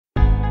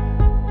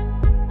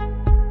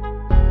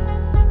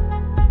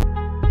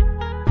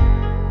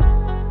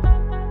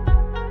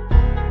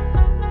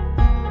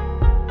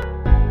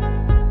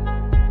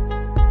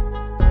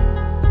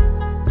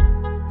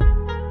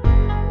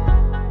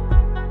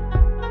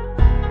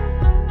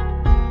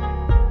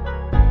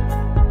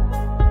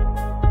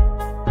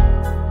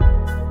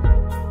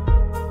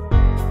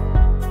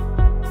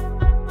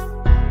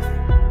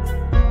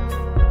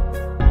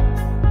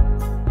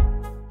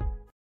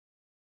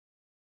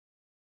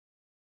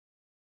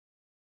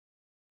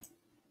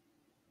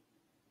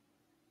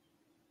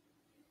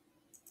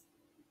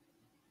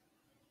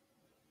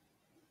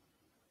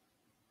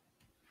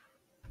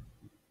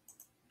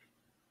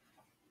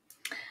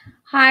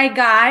Hi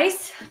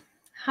guys,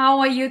 how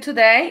are you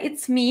today?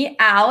 It's me,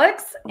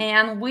 Alex,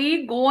 and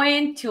we're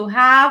going to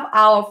have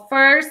our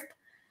first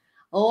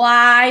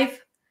live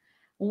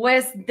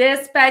with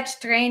Dispatch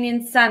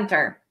Training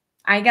Center.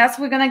 I guess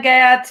we're gonna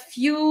get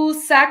few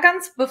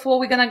seconds before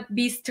we're gonna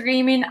be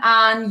streaming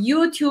on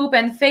YouTube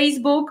and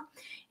Facebook.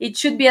 It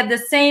should be at the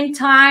same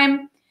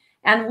time.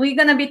 And we're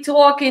gonna be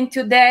talking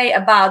today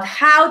about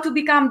how to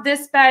become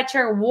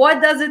dispatcher,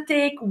 what does it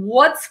take,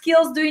 what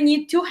skills do you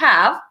need to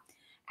have.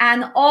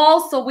 And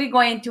also we're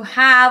going to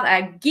have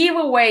a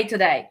giveaway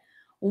today.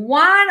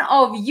 One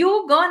of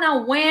you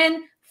gonna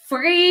win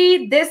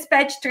free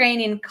dispatch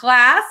training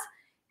class,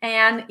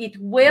 and it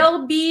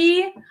will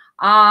be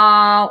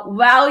a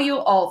value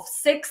of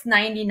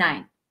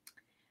 $6.99.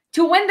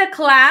 To win the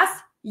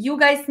class, you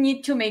guys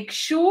need to make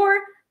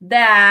sure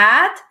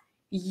that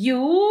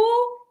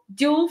you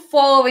do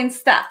following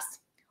steps.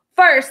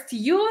 First,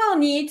 you will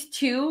need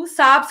to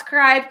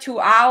subscribe to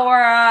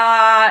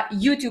our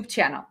YouTube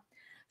channel.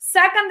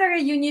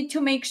 Secondary, you need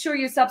to make sure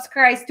you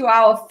subscribe to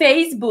our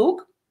Facebook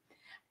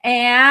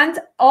and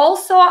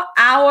also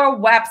our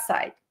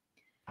website.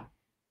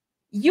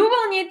 You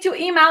will need to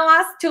email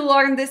us to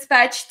learn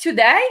dispatch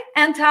today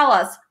and tell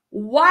us,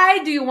 why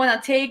do you want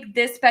to take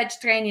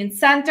Dispatch Training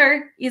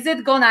Center? Is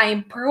it going to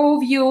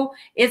improve you?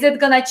 Is it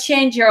going to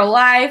change your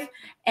life?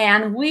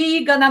 And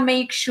we're going to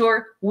make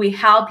sure we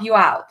help you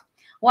out.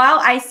 Well,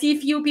 I see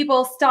few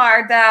people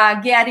start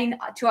getting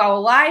to our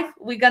live.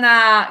 We're going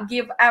to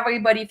give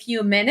everybody a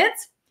few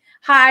minutes.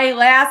 Hi,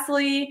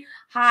 Leslie.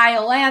 Hi,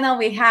 Elena.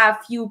 We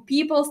have few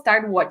people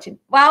start watching.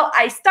 Well,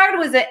 I start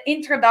with an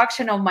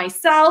introduction of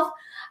myself.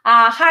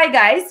 Hi,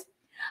 guys.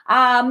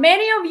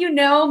 Many of you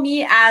know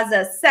me as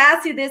a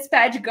sassy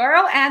dispatch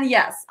girl. And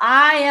yes,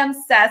 I am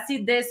sassy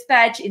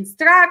dispatch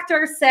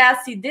instructor,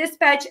 sassy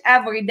dispatch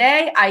every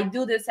day. I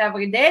do this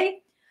every day.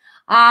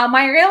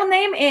 My real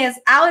name is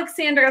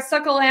Alexandra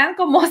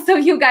Sokolenko. Most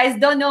of you guys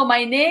don't know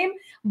my name,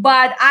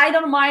 but I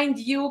don't mind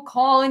you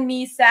calling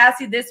me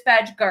sassy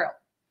dispatch girl.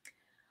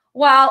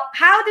 Well,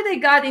 how did I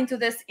get into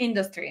this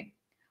industry?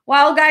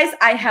 Well, guys,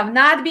 I have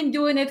not been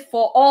doing it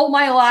for all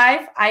my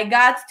life. I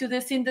got to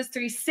this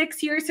industry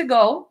 6 years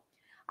ago.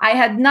 I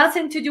had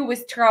nothing to do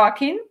with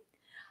trucking.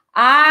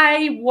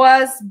 I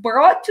was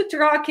brought to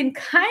trucking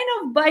kind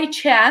of by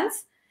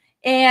chance,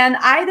 and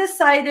I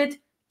decided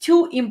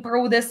to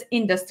improve this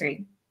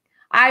industry.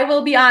 I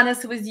will be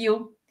honest with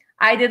you.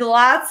 I did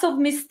lots of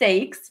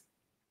mistakes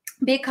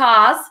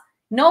because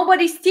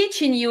nobody's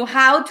teaching you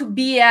how to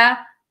be a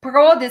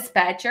pro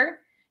dispatcher.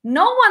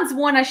 No one's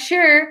want to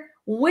share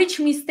which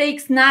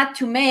mistakes not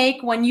to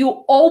make when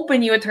you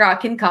open your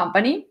trucking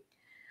company,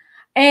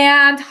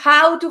 and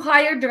how to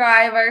hire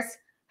drivers,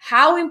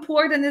 how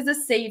important is the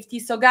safety.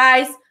 So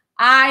guys,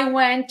 I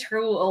went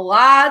through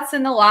lots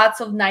and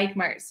lots of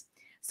nightmares.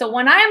 So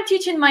when I am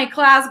teaching my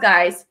class,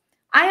 guys,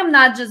 I am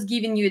not just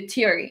giving you a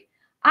theory.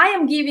 I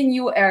am giving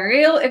you a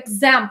real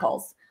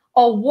examples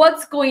of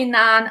what's going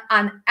on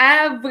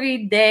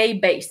everyday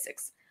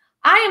basics.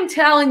 I am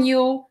telling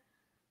you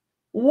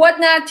what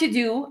not to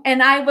do,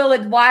 and I will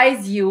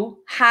advise you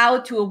how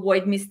to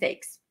avoid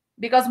mistakes.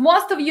 Because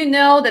most of you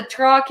know that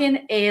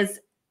trucking is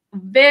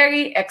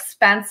very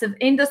expensive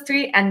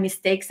industry and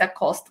mistakes are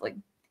costly.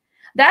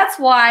 That's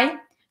why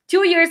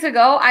 2 years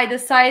ago, I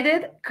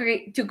decided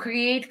to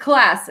create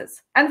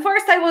classes. And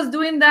first I was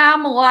doing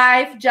them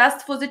live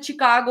just for the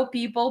Chicago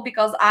people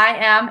because I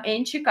am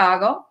in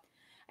Chicago.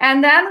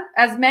 And then,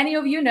 as many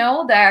of you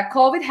know, the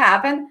COVID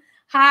happened.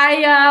 Hi,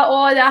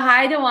 Oda.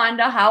 Hi,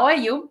 Dewanda. How are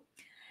you?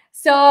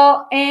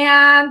 So,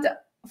 and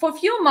for a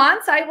few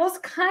months, I was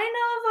kind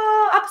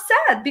of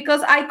upset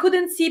because I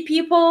couldn't see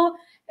people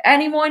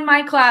anymore in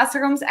my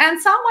classrooms. And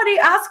somebody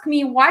asked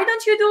me, why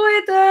don't you do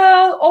it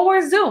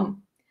over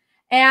Zoom?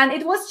 And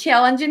it was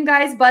challenging,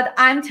 guys, but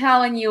I'm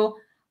telling you,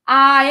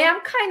 I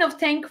am kind of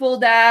thankful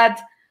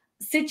that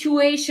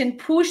situation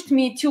pushed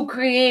me to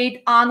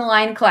create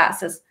online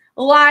classes,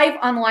 live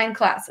online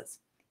classes.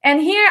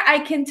 And here I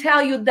can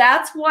tell you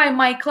that's why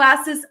my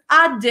classes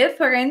are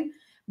different,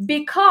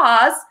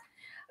 because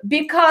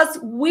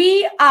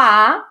we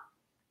are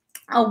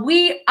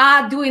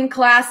doing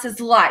classes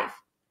live.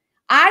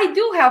 I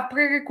do have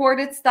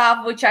pre-recorded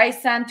stuff which I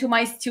send to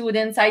my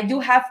students. I do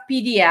have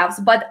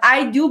PDFs, but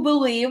I do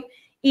believe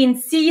in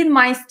seeing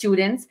my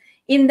students,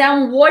 in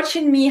them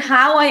watching me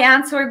how I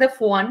answer the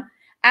phone.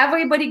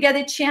 Everybody get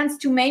a chance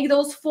to make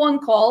those phone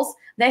calls.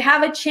 They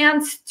have a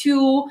chance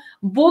to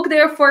book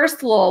their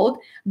first load.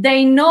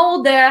 They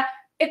know the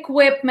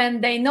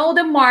equipment. They know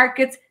the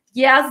markets.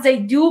 Yes, they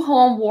do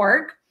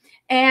homework.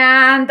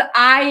 And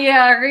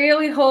I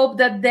really hope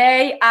that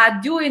they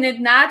are doing it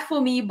not for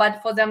me,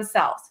 but for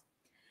themselves.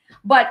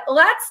 But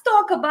let's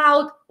talk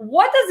about,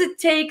 what does it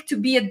take to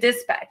be a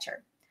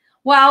dispatcher?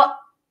 Well,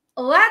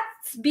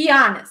 let's be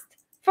honest.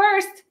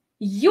 First,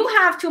 you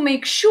have to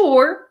make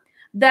sure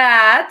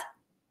that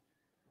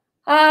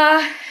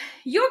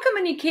your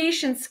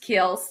communication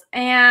skills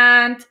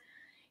and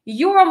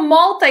your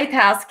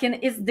multitasking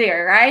is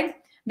there, right?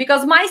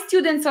 Because my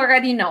students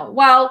already know,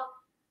 well,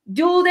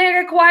 Do they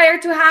require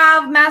to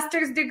have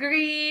master's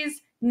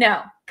degrees?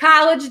 No.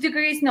 College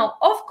degrees? No.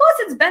 Of course,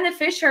 it's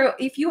beneficial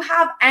if you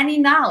have any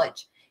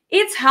knowledge.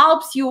 It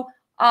helps you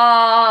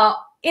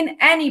in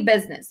any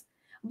business.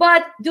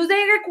 But do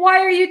they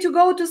require you to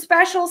go to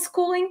special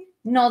schooling?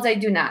 No, they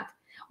do not.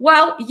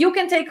 Well, you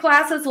can take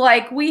classes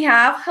like we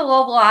have,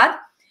 hello Vlad,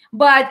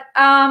 but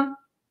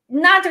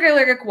not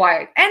really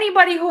required.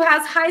 Anybody who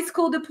has high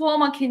school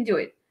diploma can do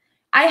it.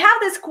 I have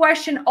this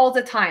question all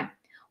the time.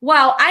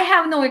 Well, I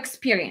have no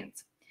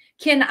experience.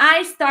 Can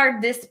I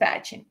start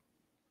dispatching?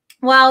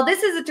 Well,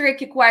 this is a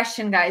tricky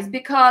question, guys,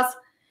 because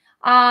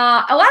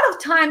a lot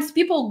of times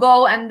people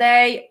go and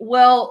they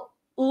will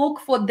look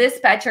for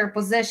dispatcher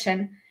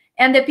position,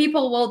 and the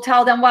people will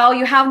tell them, well,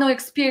 you have no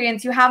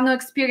experience,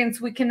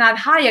 we cannot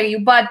hire you,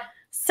 but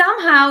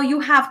somehow you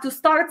have to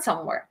start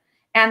somewhere.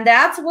 And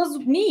that was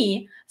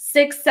me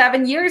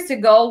 6-7 years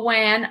ago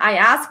when I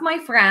asked my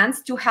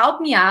friends to help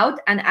me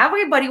out, and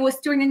everybody was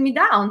turning me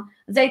down.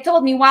 They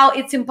told me, well,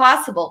 it's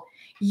impossible.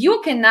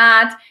 You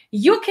cannot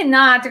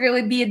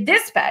really be a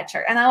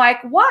dispatcher. And I'm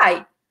like,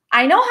 why?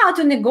 I know how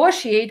to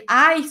negotiate.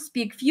 I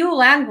speak few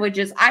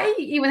languages. I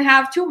even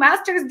have 2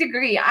 master's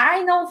degree.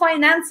 I know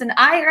finance and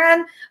I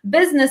ran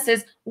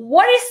businesses.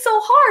 What is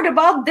so hard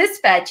about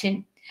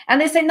dispatching?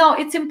 And they say, no,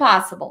 it's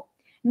impossible.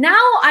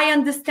 Now I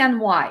understand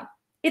why.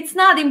 It's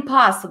not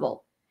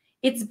impossible.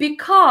 It's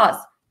because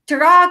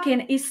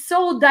trucking is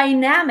so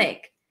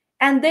dynamic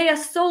and they are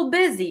so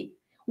busy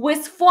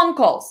with phone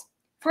calls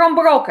from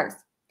brokers,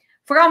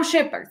 from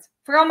shippers,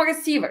 from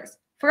receivers,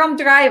 from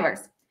drivers.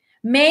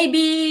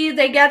 Maybe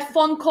they get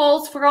phone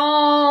calls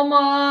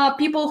from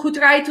people who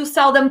try to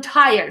sell them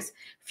tires,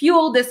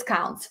 fuel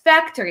discounts,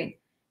 factoring,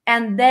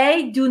 and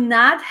they do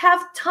not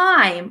have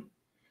time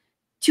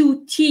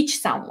to teach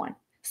someone.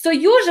 So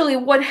usually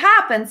what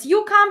happens,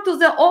 you come to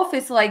the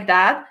office like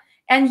that,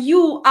 and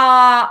you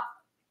are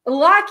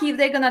lucky if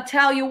they're going to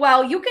tell you,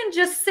 well, you can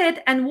just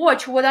sit and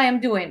watch what I am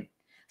doing.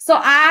 So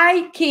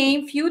I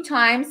came a few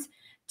times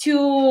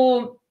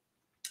to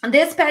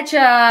dispatch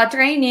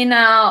training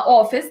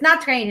office,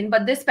 not training,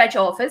 but dispatch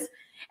office.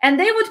 And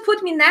they would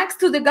put me next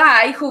to the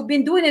guy who've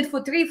been doing it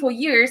for 3-4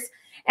 years.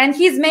 And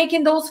he's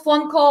making those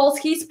phone calls,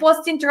 he's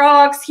posting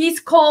trucks, he's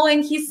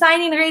calling, he's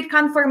signing rate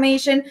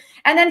confirmation.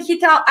 And then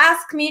he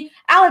asked me,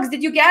 Alex,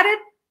 did you get it?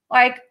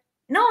 Like,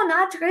 no,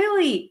 not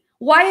really.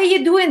 Why are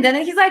you doing that?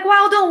 And he's like,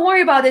 well, don't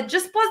worry about it.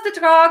 Just post the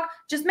truck,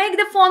 just make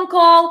the phone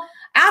call,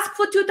 ask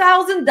for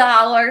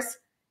 $2,000.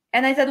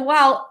 And I said,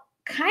 well,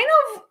 kind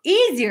of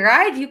easy,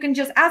 right? You can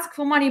just ask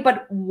for money,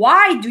 but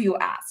why do you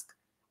ask?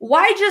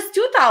 Why just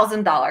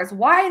 $2,000?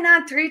 Why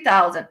not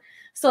 $3,000?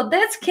 So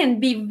this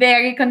can be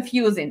very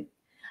confusing.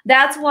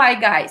 That's why,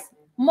 guys,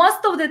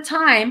 most of the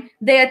time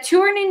they are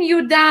turning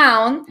you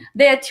down.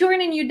 They are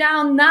turning you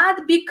down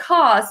not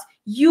because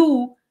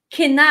you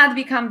cannot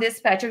become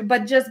dispatcher,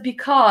 but just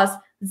because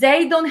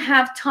they don't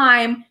have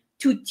time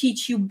to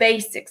teach you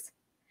basics.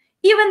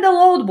 Even the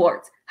load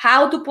boards,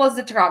 how to post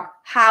the truck,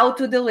 how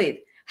to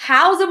delete,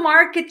 how the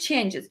market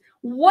changes,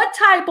 what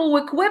type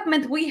of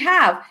equipment we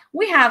have.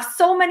 We have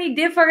so many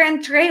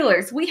different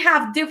trailers. We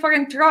have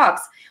different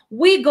trucks.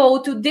 We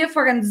go to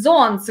different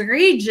zones,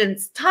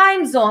 regions,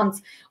 time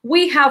zones.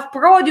 We have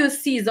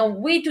produce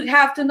season. We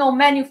have to know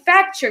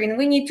manufacturing.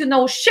 We need to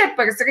know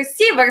shippers,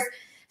 receivers.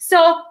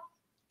 So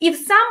if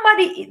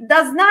somebody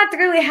does not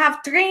really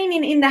have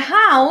training in the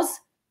house,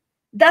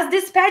 does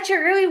dispatcher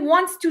really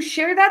wants to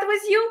share that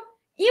with you?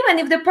 Even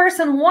if the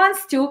person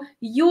wants to,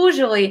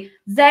 usually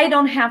they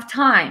don't have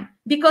time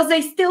because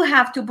they still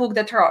have to book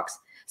the trucks.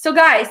 So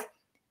guys,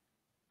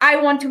 I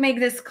want to make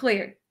this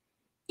clear.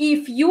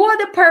 If you are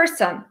the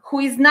person who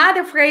is not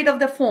afraid of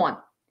the phone,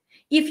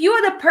 if you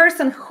are the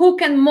person who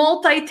can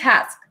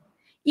multitask,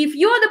 if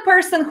you are the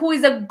person who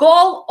is a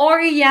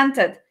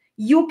goal-oriented,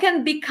 you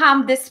can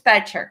become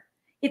dispatcher.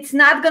 It's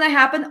not going to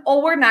happen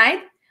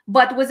overnight,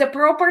 but with a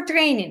proper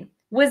training,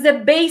 with the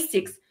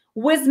basics,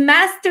 with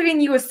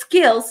mastering your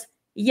skills,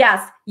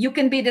 yes, you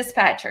can be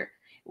dispatcher.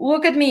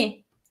 Look at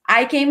me.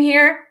 I came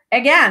here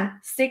again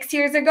 6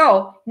 years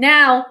ago.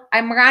 Now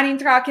I'm running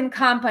trucking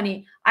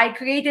company. I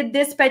created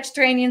dispatch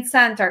training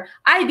center.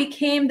 I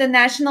became the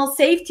national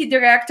safety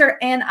director,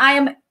 and I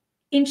am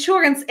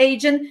insurance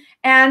agent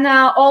and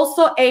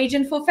also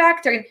agent for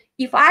factoring.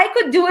 If I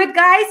could do it,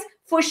 guys,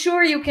 for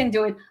sure you can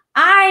do it.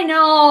 I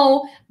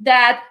know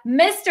that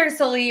Mr.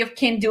 Salif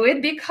can do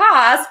it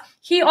because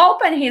he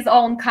opened his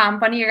own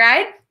company,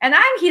 right? And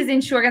I'm his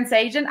insurance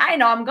agent. I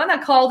know I'm going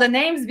to call the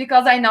names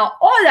because I know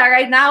Ola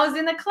right now is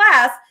in the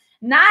class.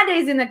 Nada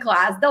is in the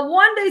class. The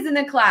Wanda is in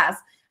the class.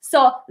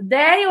 So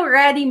they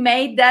already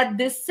made that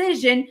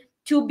decision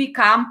to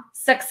become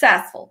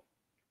successful.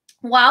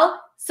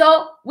 Well,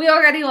 so we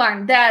already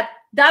learned that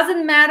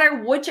doesn't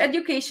matter which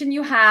education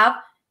you have,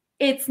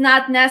 it's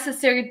not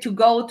necessary to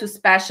go to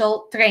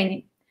special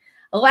training.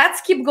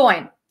 Let's keep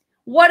going.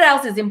 What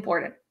else is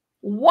important?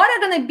 What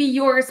are going to be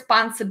your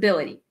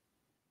responsibility?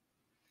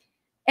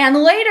 And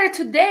later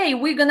today,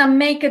 we're going to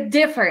make a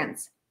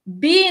difference.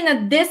 Being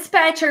a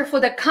dispatcher for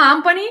the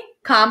company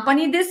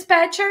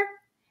dispatcher,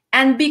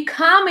 and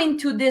becoming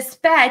to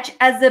dispatch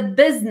as a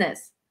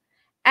business,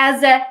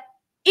 as an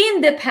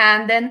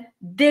independent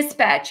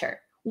dispatcher.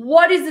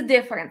 What is the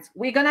difference?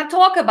 We're going to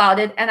talk about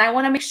it, and I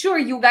want to make sure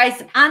you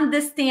guys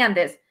understand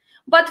this.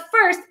 But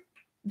first,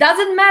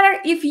 doesn't matter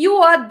if you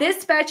are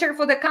dispatcher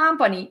for the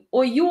company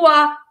or you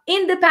are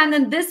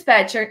independent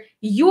dispatcher,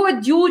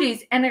 your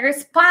duties and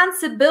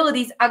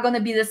responsibilities are going to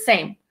be the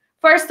same.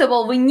 First of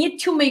all, we need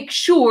to make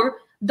sure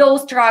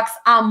those trucks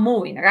are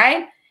moving,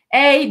 right?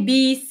 A,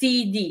 B,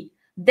 C, D.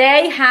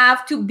 They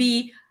have to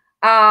be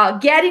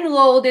getting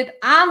loaded,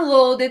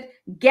 unloaded,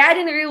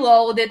 getting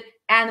reloaded,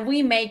 and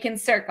we making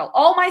circle.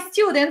 All my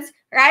students,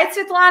 right,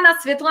 Svetlana?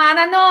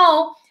 Svetlana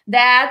know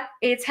that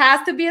it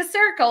has to be a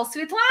circle.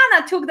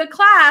 Svetlana took the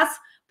class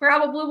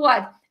probably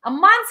what? A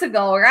month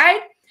ago,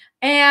 right?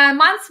 And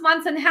months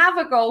and a half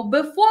ago,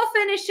 before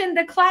finishing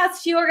the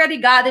class, she already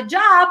got a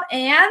job,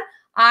 and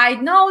I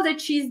know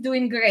that she's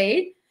doing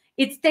great.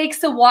 It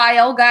takes a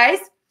while, guys.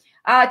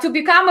 To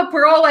become a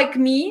pro like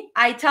me,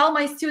 I tell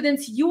my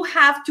students, you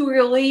have to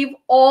relive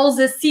all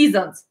the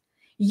seasons.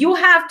 You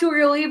have to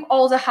relive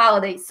all the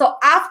holidays. So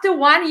after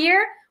 1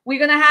 year, we're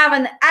going to have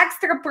an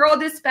extra pro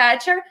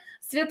dispatcher,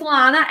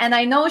 Svetlana, and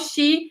I know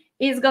she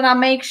is going to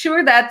make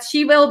sure that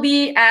she will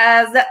be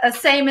as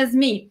same as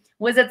me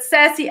with a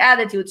sassy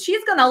attitude.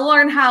 She's going to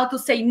learn how to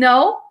say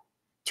no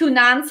to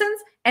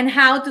nonsense and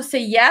how to say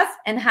yes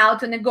and how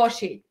to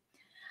negotiate.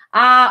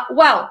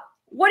 Well,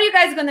 what are you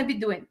guys going to be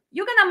doing?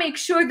 You're going to make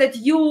sure that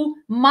you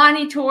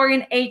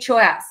monitoring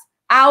HOS,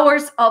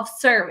 hours of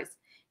service.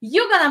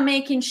 You're going to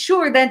making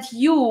sure that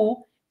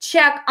you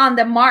check on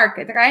the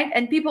market, right?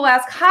 And people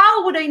ask,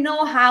 how would I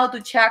know how to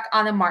check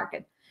on the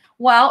market?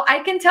 Well, I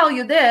can tell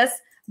you this,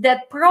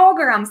 that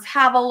programs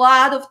have a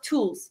lot of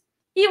tools.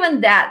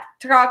 Even that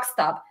truck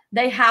stop,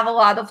 they have a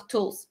lot of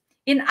tools.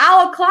 In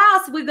our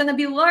class, we're going to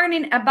be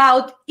learning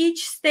about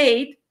each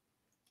state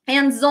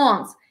and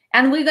zones,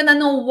 and we're going to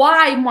know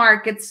why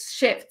markets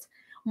shift.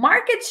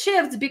 Market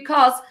shifts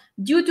because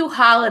due to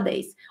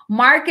holidays.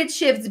 Market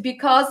shifts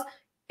because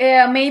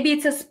maybe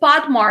it's a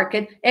spot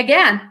market,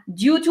 again,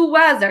 due to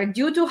weather,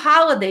 due to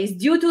holidays,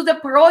 due to the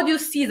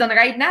produce season.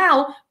 Right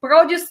now,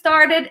 produce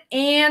started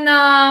in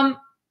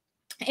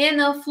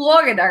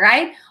Florida,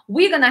 right?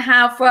 We're going to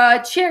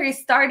have cherries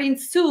starting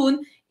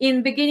soon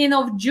in beginning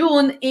of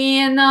June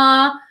in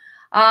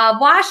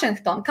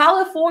Washington.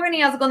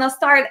 California is going to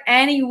start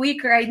any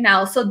week right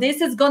now. So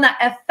this is going to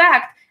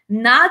affect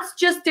not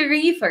just the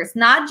reefers,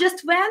 not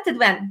just vented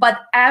vent,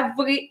 but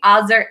every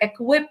other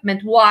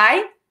equipment.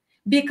 Why?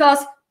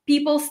 Because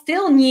people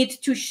still need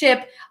to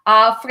ship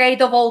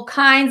freight of all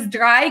kinds,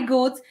 dry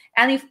goods.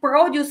 And if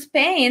produce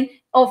paying,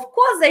 of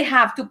course they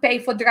have to pay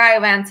for dry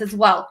vents as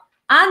well.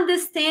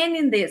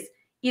 Understanding this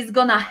is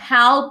going to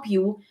help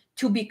you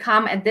to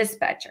become a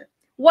dispatcher.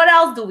 What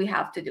else do we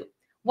have to do?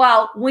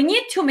 Well, we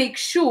need to make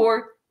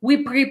sure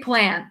we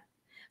pre-plan,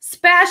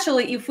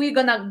 especially if we're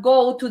going to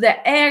go to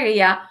the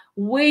area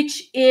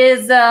which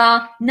is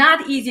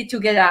not easy to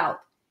get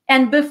out.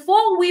 And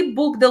before we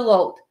book the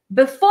load,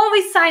 before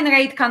we sign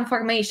rate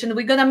confirmation,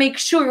 we're going to make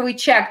sure we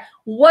check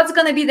what's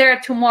going to be there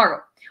tomorrow,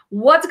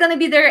 what's going to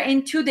be there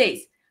in 2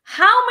 days,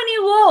 how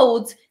many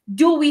loads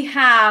do we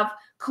have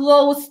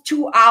close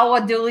to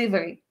our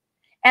delivery.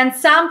 And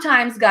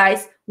sometimes,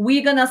 guys,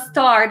 we're going to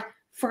start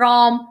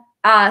from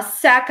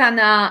second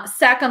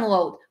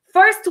load.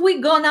 First,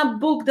 we're going to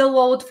book the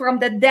load from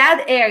the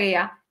dead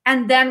area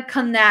and then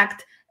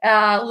connect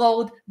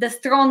load, the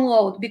strong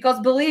load, because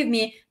believe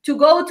me, to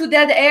go to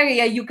that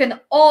area, you can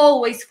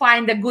always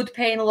find a good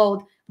paying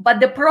load, but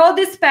the pro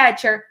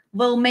dispatcher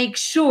will make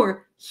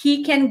sure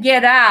he can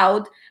get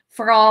out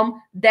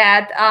from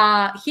that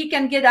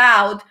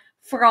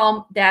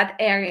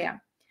area.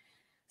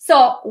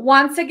 So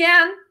once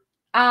again,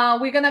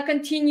 we're going to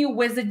continue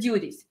with the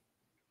duties.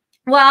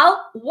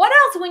 Well, what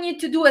else we need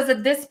to do as a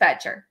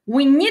dispatcher?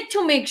 We need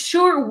to make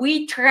sure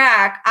we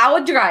track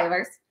our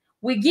drivers.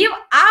 We give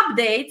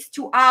updates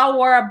to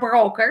our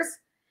brokers,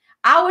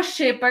 our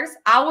shippers,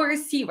 our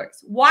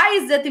receivers. Why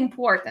is that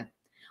important?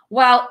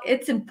 Well,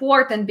 it's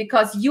important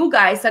because you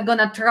guys are going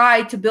to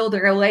try to build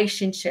a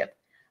relationship.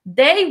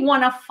 They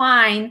want to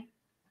find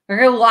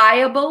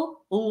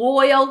reliable,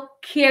 loyal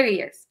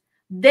carriers.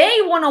 They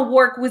want to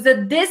work with the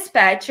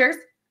dispatchers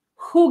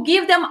who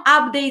give them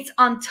updates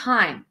on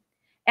time.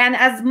 And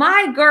as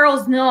my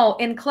girls know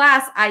in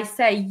class, I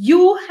say,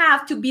 you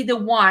have to be the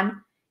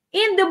one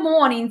in the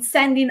morning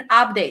sending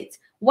updates.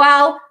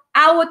 While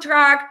our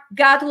truck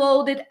got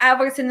loaded,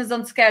 everything is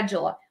on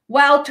schedule.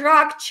 While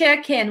truck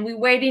check-in, we're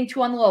waiting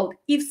to unload.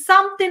 If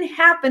something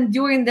happened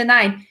during the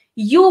night,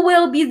 you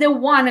will be the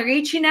one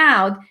reaching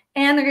out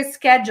and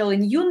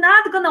rescheduling. You're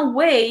not going to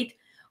wait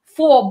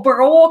for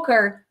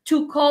broker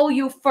to call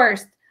you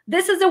first.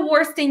 This is the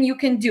worst thing you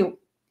can do.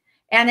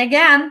 And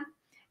again,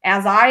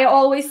 as I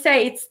always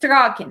say, it's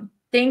trucking.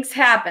 Things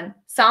happen.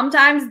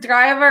 Sometimes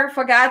driver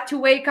forgot to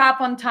wake up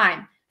on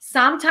time.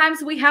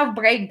 Sometimes we have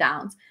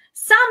breakdowns.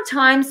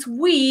 Sometimes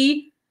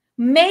we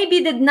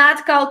maybe did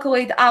not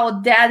calculate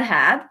our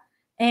deadhead.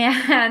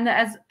 And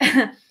as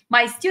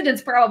My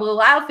students probably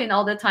laughing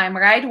all the time,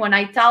 right? When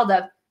I tell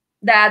them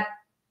that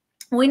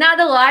we're not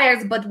the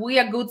liars, but we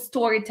are good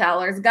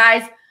storytellers.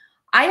 Guys,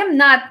 I am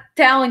not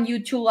telling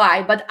you to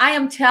lie, but I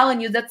am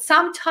telling you that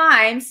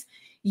sometimes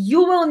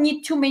you will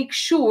need to make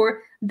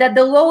sure that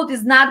the load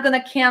is not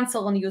going to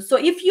cancel on you. So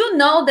if you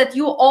know that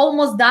you're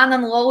almost done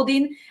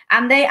unloading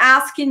and they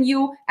asking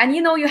you, and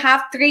you know you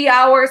have 3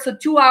 hours or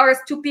 2 hours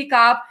to pick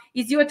up,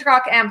 is your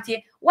truck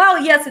empty?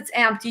 Well, yes, it's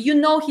empty. You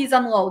know he's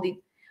unloading,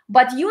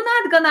 but you're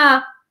not going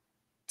to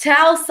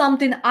tell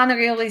something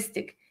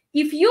unrealistic.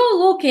 If you're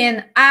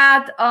looking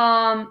at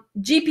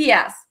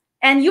GPS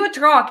and your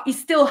truck is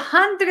still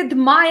 100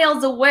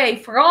 miles away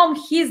from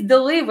his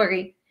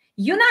delivery,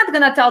 you're not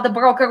gonna tell the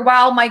broker,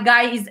 well, my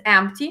guy is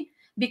empty,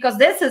 because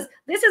this is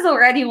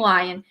already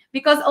lying.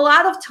 Because a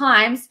lot of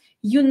times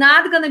you're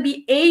not gonna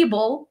be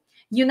able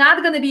to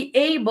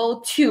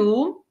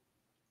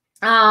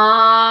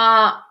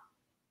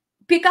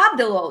pick up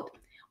the load.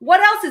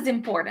 What else is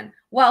important?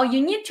 Well,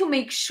 you need to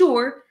make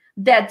sure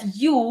that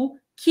you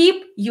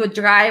keep your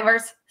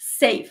drivers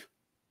safe.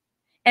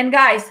 And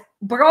guys,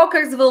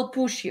 brokers will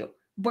push you.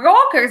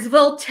 Brokers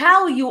will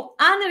tell you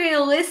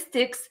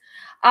unrealistic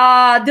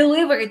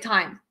delivery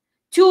time.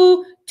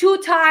 Too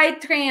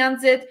tight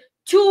transit,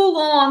 too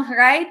long,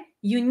 right?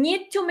 You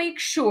need to make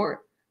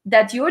sure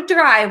that your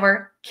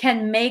driver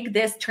can make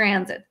this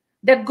transit.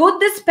 The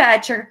good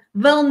dispatcher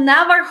will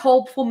never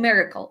hope for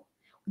miracle.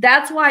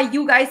 That's why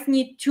you guys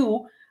need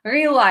to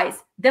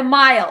realize the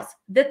miles,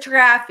 the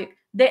traffic,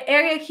 the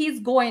area he's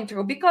going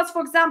through. Because,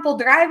 for example,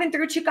 driving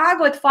through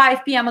Chicago at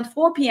 5 p.m. and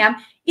 4 p.m.,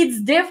 it's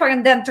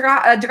different than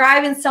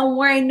driving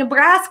somewhere in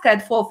Nebraska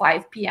at 4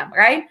 5 p.m.,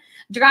 right?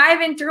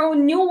 Driving through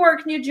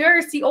Newark, New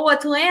Jersey, or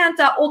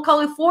Atlanta, or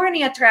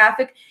California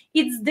traffic,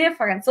 it's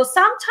different. So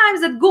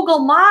sometimes at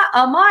Google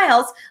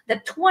Miles,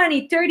 the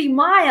 20, 30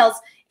 miles,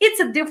 it's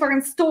a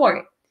different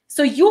story.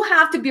 So you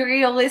have to be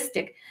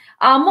realistic.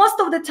 Most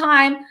of the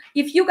time,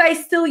 if you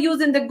guys still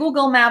using the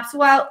Google Maps,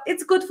 well,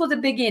 it's good for the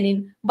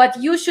beginning, but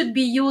you should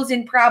be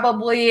using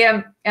probably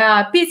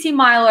PC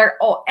Miler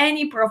or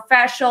any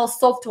professional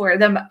software,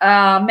 the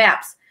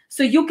maps,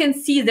 so you can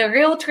see the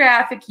real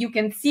traffic, you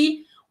can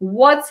see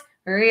what's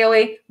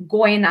really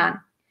going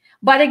on.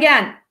 But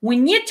again, we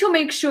need to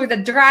make sure the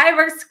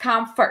drivers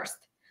come first.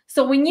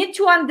 So we need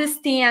to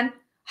understand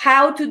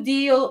how to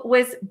deal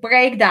with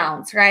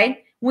breakdowns,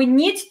 right? We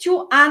need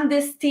to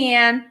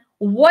understand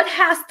what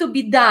has to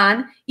be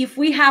done if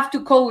we have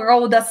to call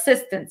road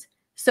assistance.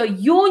 So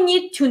you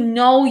need to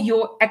know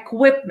your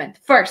equipment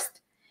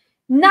first.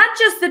 Not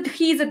just that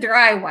he's a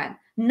dry one,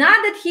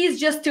 not that he's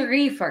just a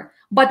reefer,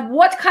 but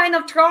what kind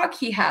of truck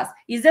he has.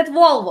 Is that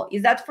Volvo?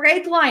 Is that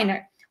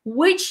Freightliner?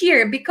 Which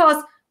year?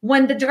 Because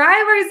when the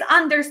driver is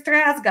under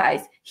stress,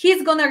 guys,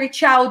 he's going to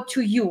reach out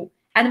to you.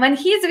 And when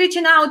he's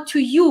reaching out to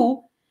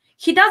you,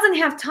 he doesn't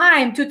have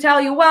time to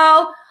tell you,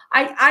 well,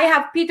 I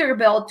have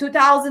Peterbilt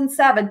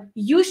 2007.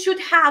 You should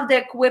have the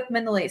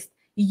equipment list.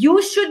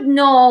 You should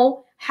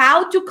know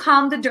how to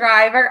calm the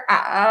driver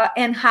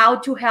and how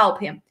to help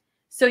him.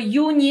 So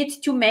you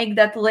need to make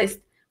that list.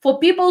 For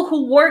people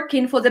who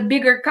working for the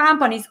bigger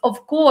companies,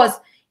 of course,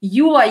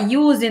 you are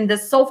using the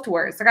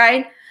softwares,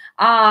 right?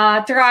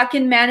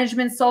 Tracking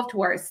management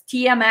softwares,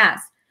 TMS.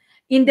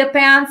 It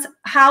depends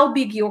how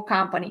big your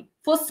company.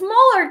 For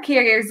smaller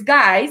carriers,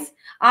 guys,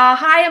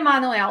 hi,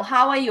 Emmanuel,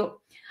 how are you?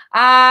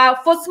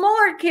 For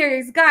smaller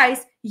carriers,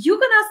 guys, you're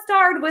going to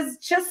start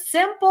with just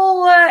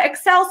simple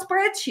Excel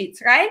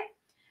spreadsheets, right?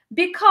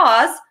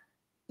 Because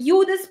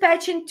you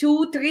dispatching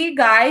 2-3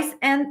 guys,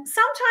 and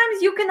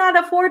sometimes you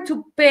cannot afford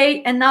to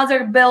pay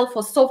another bill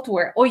for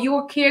software, or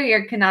your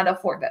carrier cannot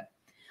afford it.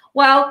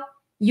 Well,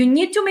 you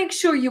need to make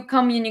sure you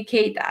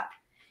communicate that.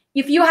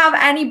 If you have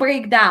any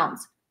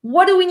breakdowns,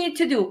 what do we need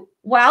to do?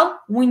 Well,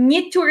 we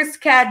need to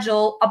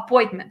reschedule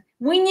appointment.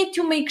 We need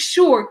to make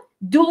sure,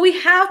 do we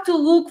have to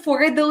look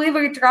for a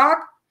delivery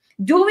truck?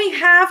 Do we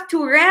have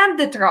to rent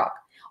the truck?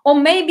 Or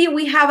maybe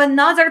we have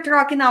another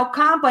truck in our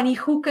company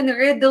who can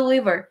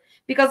redeliver.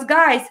 Because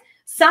guys,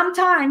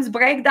 sometimes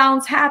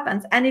breakdowns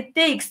happen and it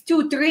takes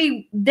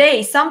 2-3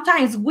 days,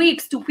 sometimes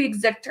weeks to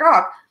fix the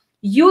truck.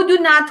 You do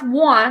not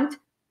want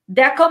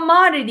the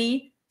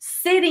commodity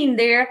sitting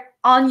there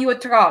on your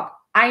truck.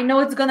 I know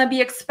it's going to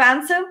be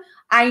expensive.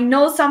 I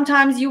know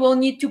sometimes you will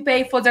need to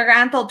pay for the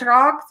rental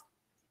trucks.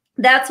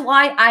 That's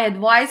why I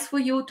advise for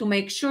you to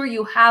make sure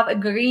you have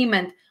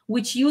agreement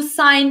which you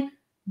sign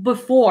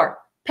before.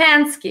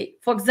 Penske,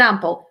 for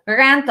example,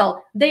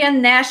 rental, they are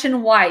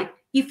nationwide.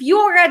 If you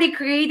already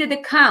created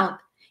account,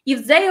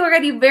 if they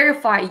already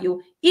verify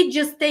you, it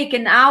just take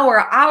an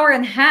hour, hour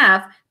and a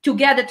half to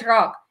get a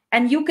truck,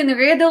 and you can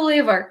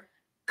redeliver,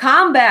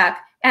 come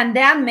back, and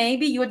then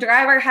maybe your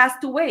driver has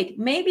to wait.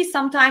 Maybe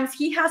sometimes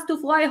he has to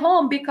fly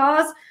home,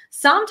 because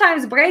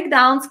sometimes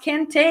breakdowns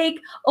can take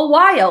a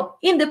while.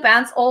 It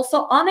depends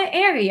also on the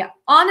area,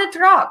 on a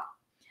truck.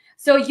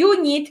 So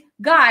you need,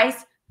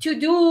 guys, to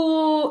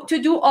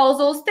do all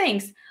those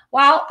things.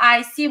 Well,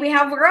 I see we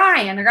have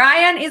Ryan.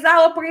 Ryan is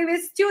our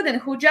previous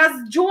student who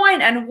just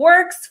joined and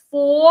works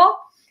for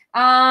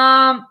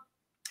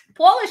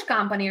Polish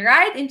company,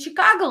 right? In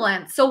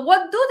Chicagoland. So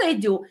what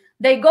do?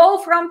 They go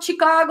from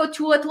Chicago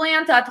to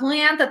Atlanta,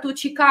 Atlanta to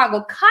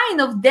Chicago,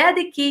 kind of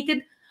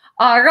dedicated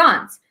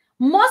runs.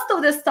 Most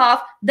of the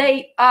stuff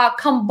they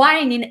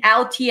combine in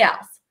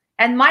LTLs.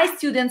 And my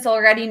students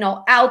already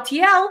know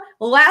LTL,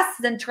 less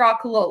than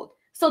truckload.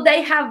 So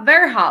they have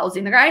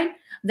warehousing, right?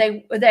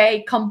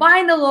 They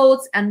combine the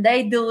loads and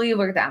they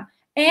deliver them.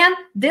 And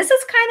this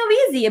is kind of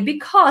easy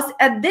because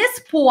at this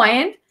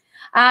point,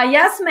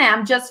 yes,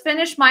 ma'am, just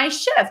finished my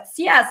shifts.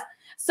 Yes.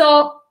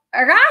 So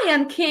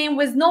Ryan came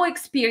with no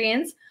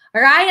experience.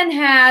 Ryan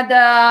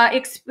had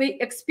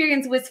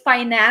experience with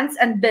finance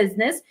and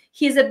business.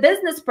 He's a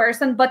business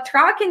person, but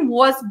trucking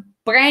was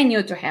brand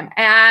new to him.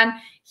 And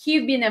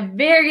he's been a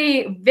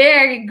very,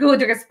 very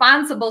good,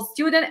 responsible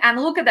student.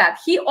 And look at that.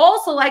 He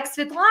also, like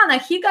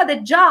Svetlana, he got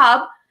a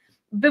job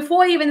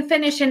before even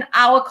finishing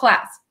our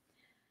class.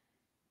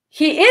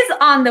 He is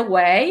on the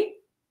way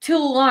to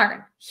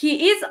learn.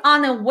 He is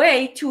on a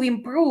way to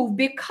improve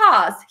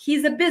because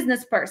he's a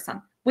business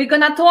person. We're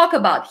going to talk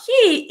about,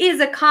 he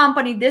is a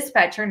company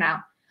dispatcher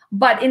now,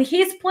 but in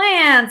his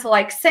plans,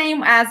 like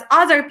same as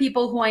other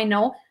people who I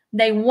know,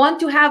 they want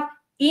to have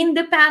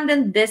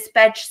independent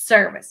dispatch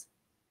service.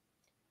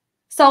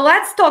 So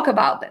let's talk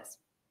about this.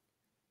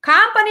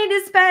 Company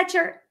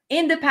dispatcher,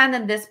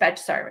 independent dispatch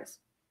service.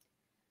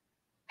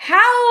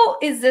 How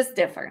is this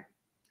different?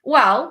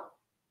 Well,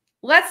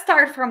 let's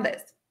start from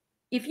this.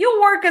 If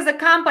you work as a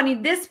company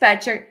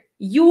dispatcher,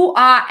 you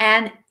are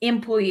an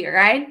employee,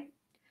 right?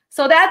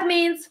 So that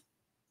means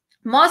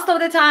most of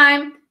the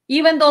time,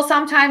 even though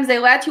sometimes they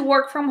let you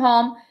work from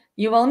home,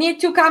 you will need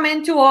to come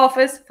into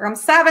office from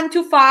 7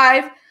 to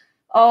 5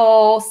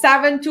 or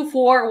 7 to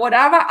 4,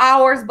 whatever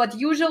hours, but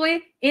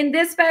usually in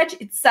dispatch,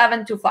 it's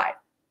 7 to 5.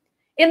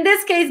 In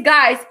this case,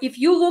 guys, if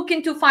you're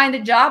looking to find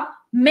a job,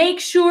 make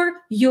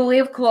sure you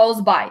live close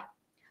by.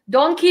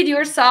 Don't kid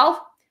yourself.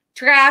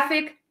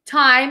 Traffic,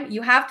 time,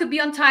 you have to be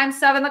on time,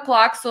 7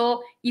 o'clock.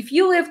 So if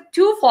you live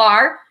too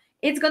far,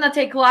 it's going to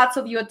take lots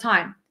of your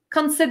time.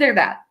 Consider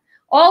that.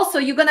 Also,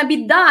 you're going to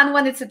be done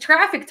when it's a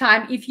traffic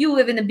time if you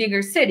live in a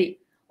bigger city.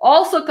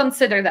 Also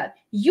consider that.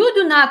 You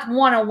do not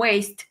want to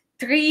waste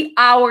 3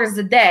 hours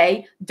a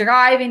day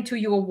driving to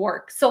your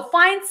work. So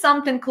find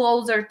something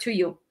closer to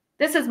you.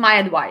 This is my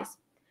advice.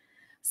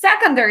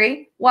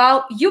 Secondary,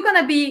 well, you're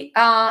going to be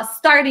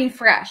starting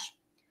fresh.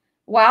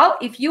 Well,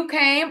 if you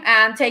came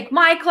and take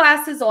my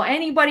classes or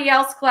anybody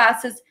else's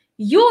classes,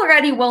 you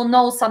already will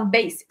know some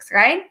basics,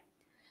 right?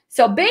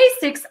 So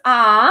basics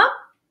are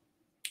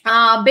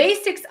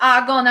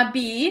gonna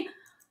be,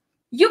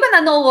 you're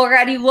gonna know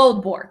already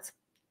load boards.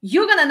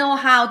 You're gonna know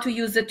how to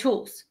use the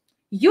tools.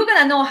 You're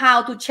gonna know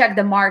how to check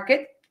the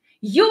market.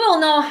 You will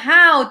know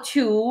how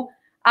to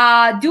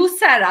do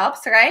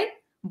setups, right?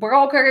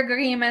 Broker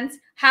agreements,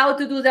 how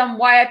to do them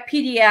via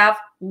PDF,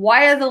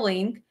 via the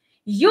link.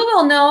 You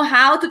will know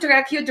how to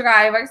track your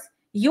drivers.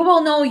 You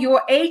will know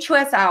your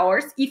HOS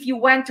hours if you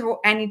went through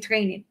any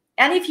training.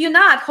 And if you're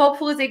not,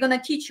 hopefully they're going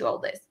to teach you all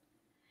this.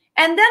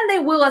 And then they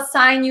will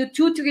assign you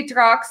 2, 3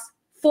 trucks,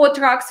 4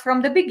 trucks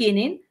from the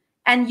beginning,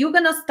 and you're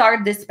going to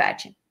start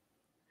dispatching.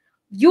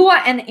 You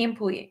are an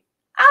employee.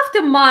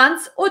 After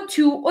months or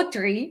 2 or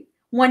 3,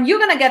 when you're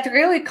going to get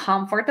really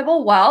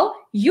comfortable, well,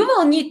 you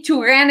will need to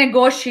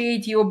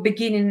renegotiate your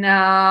beginning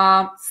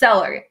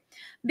salary.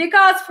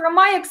 Because from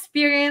my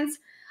experience,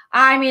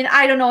 I mean,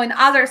 I don't know in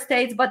other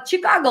states, but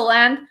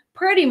Chicagoland,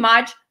 pretty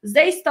much,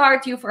 they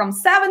start you from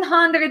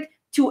 $700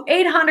 to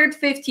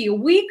 $850 a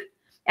week,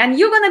 and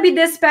you're going to be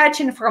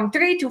dispatching from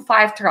 3 to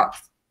 5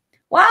 trucks.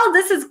 Well,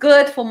 this is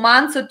good for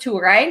months or 2,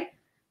 right?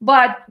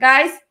 But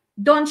guys,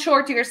 don't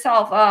short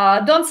yourself,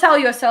 don't sell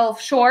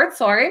yourself short,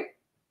 sorry,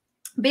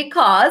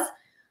 because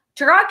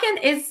trucking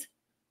is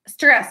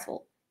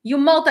stressful. You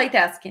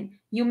multitasking.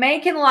 You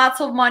making lots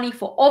of money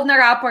for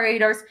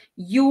owner-operators.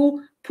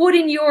 You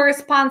putting your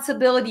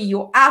responsibility,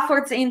 your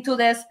efforts into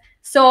this.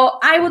 So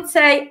I would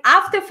say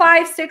after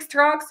 5, 6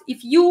 trucks,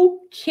 if you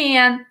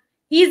can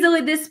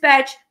easily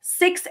dispatch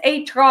 6,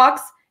 8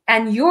 trucks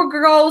and your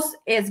growth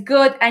is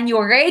good and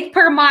your rate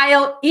per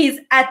mile is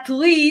at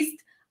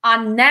least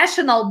on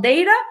national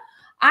data,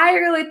 I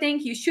really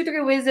think you should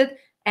revisit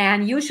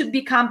and you should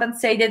be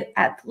compensated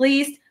at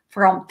least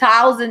from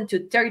 $1,000 to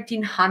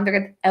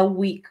 $1,300 a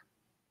week.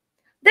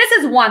 This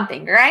is one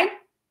thing, right?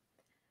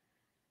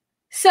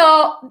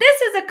 So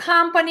this is a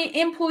company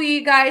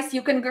employee, guys.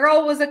 You can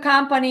grow with a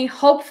company.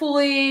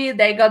 Hopefully,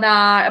 they're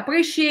gonna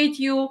appreciate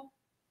you.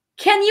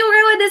 Can you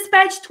really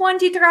dispatch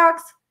 20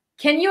 trucks?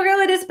 Can you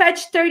really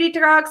dispatch 30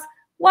 trucks?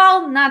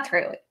 Well, not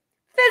really.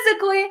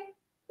 Physically,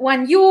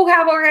 when you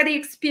have already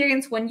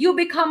experience, when you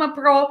become a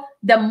pro,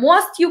 the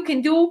most you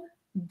can do,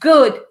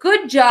 good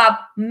job,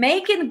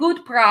 making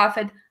good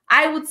profit,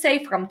 I would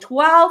say from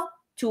 12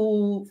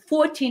 to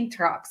 14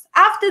 trucks.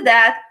 After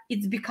that,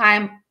 it's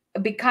becoming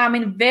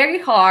very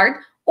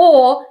hard,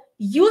 or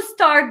you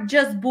start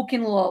just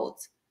booking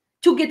loads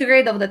to get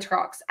rid of the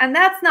trucks. And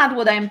that's not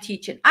what I'm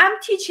teaching. I'm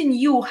teaching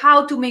you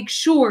how to make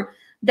sure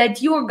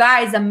that your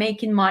guys are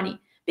making money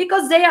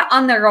because they are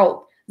on the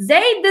road.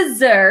 They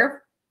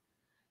deserve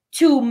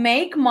to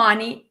make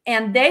money,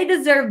 and they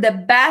deserve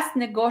the best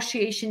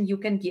negotiation you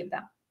can give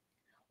them.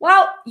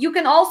 Well, you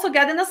can also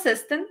get an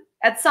assistant.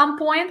 At some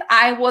point,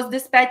 I was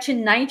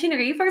dispatching 19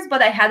 reefers,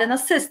 but I had an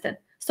assistant.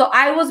 So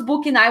I was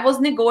booking, I was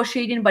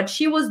negotiating, but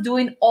she was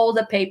doing all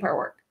the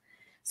paperwork.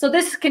 So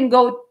this can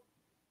go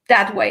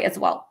that way as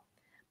well.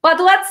 But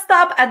let's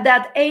stop at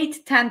that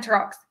 8-10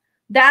 trucks.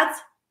 That's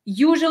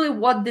usually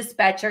what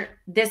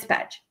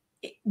dispatch,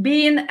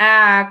 being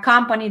a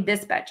company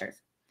dispatchers.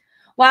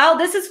 Well,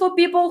 this is for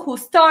people who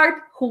start,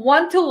 who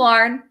want to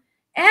learn,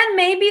 and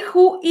maybe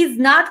who is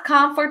not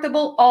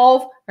comfortable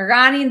of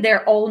running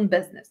their own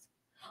business.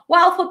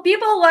 Well, for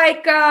people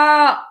like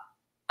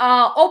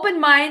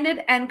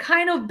open-minded and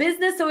kind of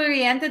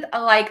business-oriented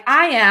like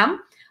I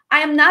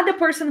am not the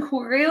person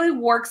who really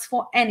works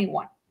for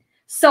anyone.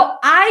 So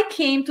I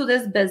came to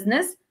this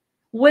business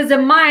with a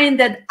mind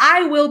that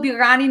I will be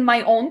running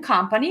my own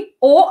company,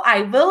 or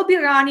I will be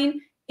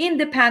running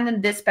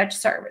independent dispatch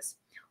service,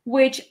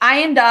 which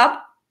I end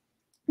up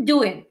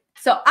doing.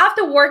 So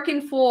after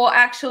working for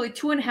actually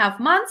 2.5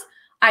 months,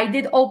 I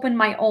did open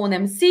my own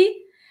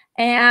MC,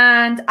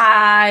 and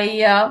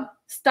I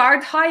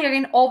start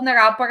hiring owner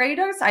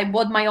operators. I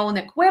bought my own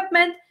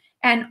equipment,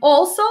 and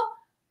also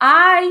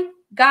I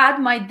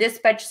got my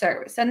dispatch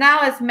service. And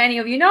now, as many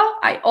of you know,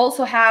 I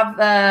also have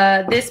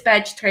a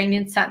dispatch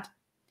training center.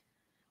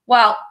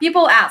 Well,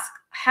 people ask,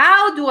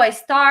 how do I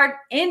start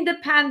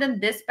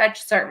independent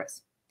dispatch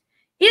service?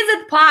 Is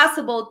it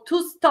possible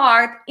to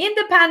start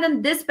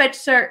independent dispatch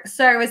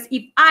service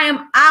if I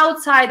am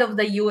outside of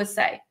the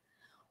USA?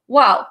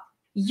 Well,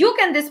 you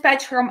can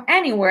dispatch from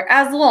anywhere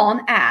as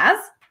long as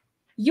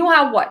you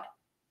have what?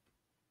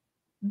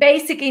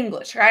 Basic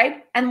English,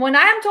 right? And when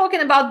I'm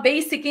talking about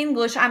basic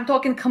English, I'm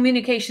talking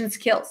communication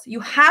skills. You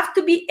have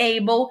to be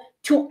able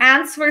to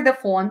answer the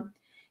phone.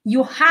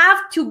 You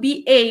have to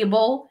be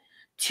able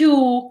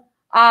to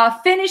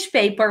finish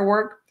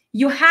paperwork.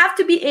 You have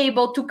to be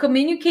able to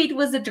communicate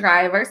with the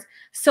drivers.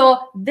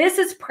 So this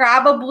is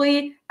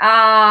probably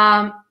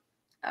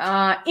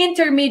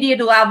intermediate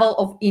level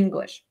of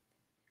English.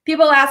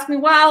 People ask me,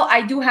 well,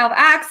 I do have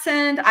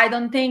accent. I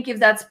don't think if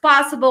that's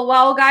possible.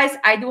 Well, guys,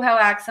 I do have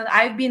accent.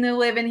 I've been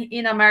living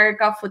in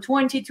America for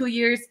 22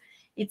 years.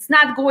 It's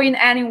not going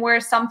anywhere.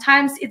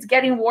 Sometimes it's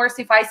getting worse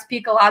if I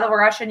speak a lot of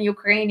Russian,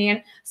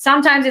 Ukrainian.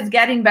 Sometimes it's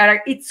getting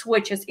better. It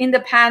switches. It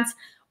depends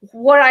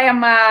what I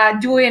am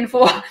doing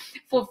for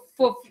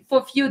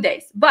a few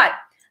days. But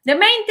the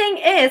main thing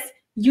is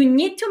you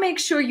need to make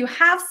sure you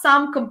have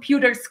some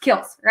computer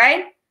skills,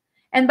 right?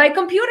 And by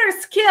computer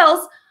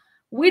skills,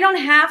 we don't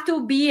have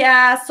to be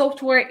a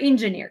software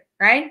engineer,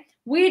 right?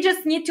 We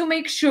just need to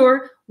make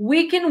sure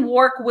we can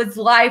work with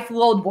live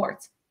load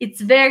boards.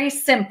 It's very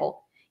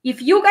simple.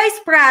 If you guys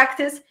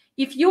practice,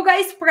 you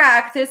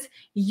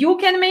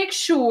can make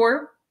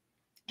sure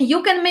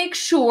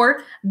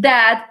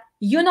that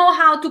you know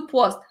how to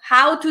post,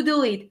 how to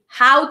delete,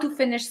 how to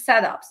finish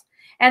setups.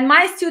 And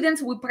my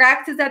students, we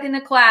practice that in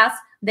a class.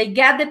 They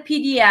get the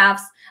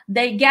PDFs,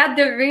 they get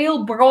the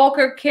real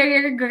broker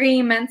carrier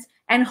agreements,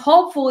 and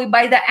hopefully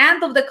by the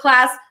end of the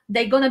class,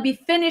 they're going to be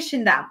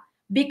finishing them,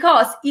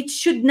 because it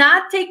should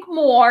not take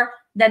more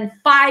than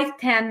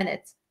 5-10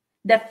 minutes.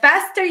 The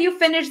faster you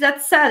finish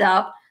that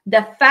setup,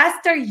 the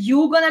faster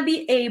you're going to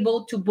be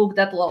able to book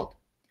that load.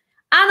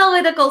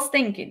 Analytical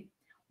thinking.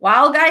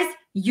 Well, guys,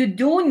 you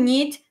do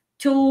need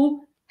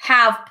to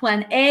have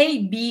plan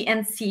A, B,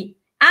 and C.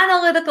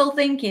 Analytical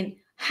thinking.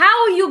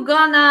 How are you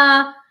going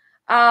to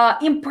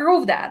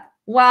improve that?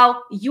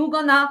 Well, you're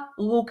going to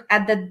look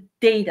at the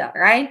data,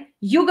 right?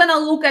 You're going to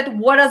look at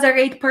what is the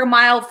rate per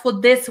mile for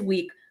this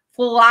week,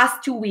 for the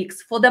last 2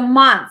 weeks, for the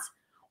months.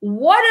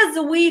 What is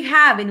the week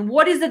having?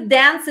 What is the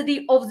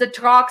density of the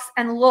trucks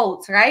and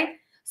loads, right?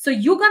 So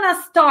you're going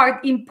to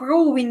start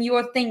improving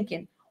your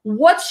thinking.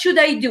 What should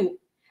I do?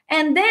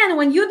 And then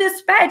when you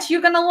dispatch,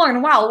 you're going to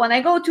learn, well, when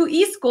I go to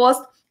East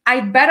Coast, I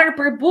better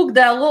pre-book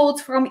the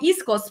loads from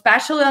East Coast,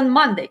 especially on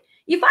Monday.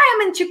 If I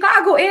am in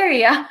Chicago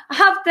area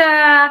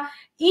after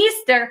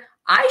Easter,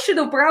 I should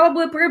have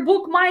probably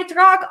pre-booked my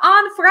truck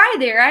on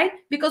Friday, right?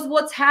 Because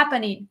what's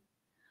happening?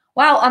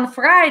 Well, on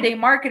Friday,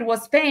 market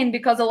was paying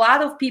because a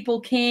lot of people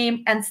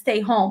came and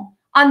stay home.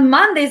 On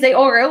Mondays, they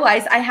all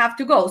realized I have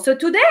to go. So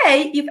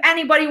today, if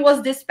anybody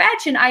was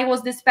dispatching, I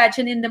was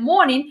dispatching in the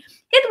morning.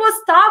 It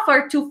was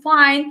tougher to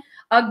find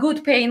a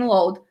good paying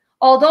load.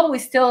 Although we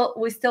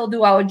still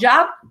do our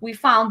job, we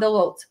found the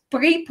loads.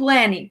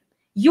 Pre-planning.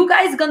 You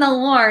guys gonna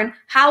learn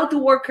how to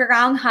work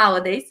around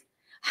holidays,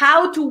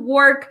 how to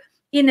work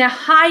in a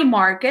high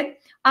market.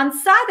 On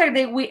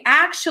Saturday, we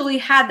actually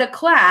had the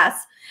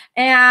class,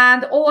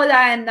 and Ola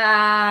and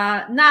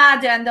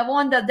Nadia and the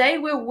one that they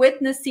were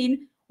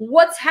witnessing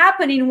what's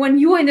happening when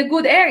you're in a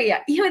good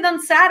area. Even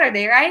on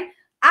Saturday, right?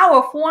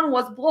 Our phone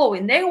was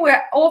blowing. They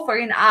were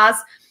offering us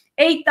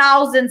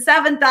 $8,000,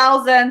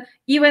 $7,000,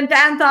 even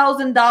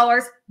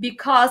 $10,000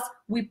 because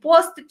we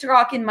posted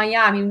truck in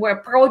Miami where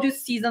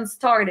produce season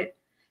started.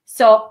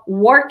 So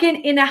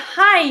working in a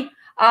high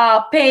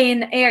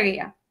paying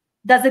area.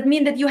 Does it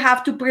mean that you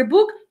have to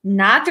pre-book?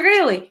 Not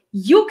really.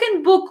 You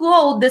can book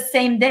load the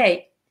same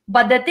day.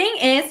 But the thing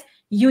is,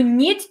 you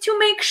need to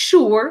make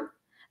sure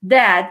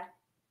that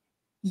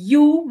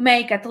you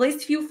make at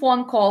least a few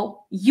phone calls,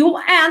 you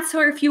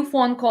answer a few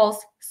phone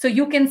calls so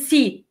you can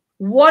see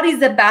what is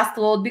the best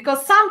load.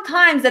 Because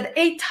sometimes that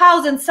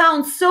 8,000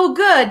 sounds so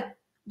good,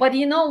 but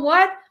you know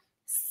what?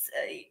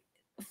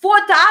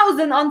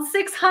 4,000 on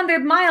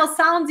 600 miles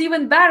sounds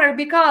even better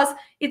because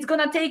it's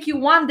going to take you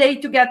one day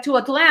to get to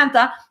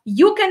Atlanta.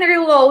 You can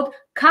reload,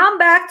 come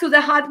back to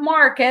the hot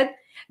market,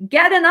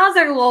 get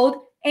another load,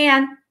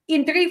 and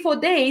in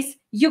 3-4 days,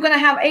 you're going to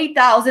have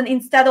 8,000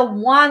 instead of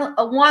one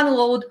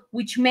load,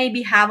 which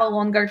maybe have a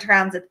longer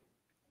transit.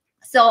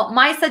 So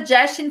my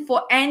suggestion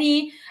for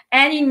any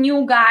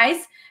new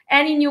guys,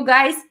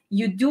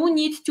 you do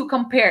need to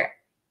compare.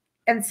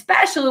 And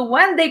especially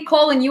when they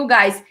call in you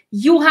guys,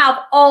 you have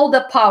all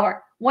the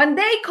power. When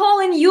they call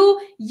in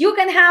you, you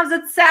can have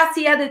that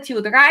sassy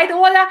attitude, right,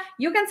 Ola?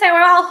 You can say,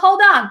 well,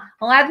 hold on,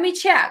 let me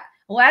check.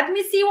 Let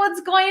me see what's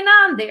going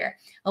on there.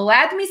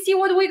 Let me see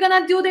what we're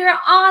going to do there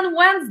on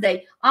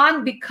Wednesday,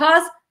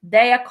 because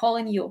they are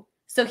calling you.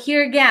 So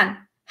here again,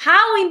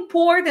 how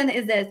important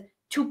is it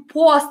to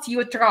post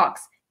your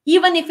trucks,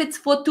 even if it's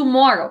for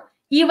tomorrow,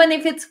 even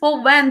if it's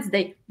for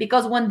Wednesday,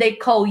 because when they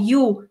call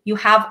you, you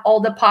have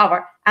all the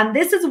power. And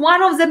this is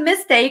one of the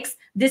mistakes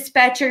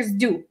dispatchers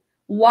do.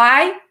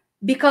 Why?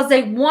 Because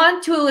they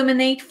want to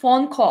eliminate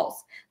phone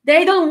calls.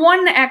 They don't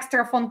want an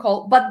extra phone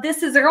call, but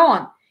this is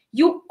wrong.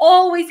 You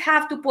always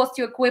have to post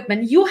your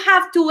equipment. You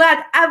have to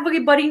let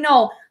everybody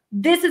know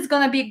this is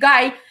going to be a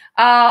guy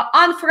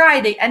on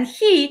Friday, and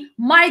he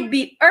might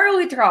be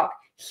early truck.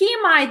 He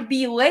might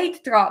be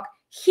late truck.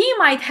 He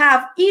might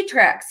have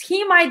E-tracks.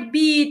 He might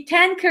be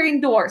tanker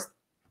endorsed.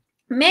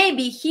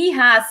 Maybe he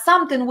has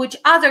something which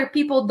other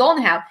people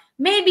don't have.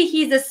 Maybe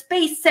he's a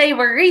space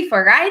saver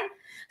reefer, right?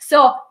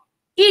 So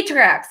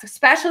E-tracks,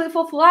 especially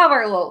for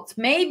flower loads.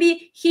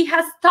 Maybe he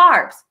has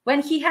tarps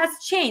when he has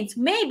chains.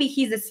 Maybe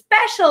he's a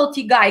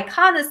specialty guy,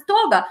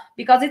 Conestoga,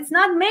 because it's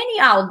not many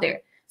out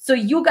there. So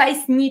you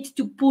guys need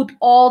to put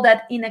all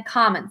that in the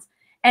comments.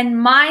 And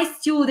my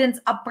students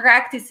are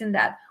practicing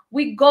that.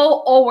 We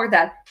go over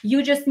that.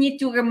 You just need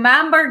to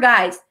remember,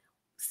 guys,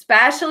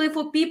 especially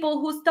for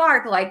people who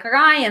start like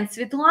Ryan,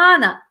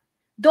 Svetlana,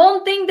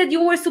 don't think that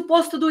you were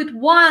supposed to do it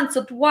once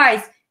or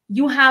twice.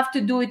 You have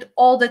to do it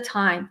all the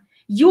time.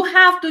 You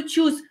have to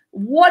choose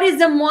what is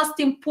the most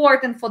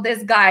important for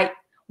this guy.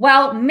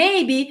 Well,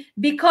 maybe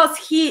because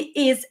he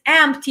is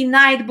empty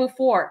night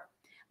before.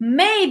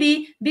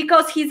 Maybe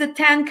because he's a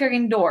tanker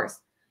indoors.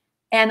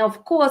 And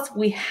of course,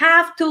 we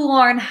have to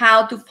learn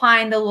how to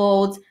find the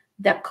loads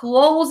the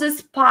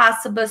closest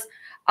possible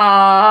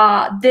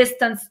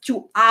distance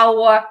to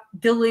our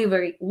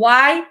delivery.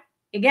 Why?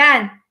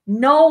 Again,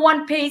 no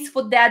one pays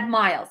for dead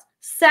miles.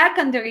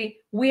 Secondary,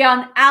 we are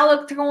on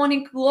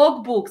electronic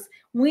logbooks.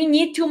 We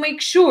need to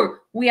make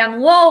sure we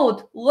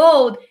unload,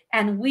 load,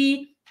 and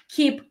we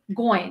keep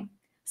going.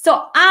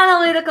 So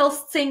analytical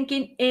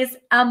thinking is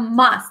a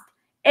must.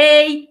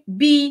 A,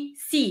 B,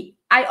 C.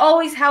 I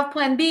always have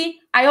plan B.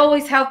 I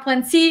always have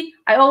plan C.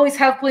 I always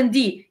have plan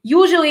D.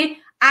 Usually,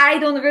 I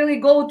don't really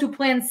go to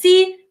plan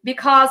C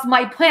because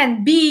my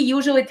plan B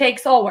usually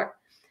takes over.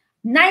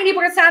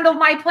 90% of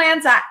my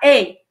plans are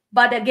A.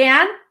 But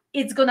again,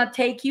 it's going to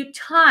take you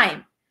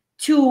time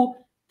to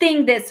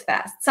think this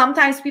fast.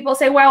 Sometimes people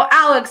say, well,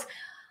 Alex,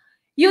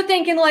 you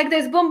thinking like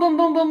this, boom, boom,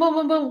 boom, boom, boom,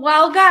 boom, boom.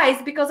 Well,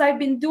 guys, because I've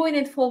been doing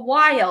it for a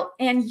while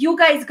and you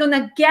guys going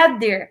to get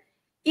there.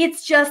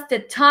 It's just the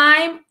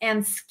time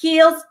and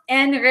skills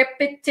and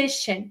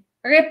repetition.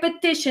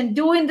 Repetition,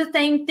 doing the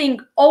same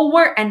thing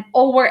over and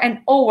over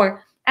and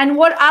over. And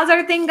what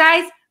other thing,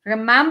 guys?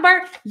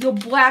 Remember your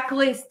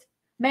blacklist.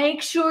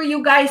 Make sure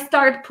you guys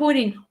start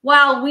putting,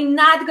 well, we're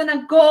not going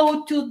to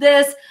go to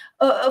this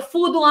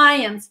Food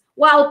Lions.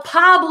 Well,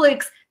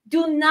 Publix,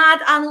 do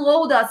not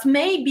unload us.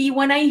 Maybe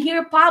when I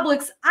hear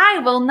Publix, I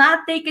will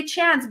not take a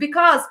chance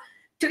because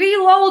 3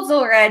 loads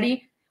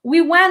already.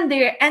 We went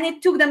there and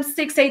it took them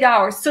 6-8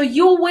 hours. So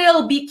you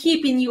will be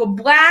keeping your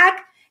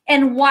black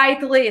and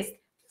white list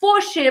for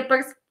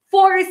shippers,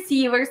 for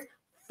receivers,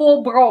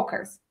 for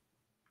brokers.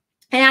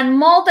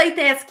 And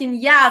multitasking,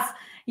 yes,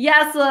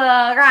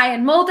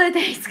 Ryan,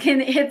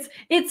 multitasking,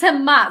 it's a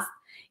must.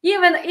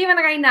 Even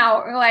right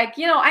now, like,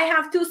 I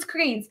have 2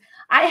 screens.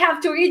 I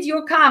have to read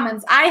your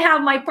comments. I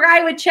have my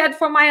private chat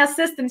for my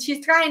assistant.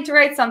 She's trying to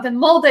write something,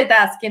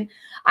 multitasking.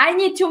 I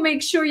need to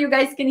make sure you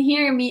guys can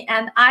hear me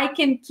and I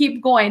can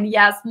keep going.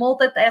 Yes,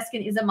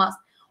 multitasking is a must.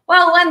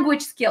 Well,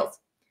 language skills.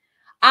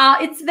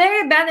 It's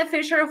very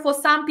beneficial for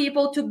some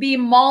people to be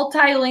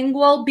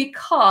multilingual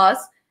because,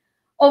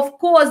 of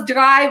course,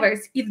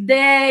 drivers, if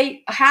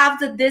they have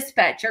the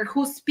dispatcher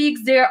who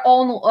speaks their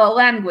own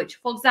language,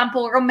 for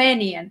example,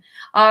 Romanian,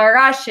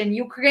 Russian,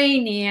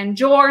 Ukrainian,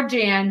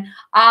 Georgian,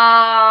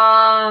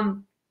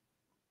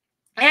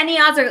 any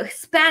other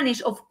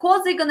Spanish, of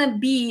course, they're going to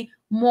be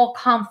more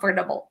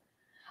comfortable.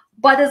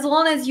 But as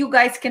long as you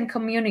guys can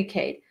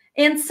communicate.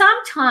 And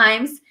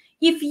sometimes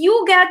if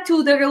you get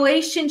to the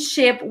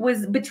relationship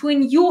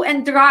between you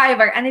and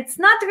driver and it's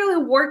not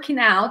really working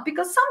out,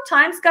 because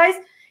sometimes, guys,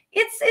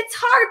 it's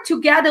hard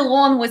to get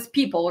along with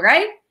people,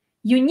 right?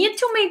 You need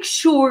to make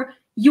sure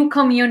you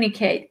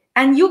communicate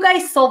and you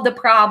guys solve the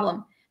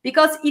problem.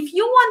 Because if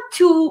you want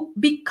to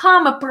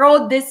become a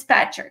pro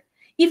dispatcher,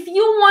 if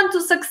you want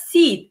to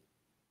succeed,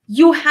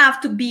 you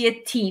have to be a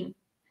team.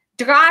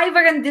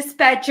 Driver and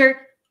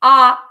dispatcher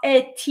are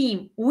a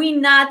team. We're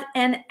not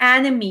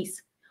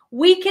enemies.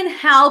 We can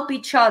help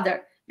each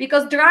other,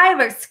 because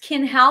drivers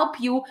can help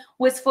you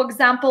with, for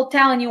example,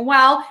 telling you,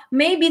 well,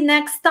 maybe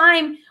next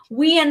time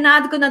we are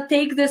not going to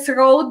take this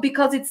road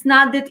because it's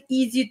not that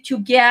easy to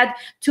get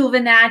to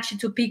Wenatchee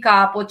to pick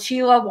up, or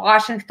Chila,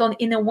 Washington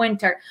in the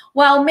winter.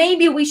 Well,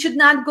 maybe we should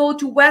not go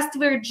to West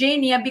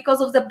Virginia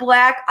because of the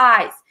black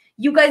ice.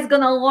 You guys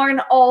gonna learn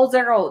all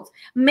the roads.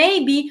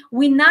 Maybe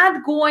we're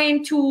not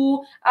going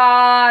to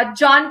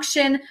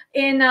Junction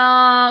in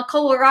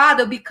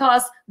Colorado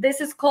because this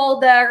is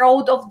called the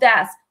road of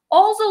death.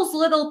 All those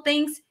little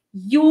things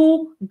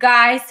you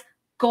guys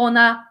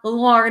gonna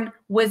learn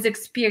with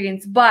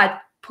experience. But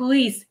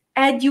please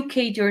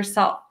educate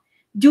yourself.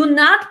 Do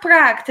not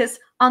practice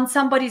on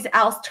somebody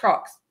else's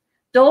trucks.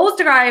 Those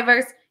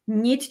drivers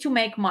need to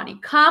make money.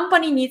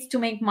 Company needs to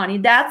make money.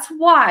 That's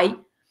why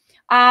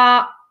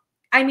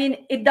I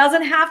mean, it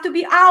doesn't have to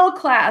be our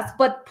class,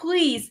 but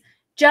please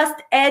just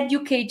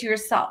educate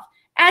yourself.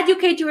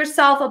 Educate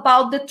yourself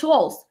about the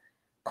tolls,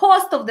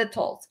 cost of the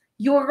tolls,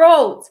 your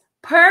roads,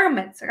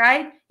 permits,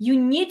 right? You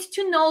need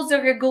to know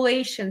the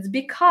regulations,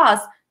 because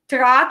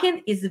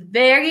trucking is a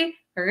very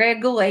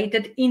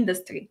regulated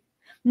industry.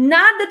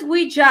 Not that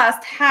we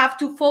just have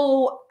to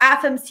follow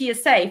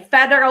FMCSA,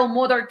 Federal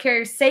Motor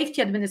Carrier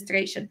Safety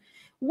Administration.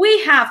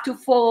 We have to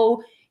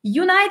follow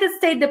United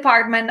States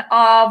Department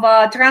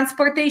of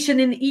Transportation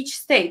in each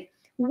state.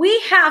 We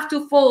have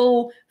to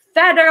follow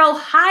Federal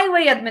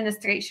Highway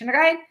Administration,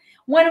 right?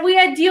 When we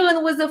are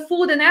dealing with the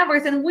food and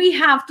everything, we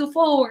have to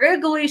follow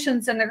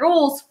regulations and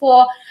rules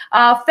for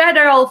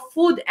Federal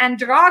Food and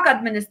Drug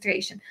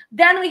Administration.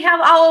 Then we have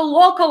our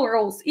local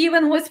rules,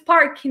 even with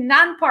parking,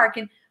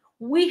 non-parking.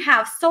 We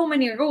have so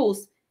many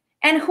rules.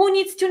 And who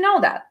needs to know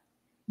that?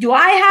 Do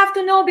I have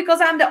to know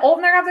because I'm the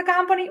owner of the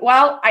company?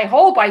 Well, I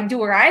hope I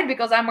do, right?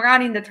 Because I'm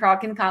running the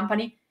trucking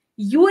company.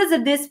 You as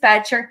a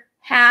dispatcher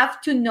have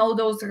to know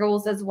those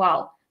rules as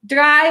well.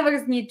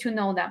 Drivers need to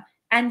know them.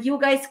 And you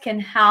guys can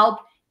help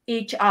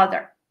each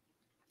other.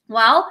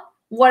 Well,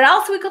 what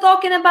else we could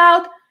talking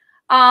about?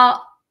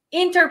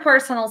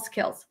 Interpersonal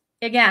skills.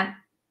 Again,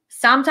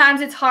 sometimes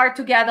it's hard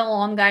to get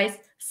along, guys.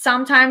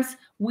 Sometimes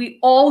we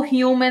all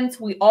humans,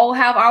 we all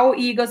have our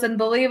egos, and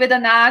believe it or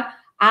not,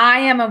 I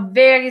am a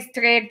very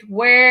strict,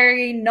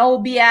 very no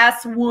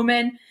BS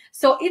woman.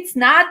 So it's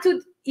not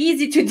too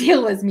easy to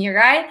deal with me,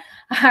 right?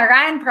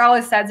 Ryan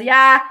probably says,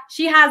 yeah,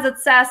 she has a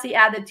sassy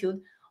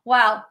attitude.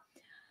 Well,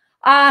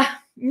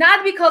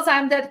 not because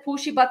I'm that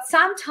pushy, but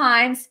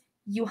sometimes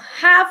you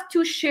have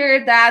to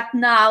share that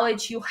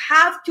knowledge. You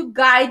have to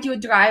guide your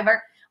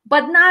driver,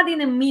 but not in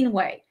a mean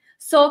way.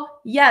 So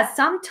yes,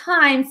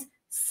 sometimes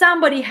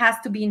somebody has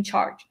to be in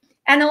charge.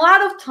 And a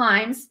lot of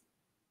times,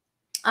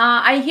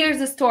 I hear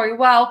the story,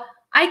 well,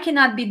 I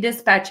cannot be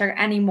dispatcher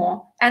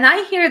anymore. And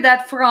I hear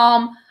that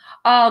from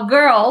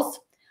girls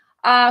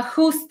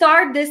who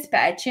start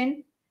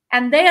dispatching,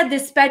 and they are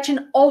dispatching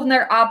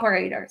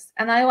owner-operators.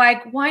 And I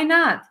like, why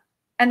not?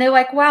 And they're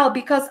like, well,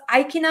 because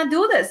I cannot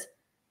do this.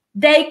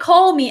 They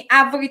call me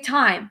every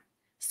time.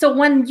 So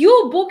when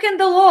you book in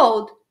the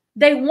load,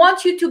 they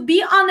want you to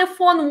be on the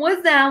phone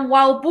with them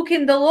while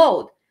booking the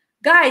load.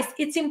 Guys,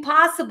 it's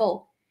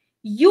impossible.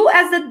 You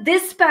as a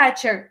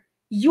dispatcher,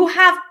 you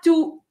have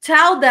to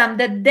tell them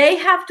that they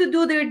have to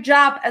do their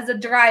job as a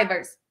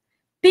drivers.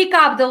 Pick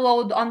up the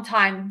load on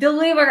time,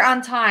 deliver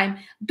on time,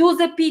 do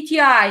the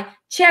PTI,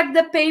 check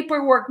the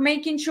paperwork,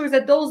 making sure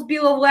that those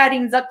bill of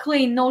ladings are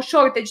clean, no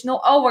shortage, no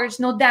overage,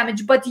 no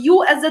damage. But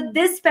you as a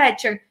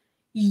dispatcher,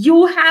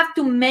 you have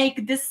to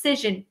make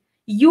decision.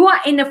 You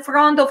are in the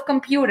front of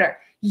computer.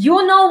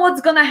 You know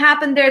what's going to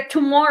happen there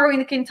tomorrow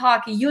in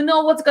Kentucky. You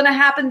know what's going to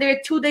happen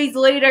there 2 days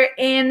later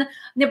in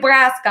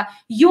Nebraska.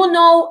 You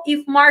know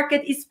if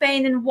market is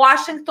paying in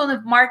Washington,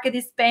 if market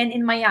is paying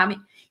in Miami.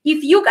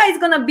 If you guys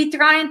going to be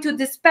trying to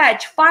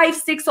dispatch 5,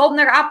 6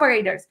 owner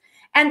operators,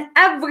 and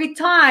every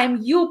time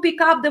you pick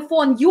up the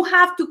phone, you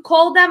have to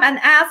call them and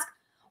ask,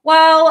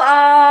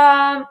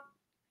 well,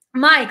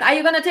 Mike, are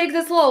you going to take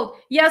this load?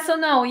 Yes or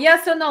no?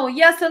 Yes or no?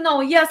 Yes or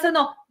no? Yes or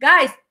no?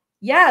 Guys,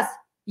 yes.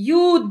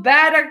 You'd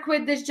better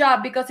quit this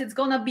job, because it's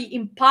going to be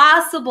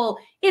impossible.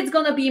 It's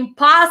going to be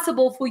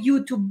impossible for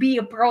you to be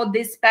a pro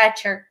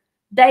dispatcher.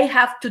 They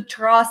have to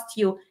trust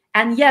you.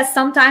 And yes,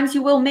 sometimes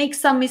you will make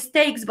some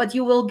mistakes, but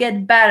you will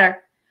get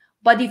better.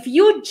 But if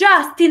you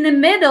just in the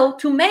middle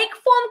to make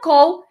phone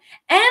call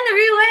and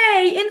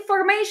relay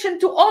information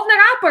to owner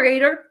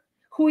operator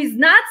who is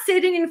not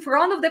sitting in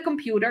front of the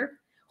computer,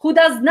 who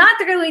does not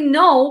really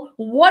know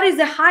what is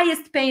the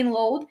highest paying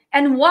load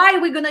and why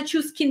we're going to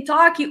choose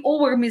Kentucky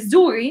over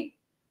Missouri,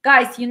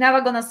 guys, you're never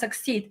going to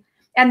succeed.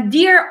 And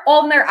dear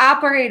owner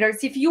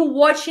operators, if you're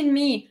watching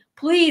me,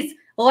 please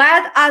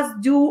let us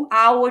do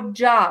our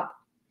job.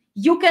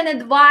 You can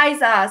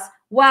advise us,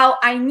 well,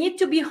 I need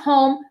to be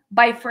home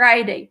by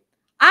Friday.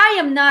 I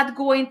am not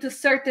going to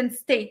certain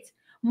states.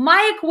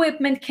 My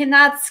equipment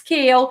cannot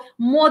scale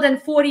more than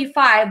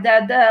 45,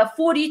 the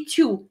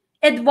 42.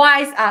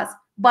 Advise us,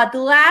 but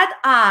let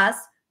us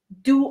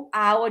do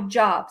our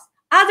jobs.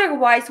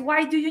 Otherwise,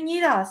 why do you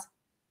need us?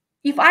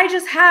 If I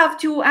just have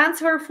to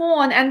answer a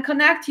phone and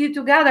connect you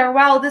together,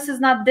 well, this is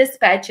not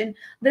dispatching.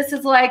 This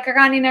is like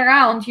running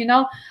around, you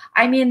know?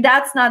 I mean,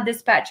 that's not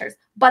dispatchers.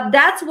 But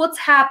that's what's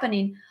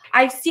happening.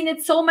 I've seen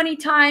it so many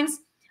times.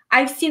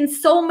 I've seen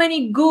so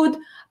many good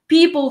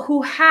people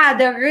who had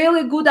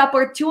really good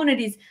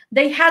opportunities.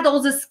 They had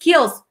all the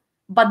skills,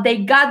 but they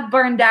got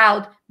burned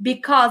out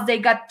because they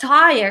got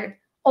tired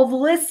of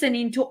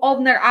listening to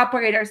owner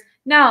operators.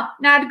 No,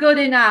 not good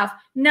enough.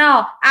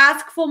 No,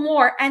 ask for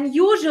more. And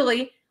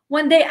usually,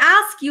 when they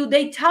ask you,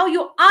 they tell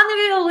you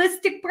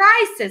unrealistic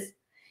prices.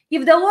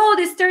 If the load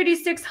is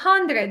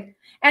 3,600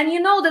 and you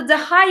know that the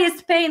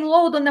highest paying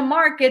load on the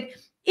market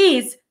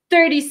is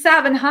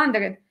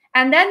 3,700,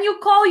 and then you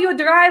call your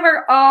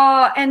driver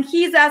and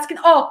he's asking,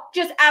 oh,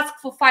 just ask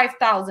for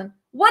 5,000.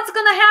 What's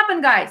going to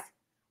happen, guys?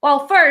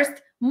 Well,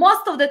 first,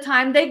 most of the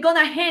time, they're going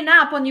to hang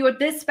up on your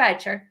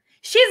dispatcher.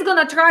 She's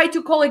going to try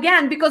to call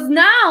again because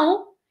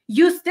now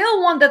you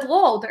still want that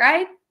load,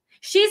 right?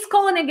 She's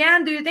calling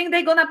again. Do you think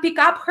they're going to pick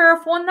up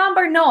her phone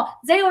number? No,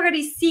 they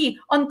already see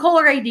on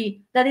caller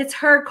ID that it's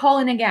her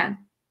calling again.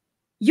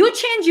 You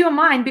change your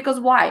mind because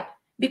why?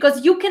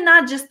 Because you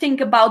cannot just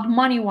think about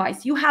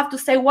money-wise. You have to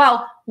say,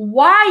 well,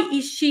 why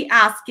is she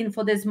asking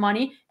for this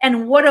money?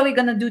 And what are we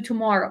going to do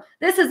tomorrow?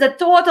 This is a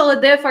totally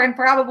different,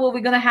 probably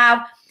we're going to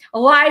have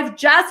live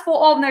just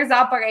for owners,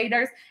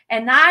 operators.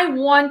 And I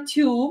want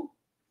to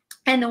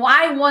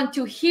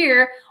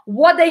hear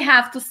what they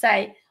have to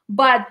say.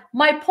 But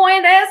my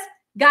point is,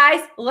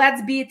 guys,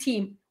 let's be a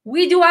team.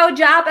 We do our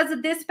job as a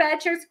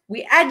dispatchers.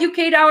 We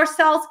educate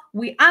ourselves.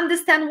 We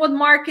understand what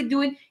market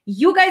doing.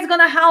 You guys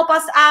gonna help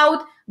us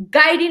out,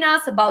 guiding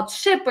us about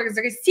shippers,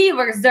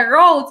 receivers, the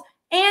roads,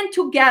 and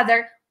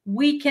together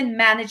we can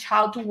manage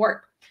how to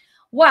work.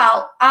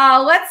 Well,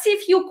 let's see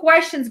a few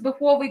questions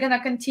before we're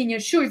gonna continue.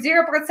 Sure,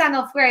 0%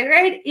 of freight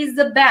rate is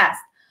the best.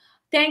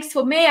 Thanks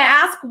for, may I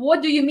ask,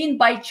 what do you mean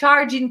by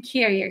charging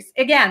carriers?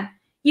 Again,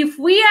 if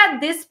we are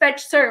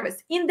dispatch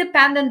service,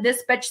 independent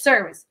dispatch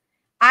service,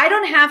 I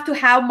don't have to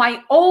have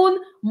my own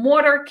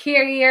motor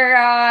carrier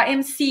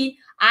MC.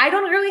 I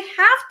don't really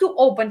have to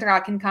open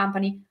trucking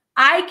company.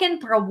 I can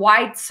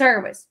provide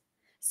service.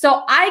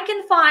 So I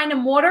can find a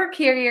motor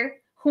carrier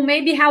who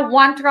maybe have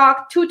 1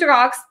 truck, 2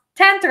 trucks,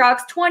 10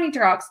 trucks, 20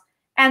 trucks,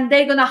 and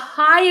they're going to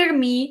hire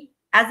me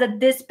as a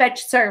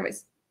dispatch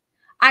service.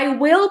 I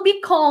will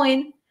be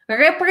calling,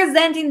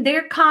 representing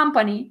their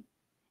company,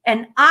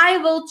 and I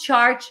will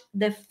charge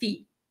the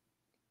fee.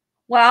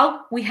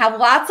 Well, we have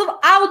lots of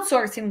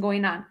outsourcing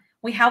going on.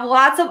 We have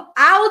lots of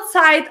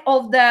outside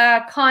of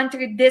the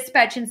country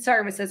dispatching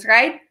services,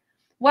 right?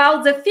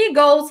 Well, the fee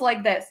goes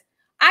like this.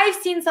 I've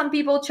seen some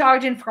people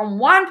charging from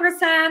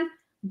 1%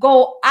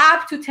 go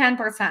up to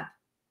 10%.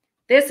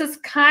 This is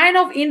kind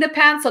of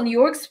depends on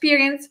your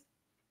experience,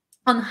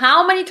 on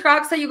how many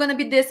trucks are you going to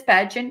be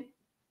dispatching.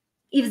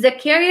 If the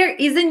carrier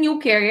is a new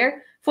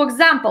carrier, for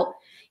example,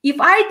 if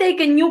I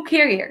take a new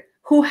carrier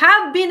who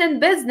have been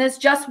in business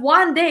just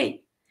 1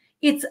 day,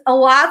 it's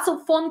lots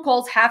of phone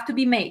calls have to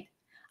be made.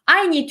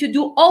 I need to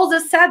do all the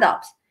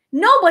setups.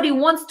 Nobody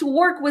wants to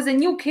work with a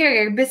new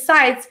carrier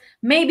besides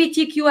maybe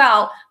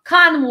TQL,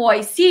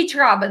 Convoy, C.H.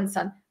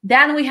 Robinson.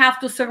 Then we have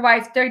to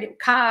survive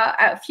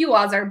a few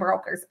other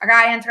brokers,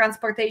 Ryan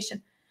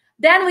Transportation.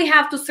 Then we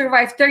have to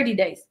survive 30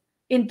 days.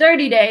 In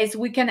 30 days,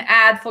 we can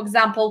add, for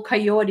example,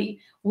 Coyote.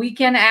 We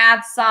can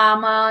add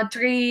some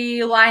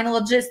Tree-Line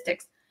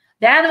Logistics.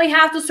 Then we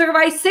have to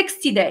survive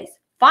 60 days.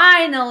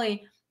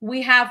 Finally,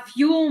 we have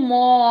few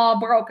more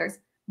brokers.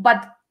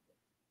 But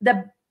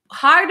the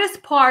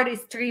hardest part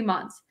is 3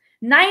 months.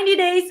 90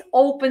 days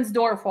opens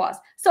door for us.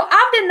 So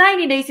after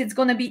 90 days, it's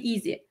going to be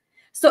easy.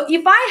 So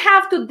if I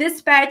have to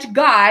dispatch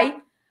guy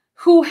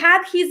who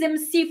had his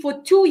MC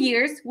for 2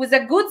 years with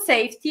a good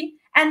safety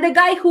and the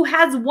guy who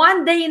has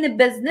 1 day in the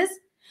business,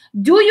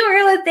 do you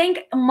really think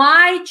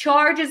my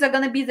charges are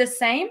going to be the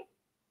same?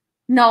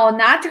 No,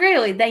 not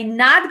really. They're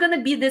not going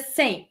to be the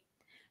same.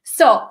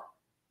 So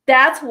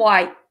that's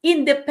why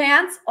it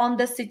depends on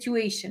the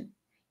situation.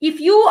 If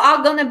you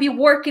are going to be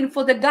working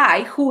for the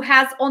guy who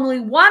has only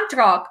 1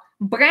 truck,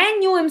 brand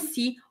new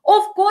MC,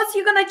 of course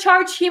you're going to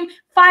charge him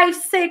 5,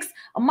 6.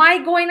 My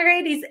going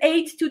rate is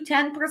 8 to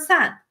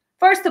 10%.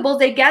 First of all,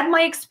 they get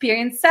my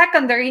experience.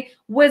 Secondary,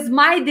 with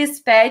my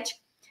dispatch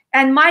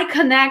and my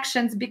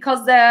connections,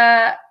 because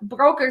the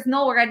brokers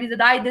know already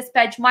that I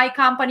dispatch my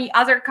company,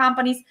 other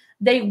companies,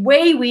 they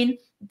weigh in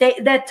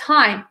that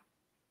time.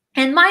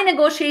 And my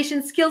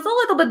negotiation skills a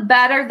little bit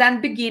better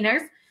than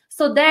beginners.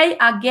 So they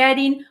are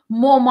getting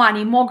more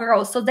money, more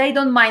growth. So they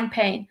don't mind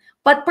paying.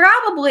 But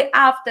probably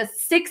after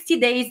 60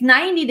 days,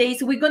 90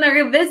 days, we're going to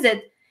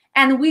revisit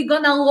and we're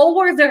gonna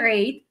lower the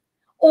rate,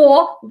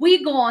 or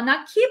we're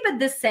gonna keep it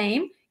the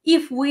same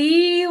if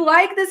we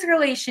like this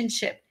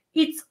relationship.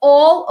 It's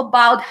all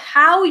about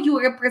how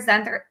you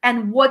represent her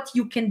and what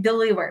you can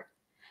deliver.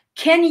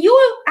 Can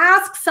you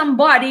ask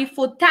somebody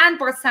for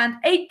 10%,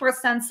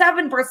 8%,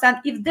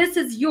 7% if this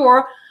is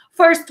your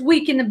first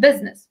week in the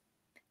business?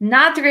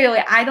 Not really.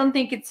 I don't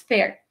think it's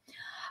fair.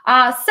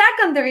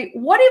 Secondary,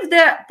 what if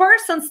the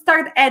person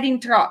start adding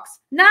trucks?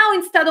 Now,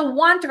 instead of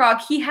one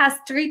truck, he has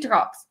 3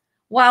 trucks.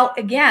 Well,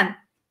 again,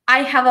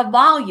 I have a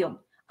volume.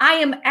 I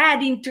am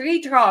adding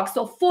 3 trucks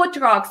or 4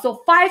 trucks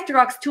or 5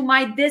 trucks to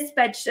my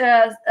dispatch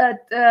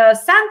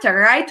center,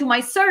 right? To my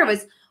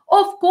service.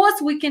 Of course,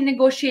 we can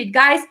negotiate,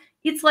 guys.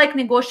 It's like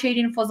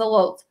negotiating for the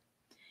loads.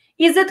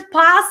 Is it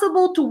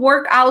possible to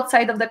work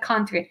outside of the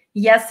country?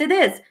 Yes, it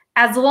is.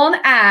 As long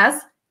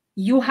as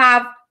you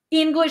have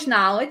English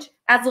knowledge,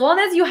 as long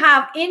as you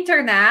have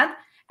internet,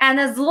 and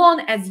as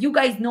long as you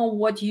guys know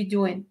what you're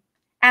doing.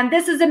 And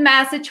this is a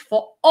message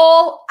for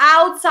all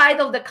outside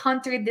of the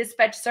country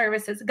dispatch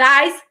services.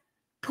 Guys,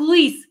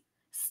 please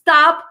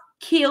stop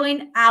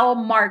killing our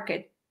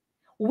market.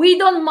 We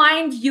don't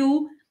mind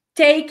you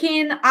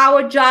taking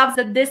our jobs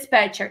as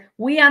dispatcher.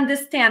 We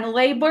understand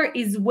labor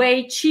is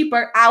way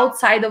cheaper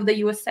outside of the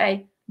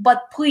USA,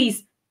 but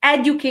please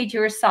educate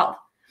yourself.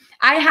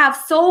 I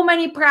have so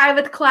many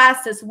private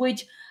classes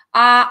which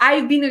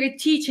I've been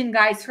reteaching,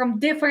 guys, from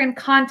different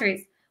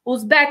countries: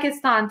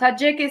 Uzbekistan,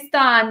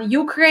 Tajikistan,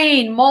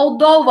 Ukraine,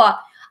 Moldova.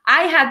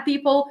 I had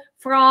people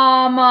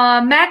from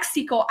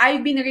Mexico.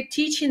 I've been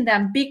reteaching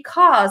them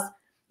because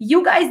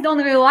you guys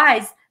don't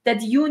realize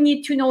that you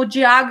need to know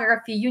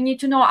geography. You need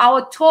to know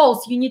our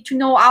tolls. You need to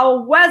know our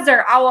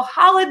weather, our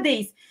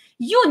holidays.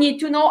 You need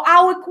to know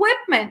our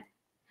equipment.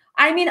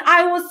 I mean,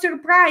 I was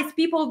surprised.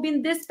 People have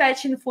been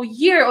dispatching for a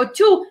year or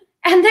two,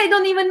 and they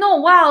don't even know,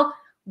 well,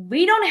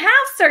 we don't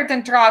have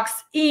certain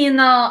trucks in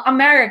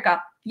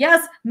America.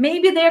 Yes,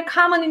 maybe they're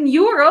common in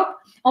Europe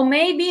or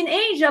maybe in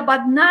Asia,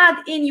 but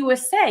not in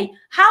USA.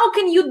 How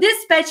can you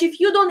dispatch if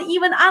you don't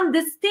even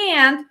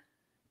understand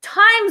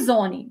time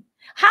zoning?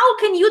 How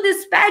can you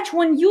dispatch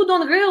when you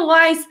don't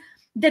realize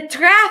the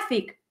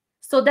traffic?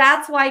 So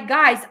that's why,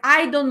 guys,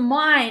 I don't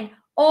mind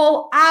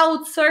all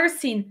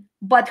outsourcing,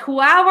 but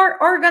whoever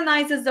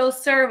organizes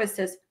those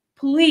services,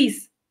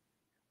 please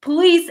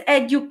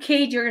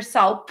educate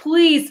yourself.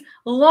 Please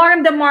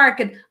learn the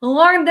market,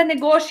 learn the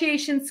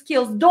negotiation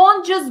skills.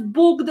 Don't just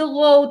book the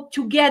load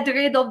to get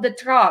rid of the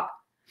truck,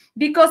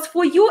 because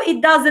for you,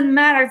 it doesn't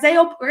matter. They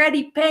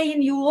already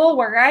paying you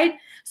lower, right?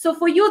 So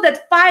for you,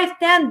 that $5,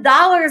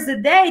 $10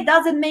 a day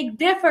doesn't make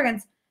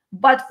difference.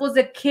 But for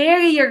the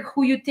carrier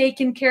who you're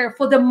taking care of,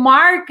 for the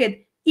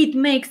market, it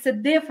makes a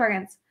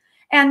difference.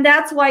 And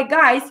that's why,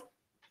 guys,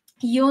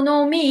 you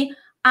know me,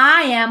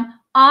 I am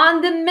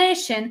on the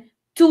mission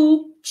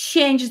to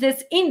change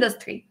this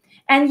industry.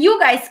 And you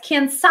guys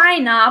can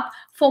sign up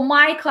for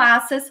my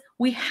classes.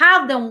 We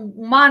have them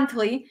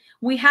monthly.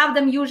 We have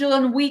them usually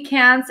on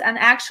weekends. And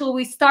actually,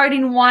 we're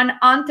starting one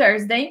on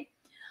Thursday.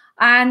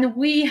 And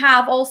we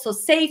have also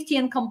safety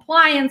and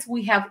compliance.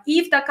 We have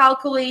IFTA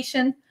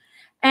calculation.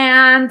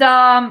 And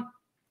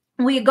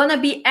we're going to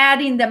be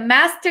adding the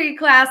mastery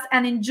class.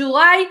 And in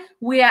July,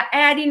 we are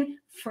adding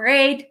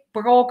freight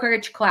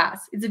brokerage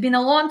class. It's been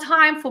a long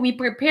time for me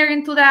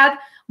preparing to that,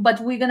 but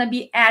we're going to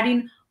be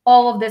adding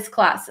all of these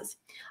classes.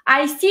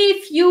 I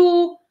see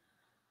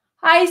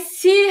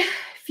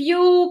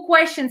few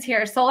questions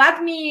here. So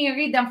let me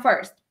read them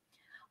first.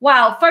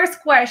 Well,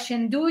 first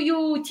question, do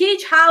you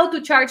teach how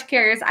to charge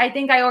carriers? I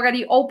think I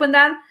already opened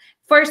that.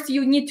 First,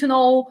 you need to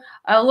know,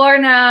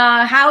 learn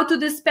how to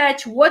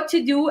dispatch, what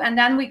to do, and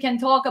then we can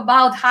talk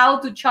about how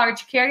to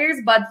charge carriers.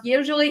 But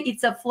usually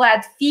it's a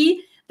flat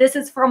fee. This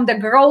is from the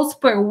gross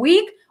per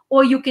week,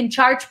 or you can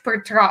charge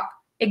per truck.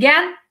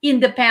 Again,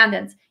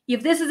 independence.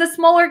 If this is a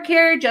smaller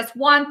carrier, just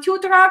 1, 2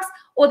 trucks,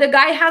 or the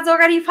guy has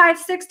already 5,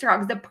 6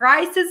 trucks, the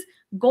price is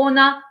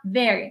gonna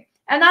vary.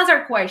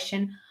 Another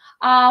question.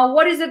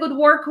 What is a good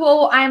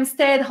workflow? I am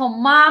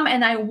stay-at-home mom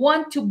and I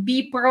want to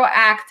be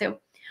proactive.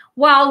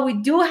 Well, we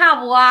do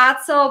have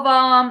lots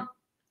of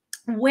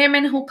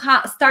women who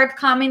start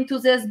coming to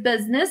this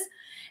business.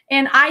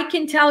 And I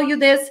can tell you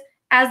this,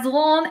 as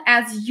long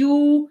as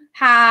you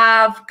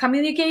have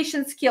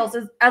communication skills,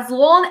 as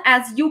long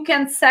as you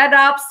can set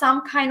up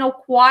some kind of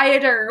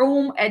quieter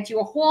room at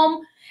your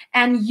home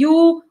and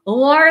you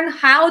learn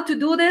how to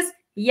do this,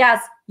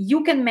 yes,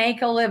 you can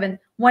make a living.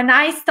 When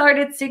I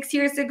started 6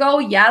 years ago,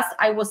 yes,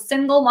 I was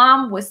single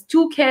mom with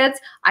 2 kids.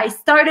 I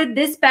started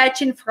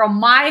dispatching from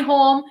my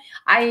home.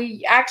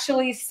 I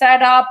actually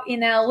set up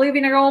in a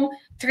living room,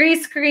 3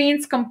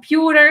 screens,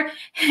 computer,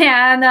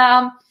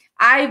 and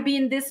I've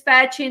been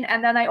dispatching,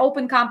 and then I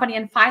opened company,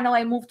 and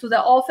finally I moved to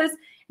the office.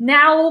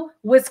 Now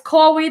with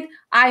COVID,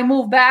 I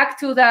moved back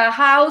to the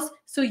house.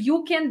 So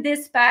you can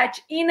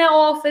dispatch in an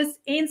office,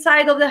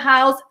 inside of the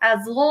house, as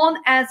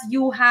long as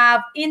you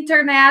have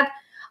internet,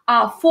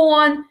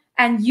 phone,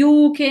 and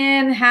you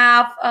can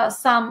have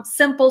some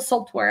simple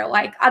software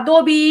like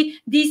Adobe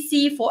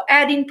DC for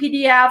adding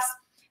PDFs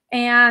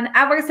and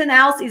everything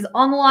else is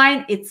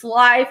online, it's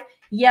live.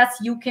 Yes,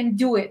 you can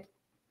do it.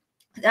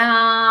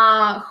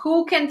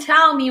 Who can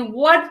tell me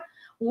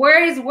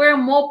where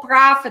more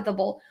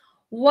profitable?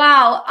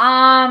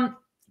 Wow,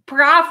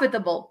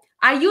 profitable.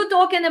 Are you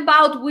talking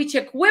about which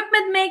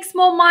equipment makes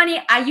more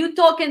money? Are you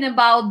talking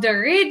about the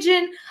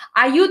region?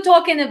 Are you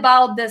talking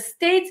about the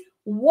states?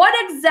 What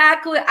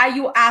exactly are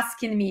you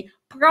asking me?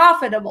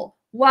 Profitable.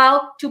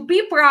 Well, to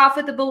be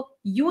profitable,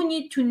 you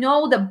need to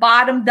know the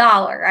bottom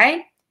dollar,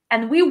 right?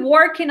 And we're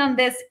working on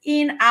this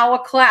in our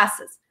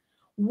classes.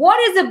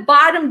 What is the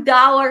bottom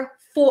dollar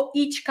for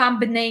each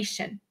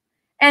combination?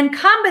 And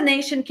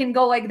combination can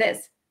go like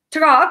this.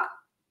 Truck,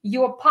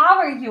 your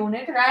power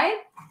unit, right?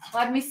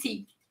 Let me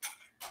see.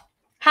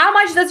 How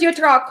much does your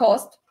truck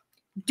cost?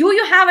 Do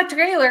you have a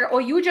trailer,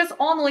 or you just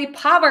only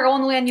power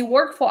only and you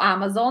work for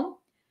Amazon?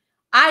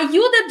 Are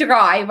you the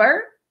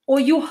driver, or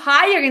you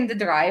hiring the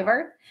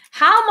driver?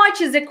 How much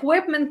is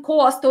equipment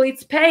cost, or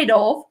it's paid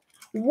off?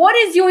 What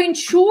is your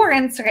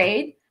insurance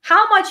rate?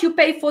 How much you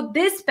pay for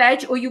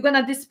dispatch, or you're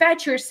gonna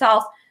dispatch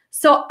yourself?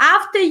 So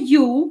after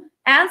you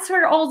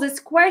answer all this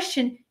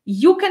question,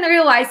 you can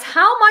realize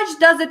how much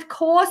does it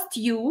cost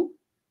you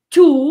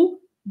to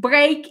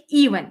break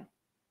even.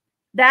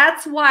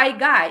 That's why,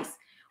 guys,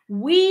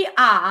 we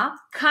are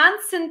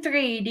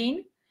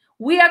concentrating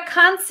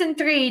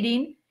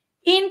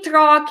in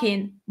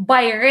trucking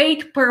by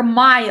rate per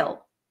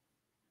mile,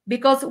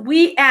 because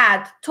we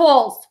add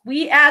tolls,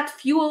 we add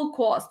fuel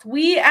cost,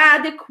 we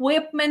add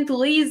equipment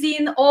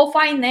leasing or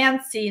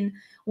financing,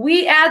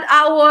 we add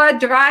our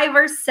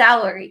driver's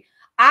salary,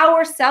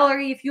 our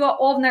salary if you are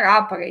owner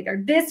operator,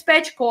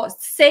 dispatch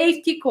cost,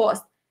 safety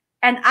cost.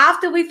 And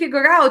after we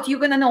figure out, you're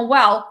gonna know,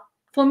 well,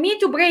 for me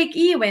to break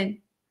even,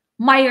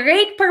 my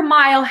rate per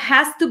mile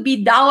has to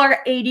be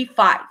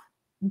 $1.85,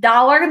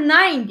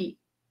 $1.90,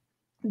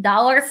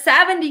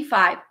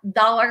 $1.75,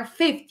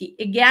 $1.50.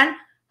 Again,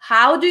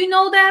 how do you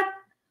know that?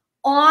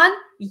 On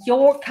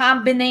your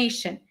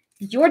combination,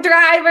 your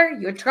driver,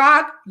 your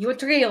truck, your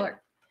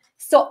trailer.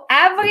 So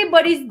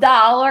everybody's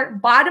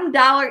bottom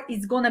dollar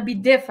is going to be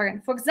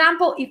different. For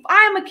example, if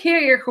I'm a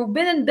carrier who's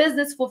been in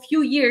business for a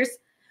few years,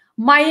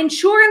 my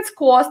insurance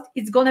cost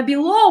is going to be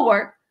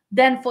lower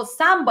than for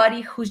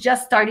somebody who's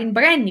just starting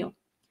brand new.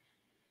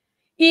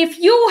 If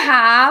you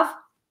have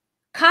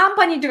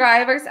company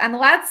drivers, and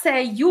let's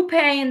say you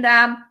paying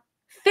them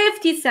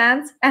 50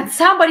 cents and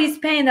somebody's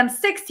paying them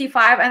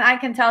 65, and I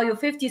can tell you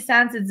 50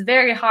 cents is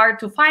very hard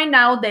to find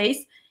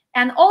nowadays,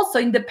 and also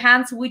it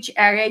depends which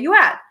area you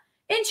at.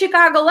 In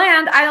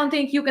Chicagoland, I don't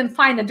think you can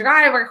find a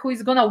driver who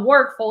is gonna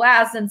work for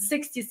less than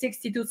 60,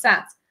 62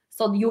 cents.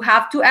 So you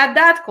have to add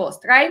that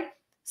cost, right?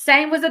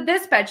 Same with the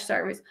dispatch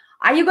service.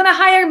 Are you gonna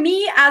hire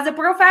me as a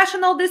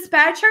professional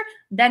dispatcher?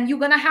 Then you're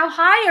gonna have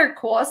higher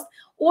cost.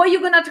 Or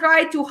you're going to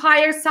try to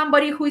hire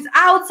somebody who is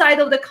outside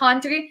of the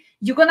country.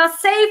 You're going to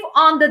save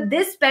on the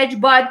dispatch,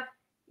 but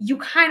you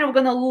kind of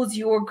going to lose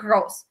your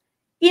growth.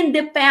 It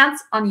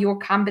depends on your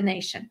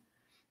combination.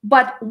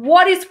 But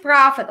what is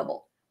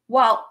profitable?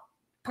 Well,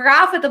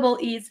 profitable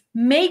is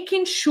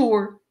making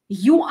sure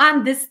you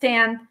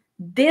understand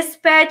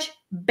dispatch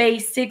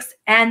basics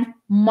and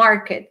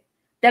market.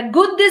 The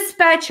good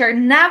dispatcher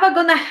never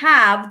going to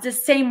have the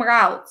same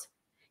routes.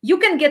 You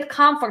can get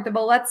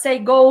comfortable, let's say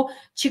go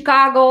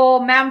Chicago,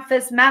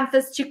 Memphis,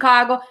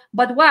 Chicago,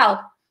 but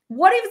well,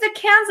 what if the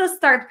Kansas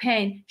start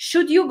paying?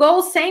 Should you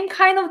go same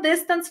kind of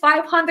distance,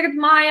 500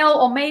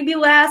 mile or maybe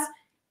less?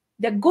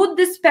 The good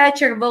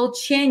dispatcher will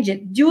change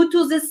it due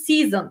to the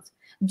seasons,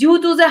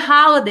 due to the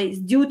holidays,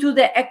 due to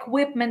the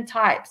equipment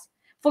types.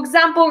 For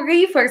example,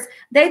 reefers,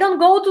 they don't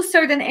go to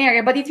certain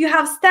area, but if you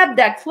have step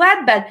deck,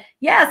 flatbed,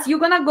 yes, you're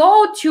going to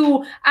go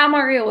to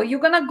Amarillo, you're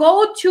going to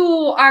go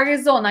to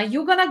Arizona,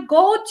 you're going to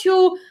go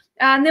to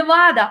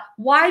Nevada.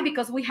 Why?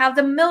 Because we have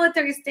the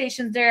military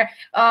stations there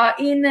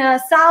in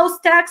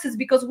South Texas,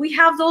 because we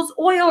have those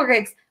oil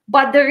rigs.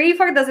 But the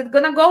reefer, does it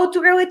gonna go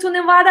to really to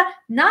Nevada?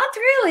 Not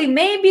really.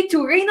 Maybe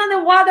to Reno,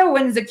 Nevada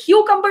when the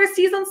cucumber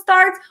season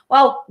starts.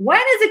 Well,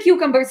 when is the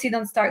cucumber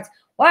season starts?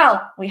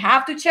 Well, we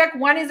have to check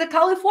when is the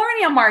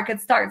California market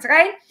starts,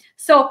 right?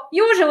 So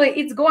usually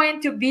it's going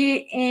to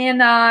be in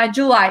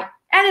July,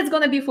 and it's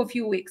going to be for a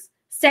few weeks.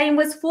 Same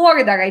with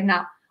Florida right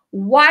now.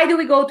 Why do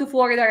we go to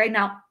Florida right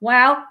now?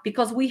 Well,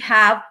 because we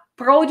have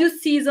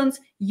produce seasons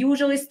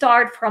usually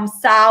start from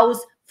South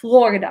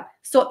Florida.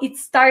 So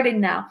it's starting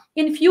now.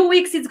 In a few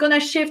weeks, it's going to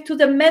shift to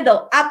the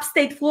middle,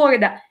 upstate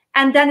Florida,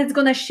 and then it's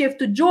going to shift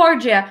to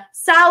Georgia,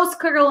 South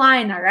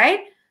Carolina, right?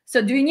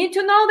 So do you need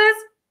to know this?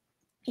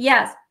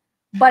 Yes.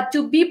 But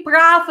to be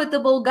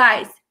profitable,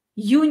 guys,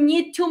 you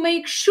need to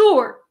make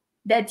sure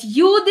that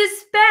you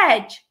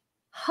dispatch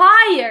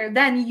higher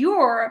than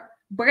your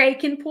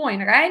breaking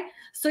point, right?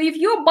 So if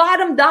your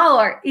bottom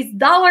dollar is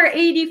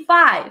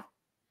 $1.85,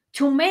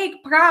 to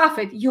make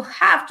profit, you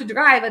have to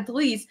drive at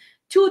least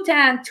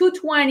 210,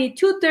 220,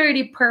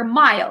 230 per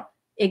mile.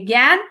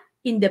 Again,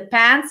 it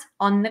depends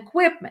on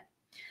equipment.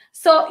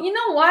 So you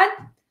know what?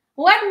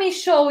 Let me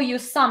show you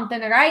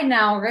something right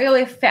now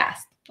really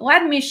fast.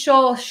 let me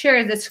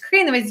share the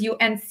screen with you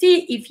and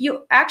see if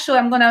you actually,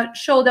 I'm going to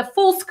show the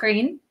full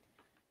screen.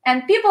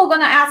 And people are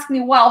going to ask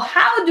me, well,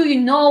 how do you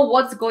know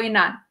what's going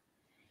on?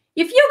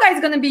 If you guys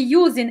are going to be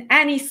using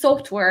any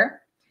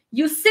software,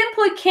 you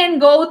simply can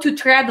go to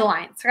trend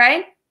lines,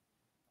 right?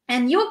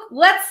 And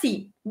let's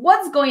see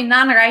what's going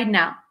on right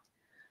now.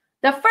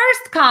 The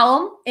first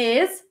column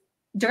is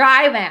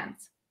dry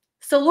vans.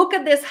 So look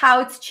at this,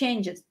 how it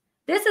changes.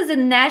 This is a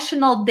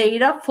national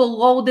data for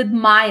loaded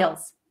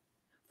miles.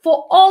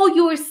 For all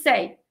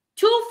USA,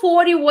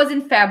 240 was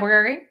in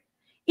February.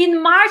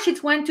 In March,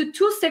 it went to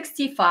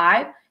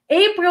 265,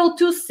 April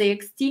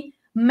 260,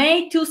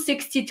 May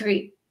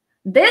 263.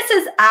 This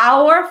is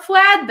our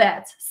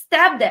flatbeds,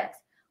 step decks.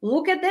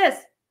 Look at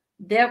this.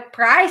 Their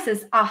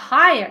prices are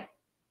higher.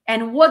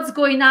 And what's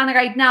going on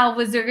right now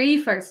with the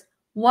reefers?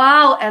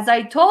 Wow, as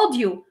I told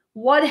you,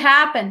 what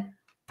happened?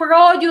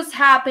 Produce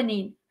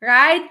happening,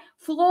 right?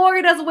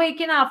 Florida's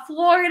waking up.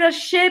 Florida's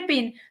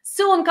shipping.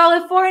 Soon,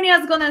 California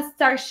is going to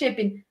start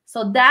shipping.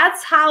 So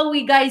that's how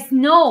we guys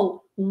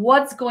know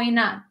what's going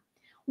on.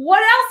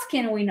 What else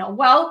can we know?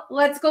 Well,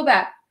 let's go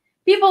back.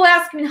 People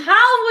ask me,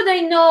 how would I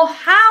know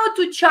how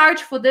to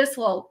charge for this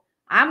load?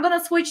 I'm going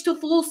to switch to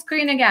full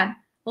screen again.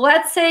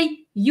 Let's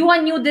say you are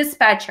a new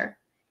dispatcher.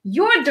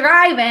 Your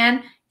dry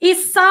van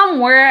is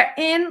somewhere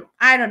in,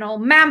 I don't know,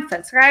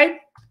 Memphis,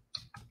 right?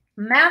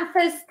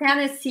 Memphis,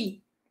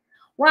 Tennessee.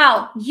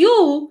 Well,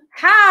 you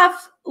have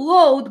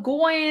load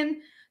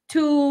going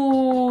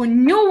to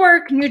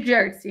Newark, New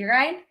Jersey,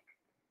 right?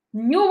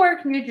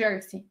 Newark, New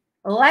Jersey.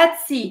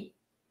 Let's see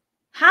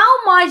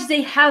how much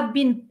they have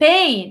been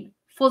paying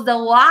for the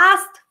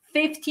last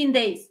 15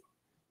 days.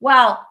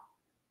 Well,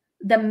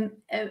 the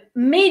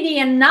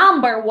median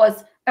number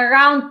was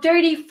around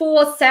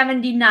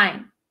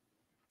 $34.79.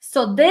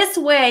 So this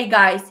way,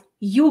 guys,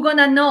 you're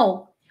gonna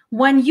know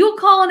when you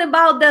calling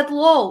about that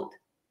load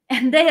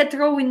and they are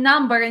throwing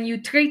number and you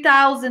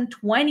 $3,000,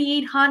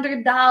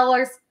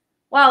 $2,800.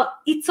 Well,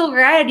 it's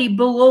already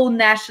below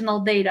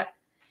national data.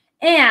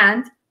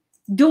 And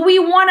do we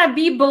want to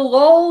be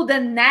below the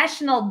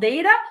national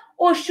data,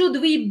 or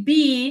should we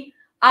be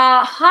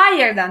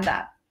higher than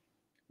that?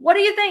 What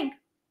do you think?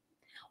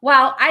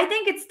 Well, I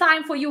think it's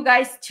time for you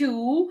guys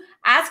to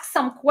ask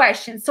some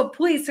questions. So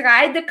please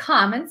write the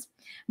comments,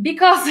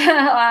 because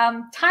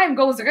time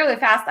goes really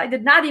fast. I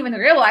did not even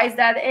realize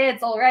that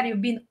it's already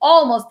been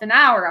almost an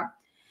hour.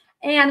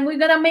 And we're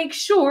going to make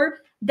sure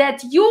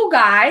that you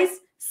guys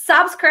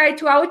subscribe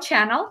to our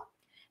channel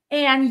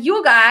and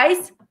you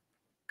guys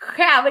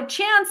have a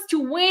chance to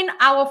win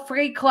our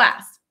free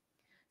class.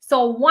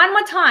 So one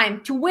more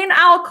time, to win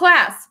our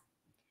class,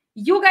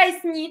 you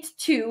guys need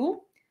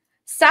to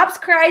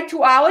subscribe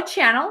to our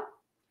channel.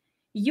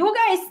 You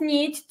guys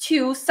need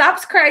to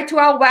subscribe to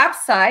our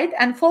website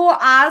and follow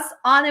us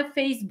on a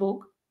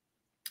Facebook.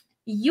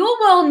 You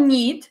will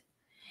need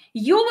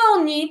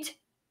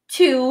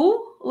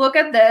to look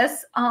at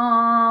this.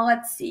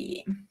 Let's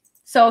see.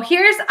 So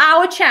here's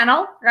our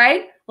channel,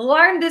 right?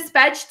 Learn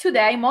Dispatch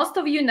Today. Most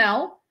of you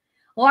know.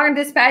 Learn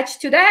Dispatch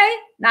Today,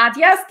 not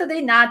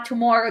yesterday, not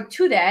tomorrow,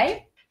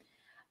 today.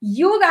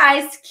 You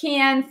guys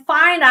can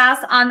find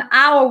us on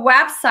our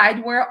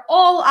website where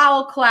all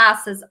our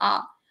classes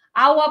are.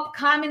 Our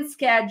upcoming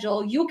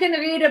schedule. You can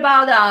read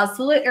about us,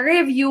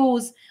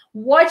 reviews,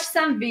 watch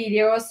some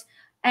videos,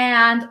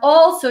 and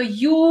also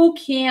you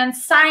can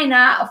sign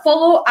up,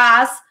 follow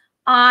us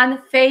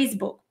on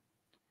Facebook.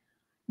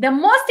 The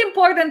most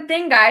important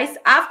thing, guys,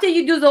 after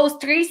you do those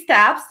 3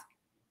 steps,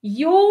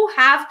 you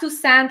have to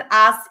send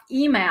us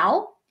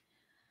email,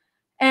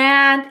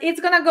 and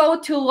it's going to go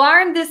to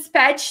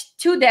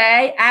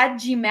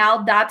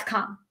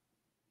learndispatchtoday@gmail.com.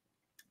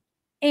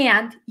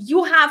 And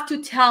you have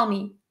to tell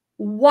me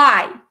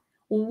why.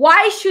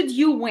 Why should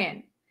you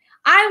win?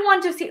 I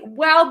want to see,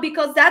 well,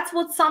 because that's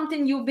what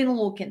something you've been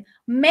looking.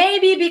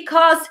 Maybe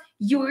because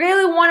you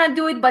really want to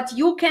do it, but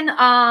you can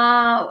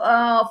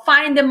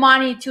find the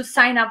money to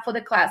sign up for the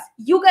class.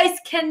 You guys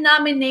can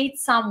nominate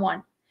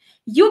someone.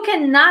 You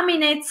can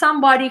nominate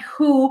somebody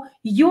who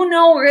you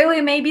know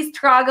really may be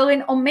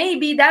struggling, or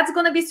maybe that's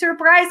going to be a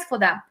surprise for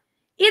them.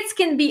 It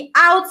can be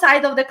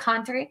outside of the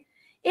country.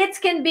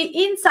 It can be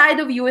inside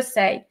of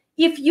USA.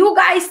 If you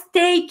guys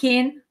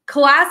taking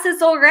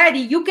classes already,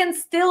 you can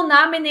still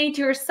nominate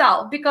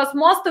yourself, because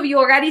most of you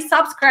already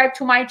subscribe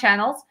to my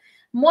channels.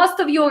 Most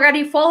of you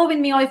already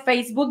following me on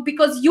Facebook,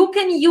 because you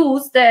can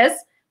use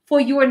this for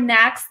your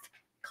next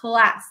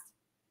class.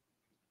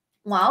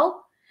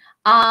 Well,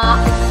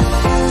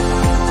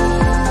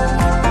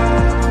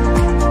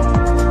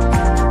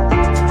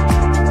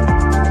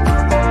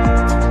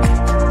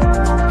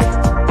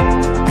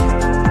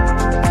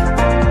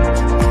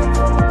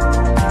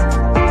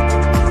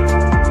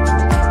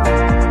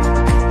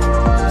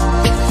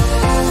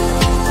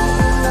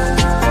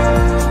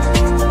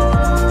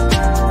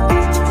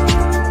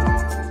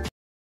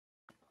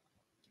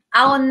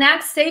 our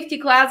next safety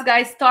class,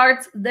 guys,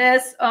 starts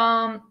this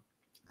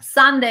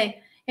Sunday.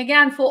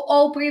 Again, for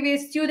all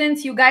previous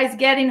students, you guys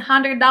getting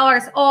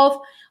 $100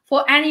 off.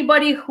 For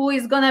anybody who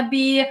is going to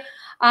be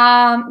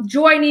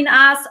joining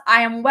us.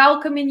 I am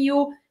welcoming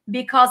you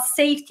because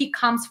safety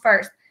comes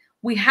first.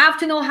 We have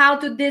to know how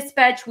to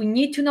dispatch. We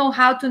need to know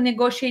how to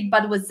negotiate,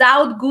 but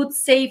without good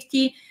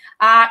safety,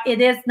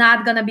 it is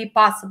not going to be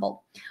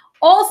possible.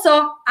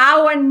 Also,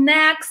 our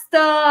next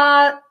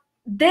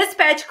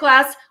dispatch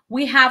class,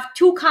 we have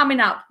 2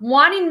 coming up,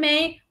 one in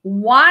May,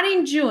 one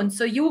in June.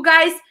 So you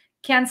guys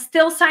can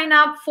still sign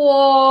up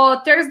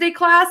for Thursday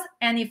class,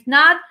 and if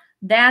not,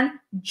 then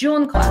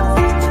June class.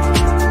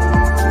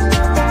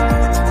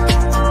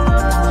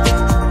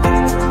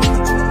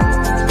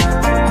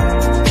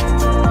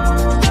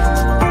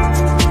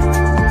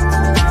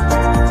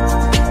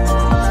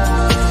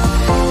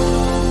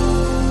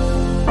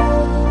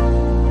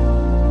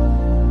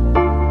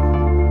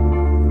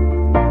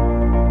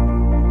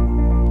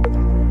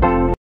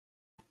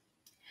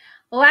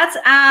 Let's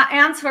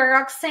answer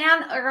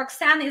Roxanne.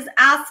 Roxanne is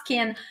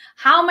asking,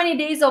 how many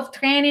days of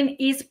training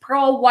is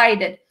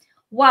provided?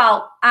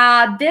 Well,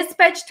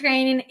 dispatch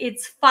training,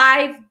 it's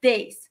 5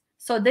 days.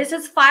 So this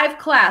is 5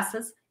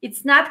 classes.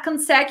 It's not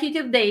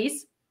consecutive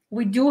days.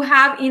 We do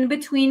have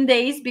in-between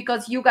days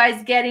because you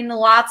guys getting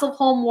lots of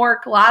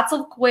homework, lots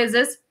of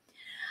quizzes,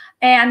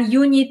 and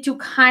you need to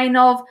kind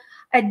of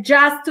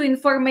adjust to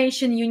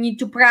information. You need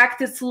to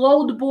practice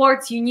load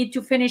boards. You need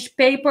to finish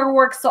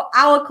paperwork. So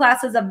our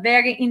classes are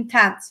very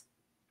intense.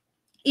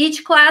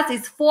 Each class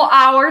is 4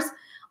 hours,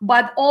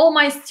 but all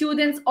my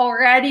students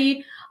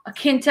already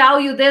can tell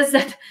you this,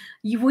 that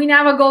we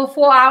never go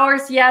 4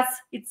 hours. Yes,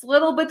 it's a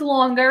little bit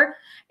longer.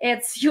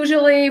 It's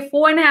usually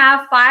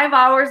 4.5, 5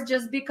 hours,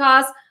 just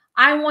because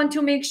I want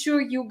to make sure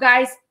you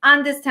guys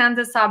understand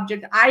the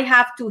subject. I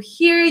have to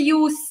hear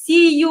you,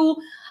 see you,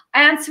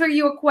 answer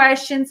your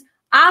questions.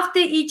 After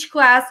each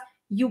class,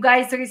 you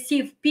guys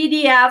receive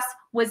PDFs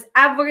with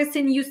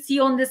everything you see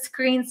on the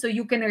screen, so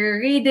you can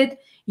read it,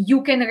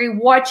 you can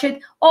rewatch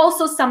it.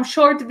 Also, some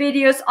short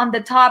videos on the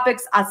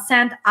topics are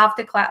sent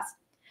after class.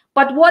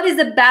 But what is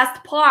the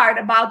best part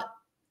about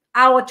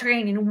our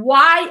training?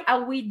 Why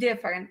are we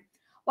different?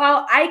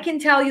 Well, I can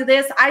tell you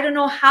this. I don't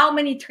know how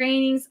many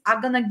trainings are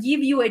going to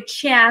give you a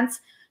chance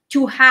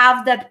to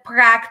have that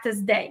practice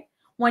day.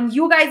 When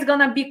you guys going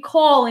to be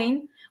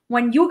calling,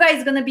 when you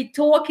guys going to be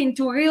talking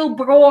to real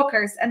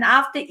brokers, and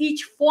after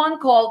each phone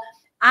call,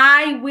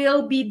 I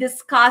will be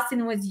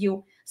discussing with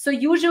you. So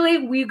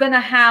usually we're going to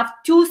have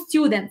 2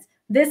 students.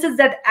 This is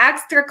that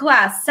extra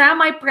class,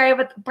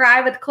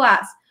 semi-private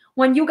class.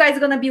 When you guys are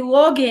going to be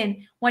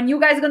logging, when you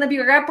guys are going to be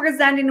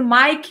representing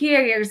my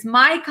carriers,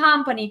 my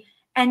company,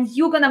 and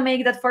you're going to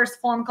make that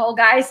first phone call,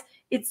 guys.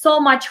 It's so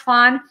much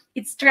fun.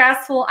 It's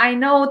stressful. I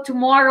know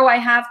tomorrow I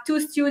have 2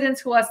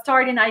 students who are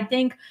starting. I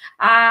think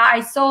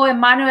I saw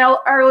Emmanuel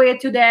earlier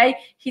today.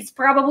 He's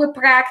probably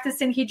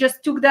practicing. He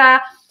just took the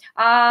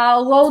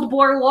load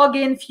board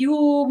login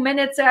few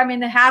minutes,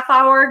 a half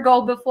hour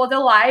ago before the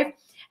live,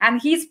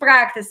 and he's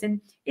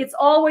practicing. It's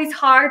always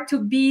hard to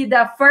be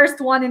the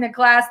first one in a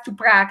class to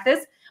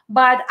practice,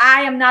 but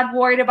I am not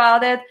worried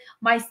about it.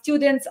 My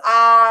students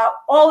are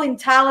all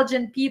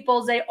intelligent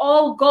people. They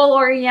all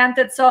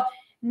goal-oriented, so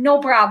no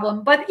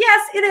problem. But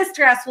yes, it is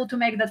stressful to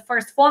make that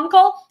first phone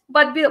call,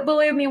 but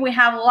believe me, we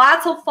have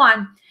lots of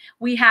fun.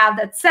 We have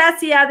that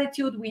sassy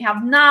attitude, we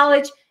have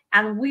knowledge,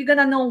 and we're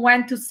gonna know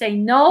when to say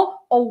no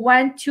or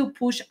when to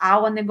push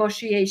our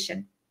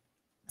negotiation.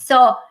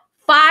 So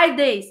 5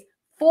 days,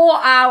 4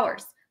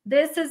 hours.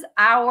 This is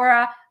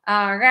our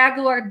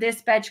regular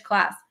dispatch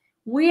class.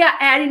 We are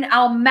adding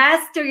our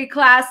mastery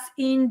class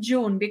in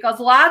June because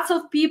lots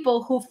of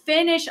people who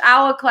finish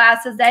our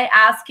classes, they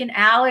asking,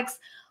 Alex,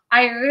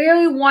 I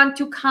really want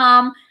to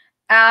come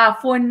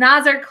for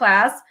another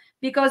class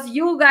because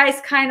you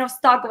guys kind of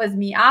stuck with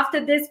me.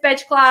 After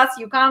dispatch class,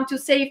 you come to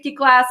safety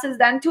classes,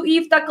 then to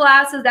IFTA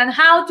classes, then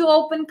how to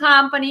open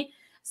company.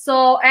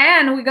 So,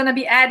 and we're going to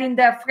be adding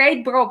the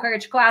freight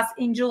brokerage class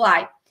in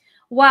July.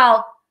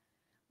 Well,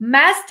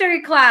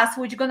 mastery class,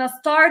 which is going to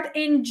start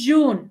in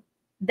June,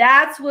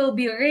 that will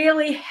be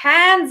really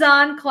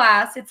hands-on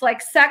class. It's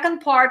like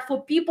second part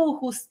for people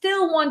who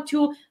still want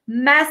to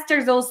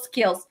master those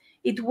skills.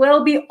 It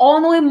will be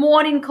only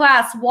morning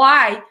class.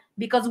 Why?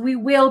 Because we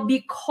will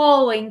be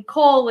calling,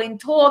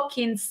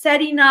 talking,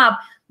 setting up.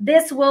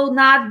 This will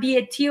not be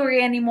a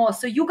theory anymore.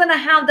 So you're going to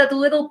have that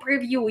little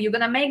preview. You're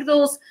going to make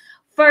those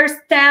first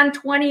 10,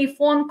 20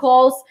 phone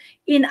calls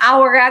in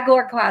our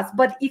regular class.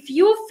 But if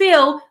you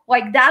feel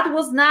like that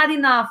was not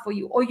enough for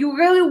you, or you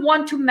really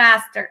want to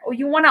master, or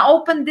you want to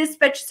open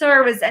dispatch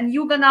service and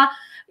you're going to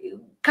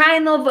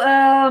kind of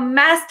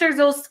master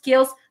those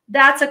skills,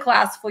 that's a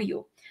class for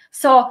you.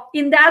 So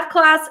in that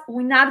class,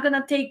 we're not going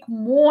to take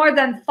more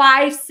than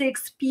 5,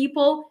 6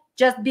 people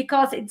just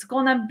because it's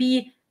going to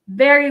be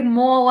very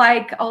more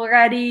like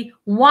already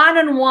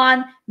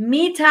one-on-one,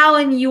 me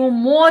telling you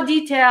more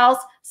details,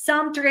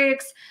 some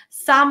tricks,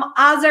 some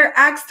other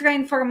extra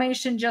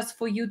information just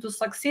for you to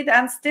succeed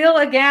and still,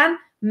 again,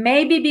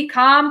 maybe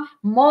become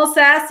more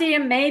sassy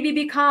and maybe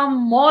become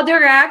more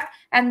direct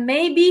and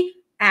maybe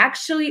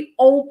actually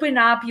open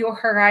up your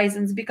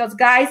horizons because,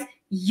 guys,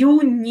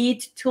 you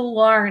need to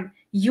learn.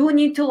 You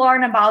need to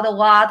learn about a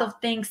lot of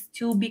things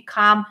to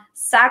become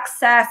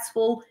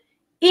successful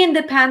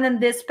independent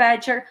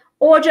dispatcher,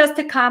 or just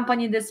a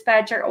company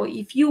dispatcher, or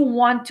if you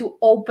want to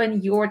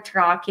open your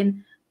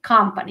trucking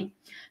company.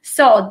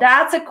 So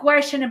that's a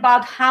question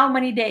about how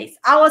many days.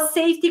 Our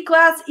safety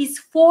class is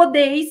 4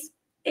 days.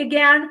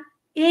 Again,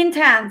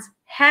 intense,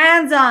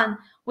 hands-on,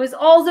 with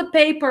all the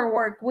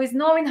paperwork, with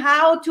knowing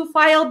how to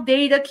file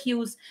data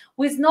queues,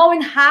 with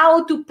knowing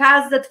how to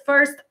pass that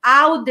first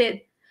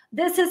audit.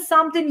 This is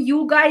something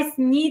you guys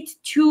need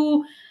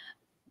to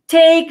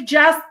take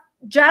just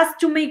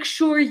to make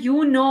sure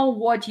you know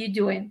what you're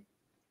doing.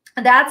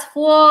 That's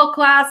 4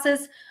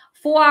 classes,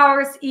 4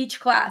 hours each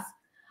class.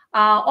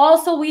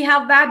 Also, we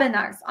have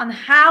webinars on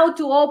how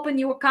to open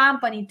your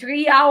company,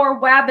 3-hour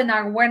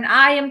webinar when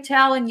I am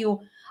telling you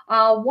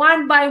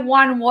one by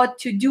one what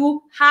to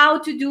do, how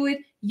to do it.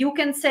 You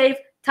can save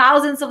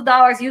thousands of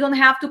dollars. You don't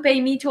have to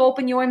pay me to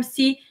open your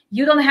MC.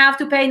 You don't have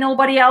to pay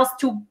nobody else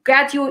to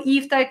get your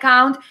IFTA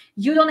account.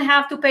 You don't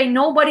have to pay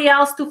nobody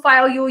else to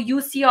file your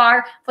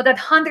UCR. For that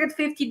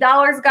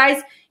 $150,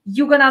 guys,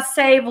 you're gonna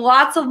save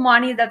lots of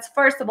money. That's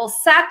first of all.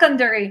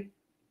 Secondary,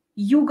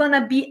 you're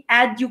gonna be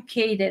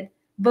educated.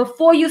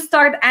 Before you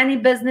start any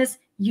business,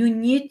 you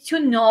need to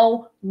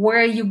know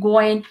where you're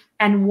going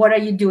and what are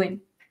you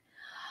doing.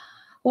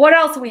 What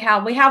else we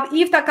have? We have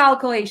IFTA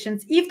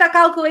calculations. IFTA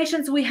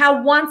calculations we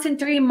have once in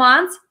 3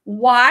 months.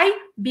 Why?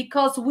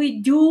 Because we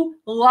do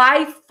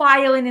live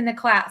filing in a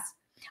class.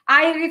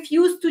 I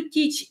refuse to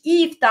teach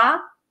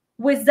IFTA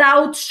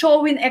without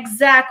showing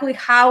exactly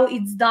how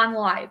it's done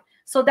live.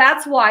 So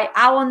that's why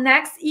our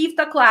next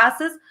IFTA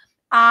classes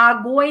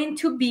are going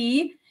to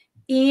be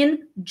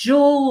in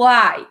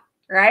July,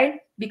 right?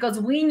 Because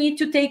we need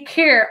to take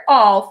care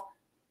of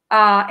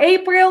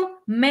April,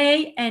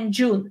 May, and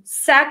June,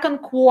 second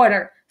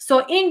quarter.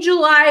 So in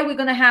July, we're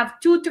going to have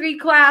 2-3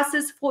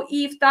 classes for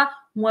IFTA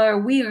where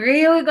we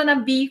really going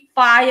to be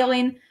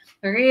filing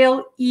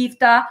real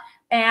IFTA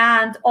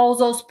and all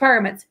those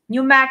permits.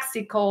 New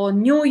Mexico,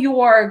 New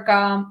York,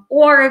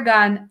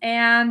 Oregon,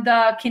 and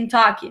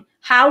Kentucky.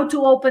 How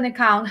to open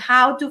account,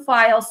 how to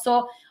file.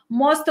 So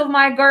most of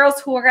my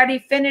girls who already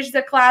finished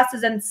the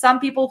classes and some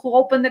people who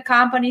open the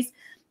companies,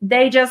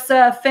 they just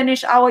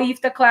finish our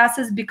IFTA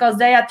classes because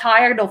they are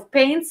tired of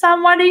paying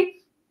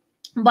somebody.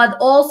 But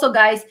also,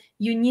 guys,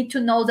 you need to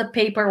know the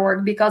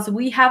paperwork because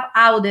we have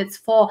audits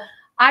for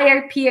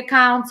IRP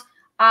accounts,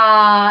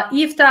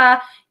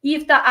 IFTA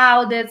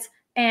audits,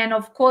 and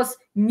of course,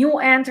 new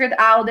entered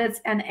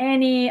audits and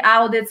any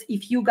audits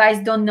if you guys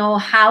don't know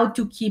how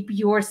to keep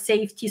your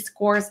safety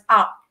scores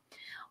up.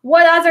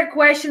 What other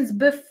questions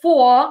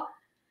before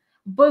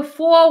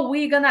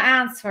we're gonna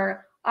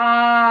answer?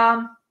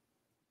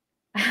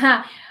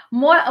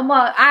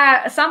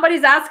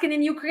 Somebody's asking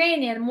in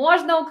Ukrainian.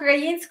 Можна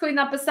українською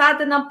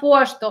написати на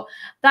пошту?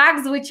 Так,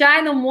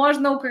 звичайно,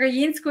 можна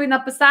українською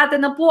написати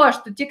на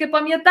пошту. Тільки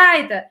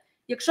пам'ятайте,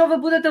 якщо ви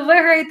будете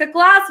виграєте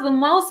клас, ви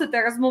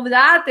мусите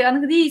розмовляти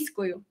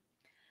англійською.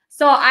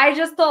 So I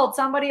just told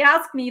somebody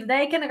asked me if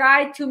they can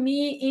write to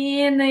me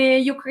in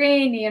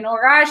Ukrainian or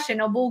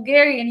Russian or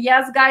Bulgarian.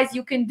 Yes, guys,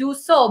 you can do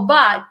so.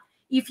 But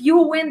if you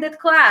win that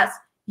class,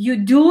 you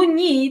do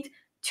need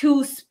to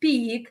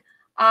speak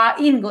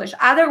English.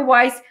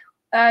 Otherwise,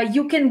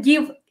 you can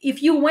give, if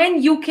you win,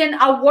 you can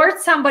award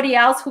somebody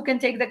else who can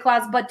take the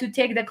class, but to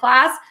take the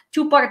class,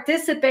 to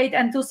participate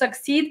and to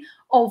succeed,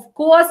 of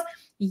course,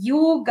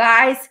 you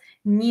guys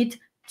need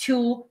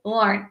to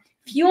learn.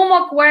 Few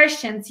more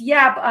questions.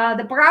 Yep,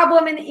 the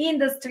problem in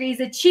industry is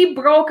the cheap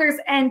brokers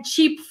and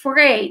cheap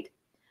freight.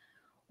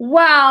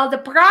 Well, the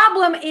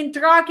problem in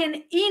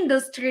trucking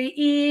industry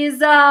is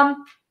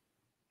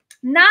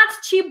not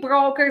cheap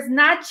brokers,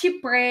 not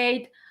cheap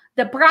freight.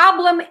 The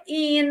problem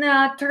in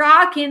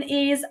trucking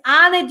is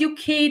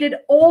uneducated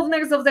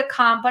owners of the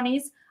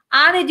companies,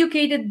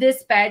 uneducated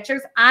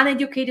dispatchers,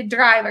 uneducated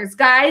drivers.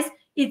 Guys,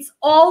 it's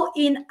all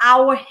in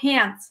our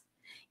hands.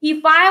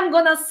 If I am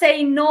going to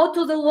say no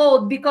to the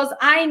load because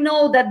I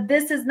know that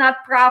this is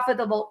not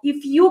profitable,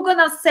 if you're going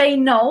to say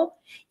no,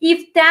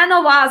 if 10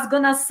 of us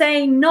going to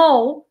say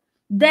no,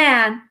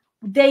 then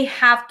they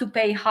have to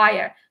pay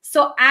higher.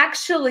 So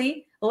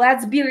actually,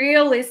 let's be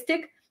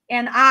realistic,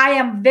 and I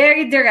am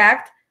very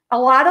direct. A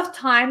lot of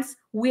times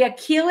we are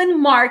killing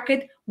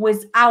market with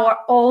our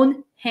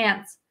own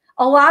hands.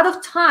 A lot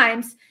of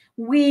times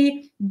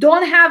we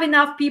don't have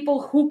enough people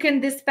who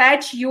can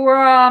dispatch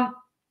your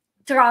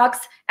trucks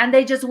and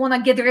they just want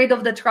to get rid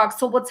of the trucks.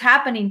 So what's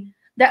happening?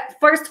 That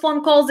first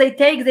phone calls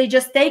they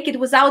just take it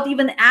without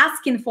even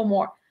asking for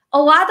more.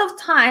 A lot of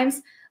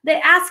times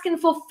they're asking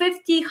for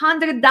 $50,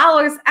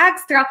 $100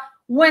 extra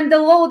when the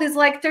load is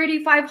like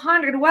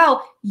 $3,500.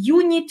 Well,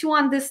 you need to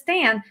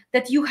understand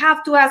that you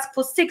have to ask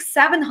for $600,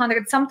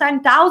 $700,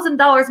 sometimes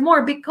 $1,000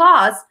 more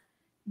because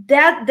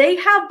that they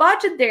have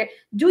budget there.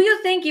 Do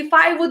you think if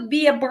I would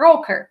be a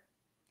broker,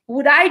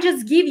 would I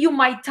just give you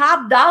my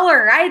top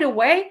dollar right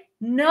away?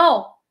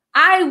 No,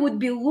 I would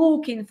be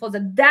looking for the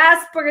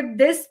desperate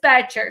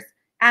dispatchers,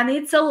 and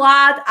it's a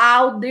lot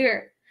out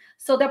there.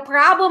 So the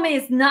problem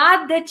is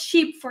not the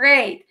cheap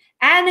freight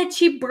and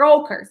cheap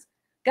brokers.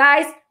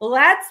 Guys,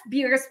 let's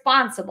be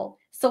responsible.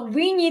 So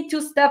we need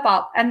to step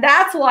up. And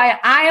that's why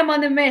I am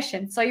on a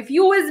mission. So if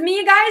you with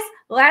me, guys,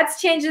 let's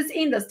change this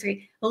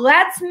industry.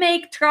 Let's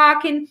make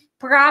trucking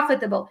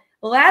profitable.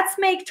 Let's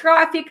make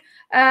trucking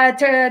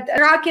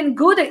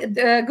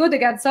good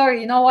again.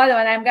 Sorry, you know what?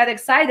 When I get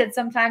excited,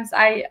 sometimes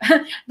I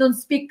don't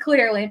speak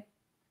clearly.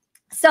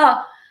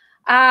 So,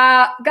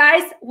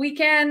 guys, we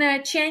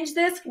can change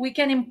this. We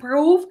can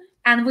improve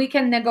and we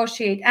can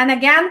negotiate. And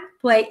again,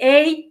 play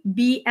A,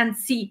 B, and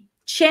C.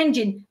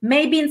 Changing.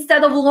 Maybe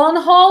instead of long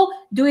haul,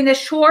 doing a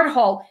short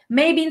haul.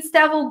 Maybe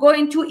instead of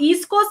going to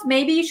East Coast,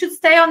 maybe you should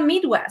stay on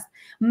Midwest.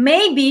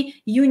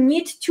 Maybe you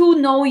need to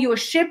know your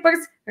shippers,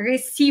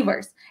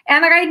 receivers.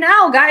 And right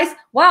now, guys,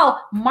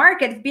 well,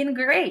 market's been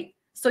great.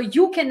 So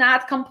you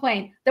cannot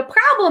complain. The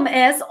problem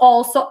is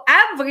also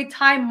every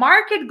time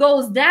market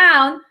goes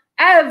down,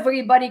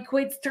 everybody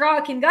quits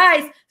trucking.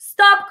 Guys,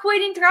 stop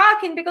quitting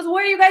trucking, because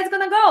where are you guys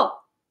going to go?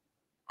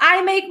 I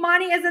make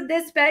money as a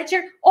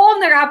dispatcher.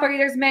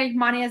 Owner-operators make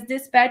money as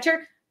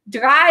dispatcher.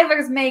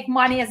 Drivers make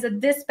money as a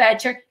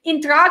dispatcher.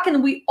 In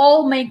trucking, we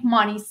all make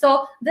money.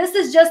 So this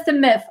is just a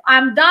myth.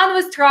 I'm done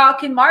with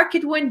trucking.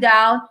 Market went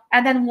down.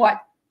 And then what?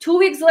 2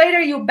 weeks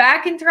later, you're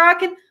back in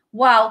trucking?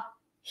 Well,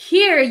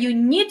 here you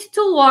need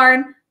to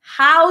learn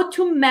how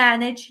to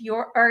manage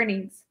your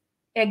earnings.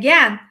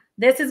 Again,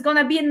 this is going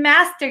to be in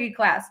mastery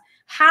class.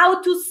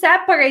 How to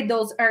separate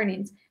those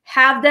earnings.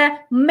 Have the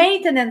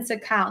maintenance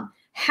account.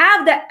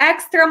 Have the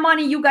extra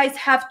money you guys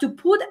have to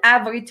put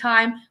every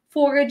time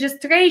for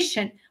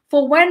registration,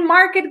 for when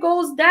market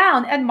goes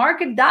down, and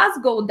market does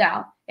go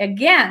down.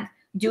 Again,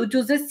 due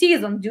to the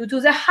season, due to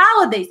the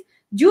holidays,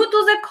 due to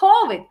the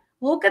COVID.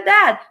 Look at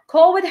that.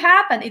 COVID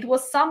happened. It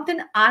was something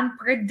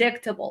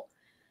unpredictable.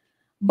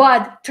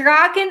 But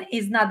trucking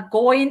is not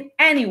going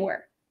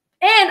anywhere.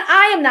 And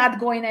I am not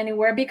going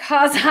anywhere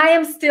because I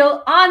am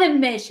still on a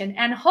mission.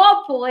 And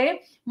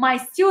hopefully my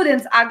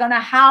students are going to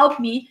help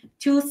me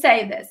to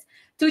say this,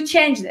 to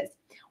change this.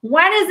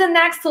 When is the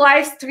next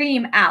live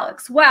stream,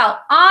 Alex? Well,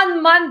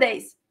 on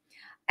Mondays.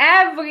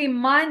 Every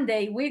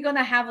Monday, we're going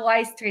to have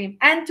live stream.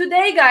 And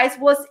today, guys,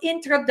 was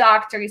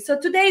introductory. So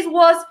today's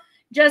was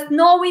just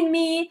knowing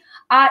me,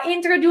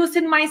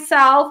 introducing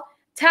myself,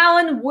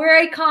 telling where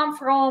I come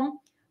from,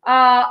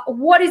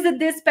 what is the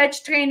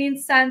Dispatch Training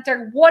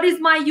Center, what is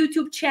my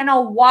YouTube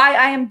channel, why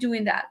I am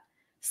doing that.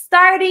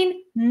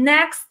 Starting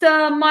next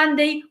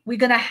Monday, we're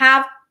going to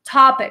have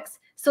topics.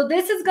 So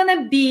this is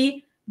going to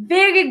be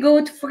very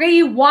good,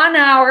 free 1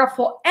 hour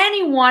for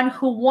anyone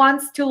who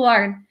wants to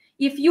learn.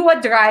 If you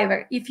a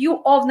driver, if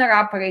you owner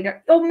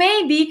operator, or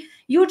maybe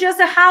you just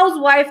a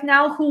housewife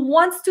now who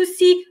wants to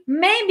see,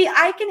 maybe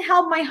I can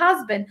help my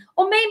husband,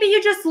 or maybe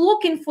you're just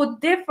looking for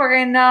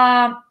different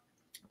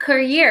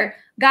career.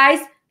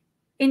 Guys,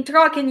 in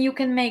trucking, you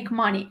can make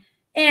money.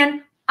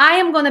 And I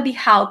am going to be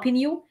helping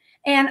you.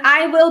 And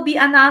I will be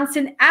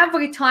announcing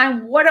every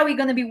time what are we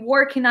going to be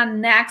working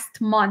on next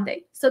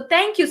Monday. So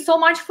thank you so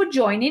much for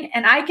joining.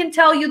 And I can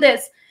tell you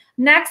this,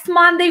 next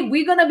Monday,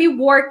 we're going to be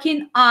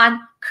working on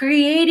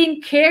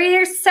creating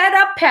carrier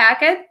setup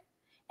packet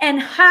and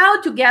how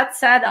to get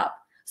set up.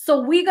 So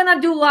we're going to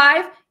do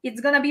live.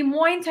 It's going to be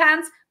more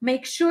intense.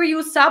 Make sure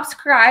you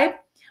subscribe.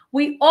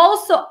 We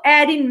also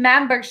adding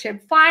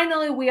membership.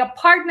 Finally, we are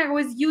partnered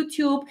with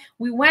YouTube.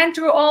 We went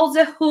through all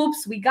the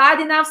hoops. We got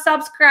enough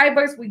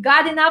subscribers. We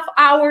got enough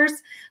hours.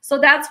 So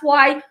that's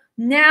why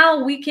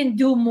now we can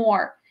do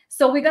more.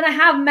 So we're going to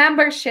have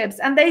memberships,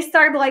 and they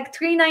start like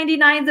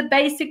 $3.99, the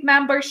basic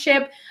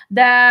membership.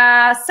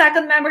 The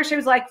second membership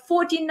is like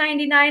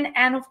 $14.99.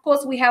 And of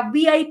course, we have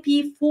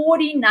VIP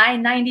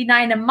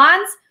 $49.99 a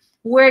month,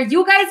 where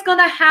you guys going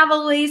to have a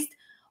list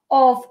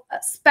of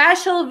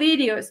special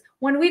videos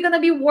when we're going to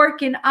be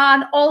working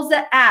on all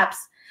the apps,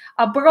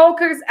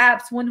 brokers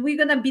apps, when we're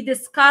going to be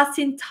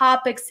discussing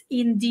topics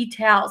in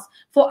details.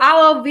 For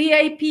our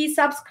VIP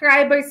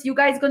subscribers, you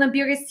guys going to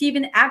be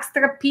receiving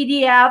extra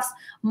PDFs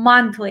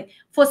monthly.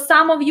 For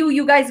some of you,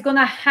 you guys going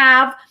to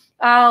have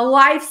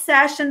live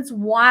sessions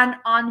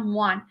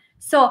one-on-one.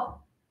 So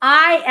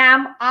I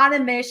am on a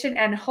mission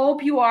and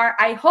hope you are.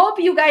 I hope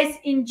you guys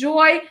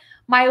enjoy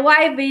my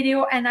live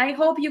video, and I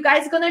hope you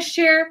guys going to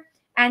share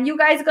and you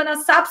guys going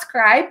to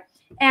subscribe,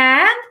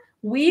 and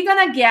we're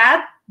going to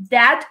get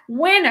that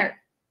winner.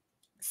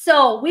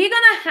 So we're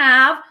going to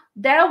have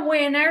that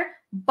winner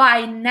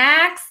by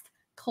next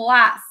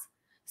class.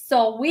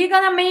 So we're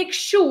going to make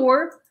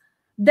sure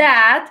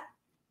that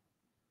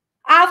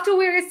after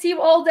we receive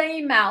all the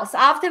emails,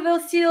 after we'll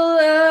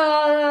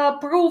still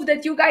prove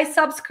that you guys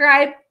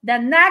subscribe, the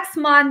next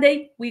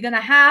Monday, we're going to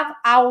have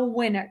our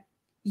winner.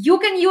 You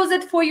can use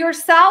it for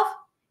yourself.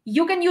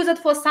 You can use it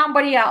for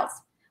somebody else.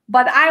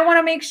 But I want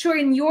to make sure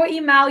in your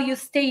email you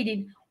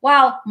stated,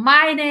 well,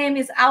 my name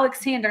is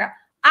Alexandra.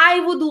 I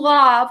would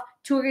love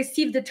to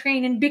receive the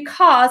training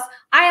because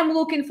I am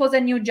looking for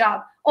the new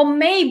job. Or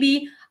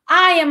maybe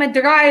I am a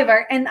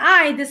driver and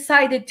I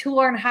decided to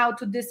learn how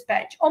to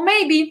dispatch. Or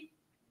maybe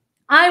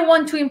I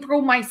want to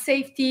improve my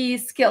safety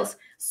skills.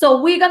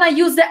 So we're going to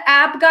use the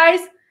app,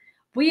 guys.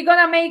 We're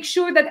going to make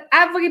sure that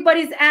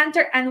everybody's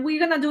entered, and we're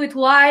going to do it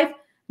live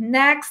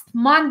next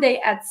Monday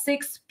at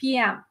 6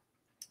 p.m.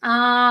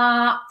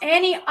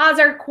 Any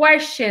other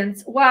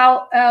questions?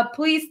 Well,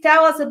 please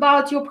tell us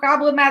about your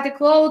problematic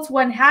loads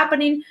when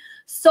happening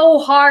so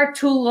hard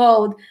to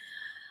load.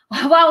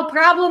 Well,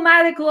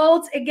 problematic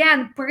loads,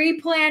 again,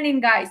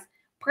 pre-planning, guys.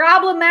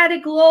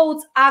 Problematic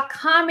loads are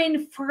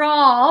coming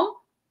from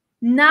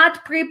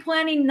not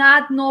pre-planning,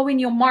 not knowing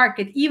your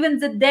market, even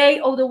the day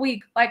of the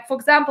week. Like, for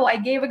example, I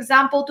gave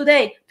example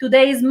today.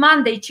 Today is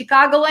Monday,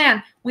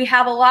 Chicagoland. We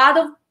have a lot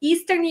of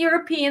Eastern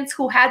Europeans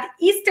who had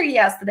Easter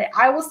yesterday.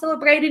 I was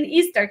celebrating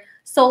Easter.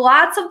 So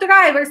lots of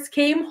drivers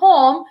came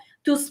home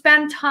to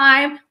spend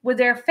time with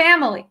their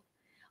family.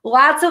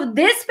 Lots of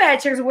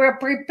dispatchers were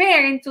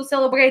preparing to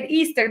celebrate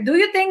Easter. Do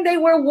you think they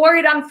were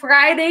worried on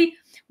Friday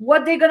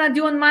what they're going to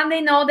do on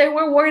Monday? No, they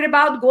were worried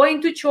about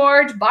going to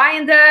church,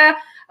 buying the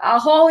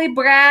holy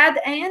bread,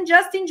 and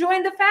just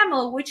enjoying the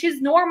family, which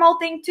is normal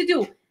thing to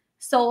do.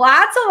 So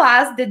lots of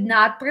us did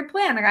not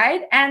pre-plan,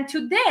 right? And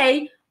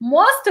today,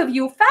 most of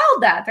you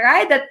felt that,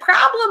 right? That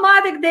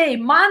problematic day,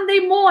 Monday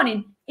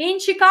morning in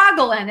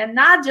Chicagoland, and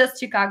not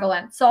just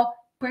Chicagoland. So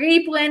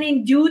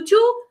pre-planning due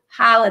to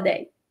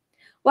holiday.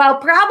 Well,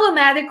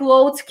 problematic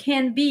loads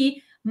can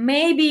be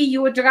maybe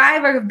your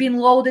driver have been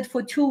loaded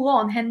for too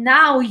long and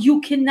now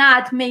you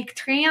cannot make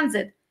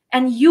transit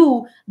and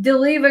you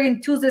delivering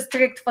to the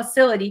strict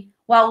facility.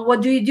 Well,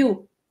 what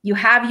do? You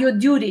have your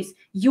duties.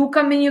 You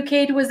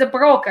communicate with the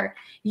broker.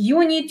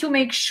 You need to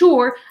make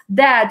sure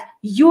that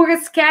you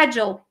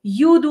reschedule.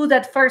 You do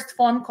that first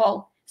phone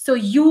call. So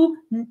you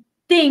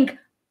think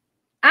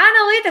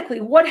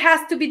analytically, what has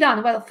to be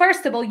done? Well,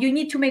 first of all, you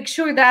need to make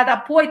sure that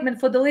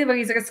appointment for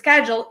delivery is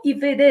rescheduled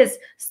if it is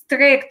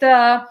strict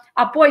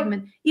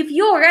appointment. If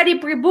you already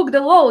pre-booked the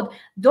load,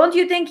 don't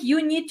you think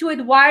you need to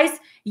advise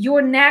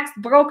your next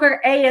broker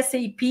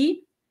ASAP?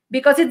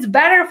 Because it's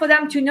better for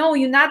them to know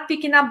you're not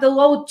picking up the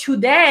load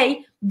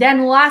today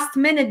than last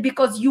minute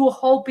because you're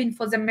hoping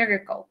for the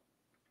miracle.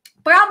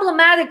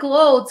 Problematic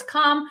loads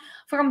come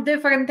from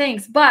different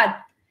things, but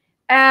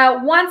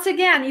once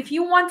again, if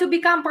you want to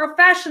become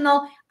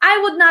professional, I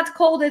would not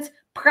call it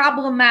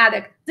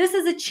problematic. This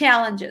is a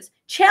challenges.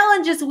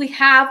 Challenges we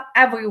have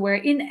everywhere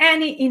in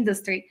any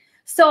industry.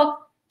 So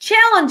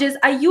challenges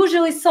are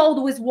usually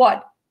solved with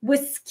what?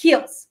 With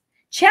skills.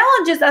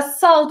 Challenges are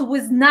solved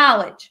with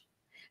knowledge.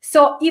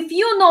 So if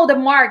you know the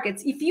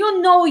markets, if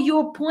you know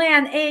your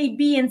plan A,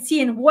 B, and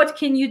C, and what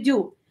can you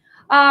do?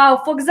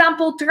 For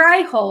example,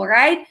 tri-hole,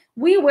 right?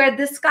 We were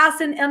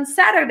discussing in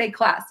Saturday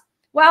class.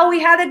 Well, we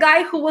had a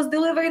guy who was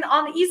delivering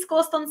on East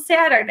Coast on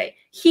Saturday.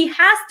 He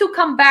has to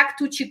come back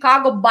to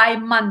Chicago by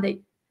Monday.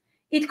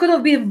 It could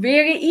have been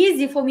very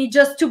easy for me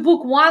just to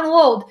book one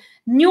load,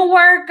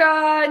 Newark,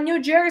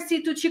 New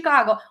Jersey to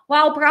Chicago.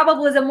 Well,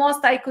 probably the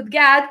most I could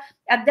get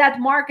at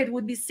that market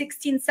would be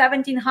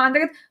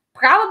 1,700.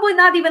 Probably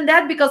not even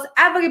that because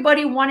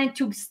everybody wanted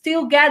to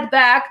still get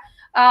back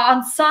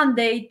on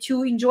Sunday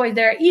to enjoy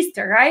their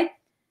Easter, right?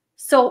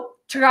 So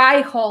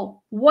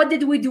tri-hole, what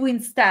did we do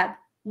instead?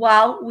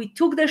 Well, we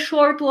took the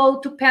short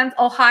load to Penn,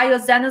 Ohio,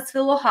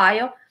 Zenithville,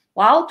 Ohio.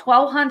 Well,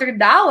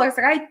 $1,200,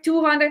 right?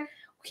 200.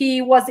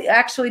 He was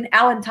actually in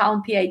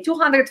Allentown, PA.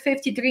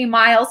 253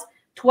 miles,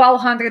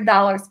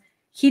 $1,200.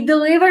 He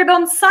delivered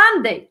on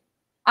Sunday.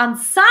 On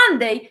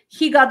Sunday,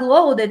 he got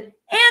loaded.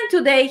 And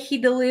today, he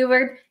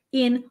delivered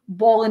in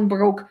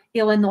Bolingbrook,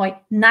 Illinois,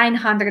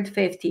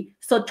 950.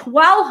 So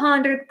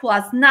 1,200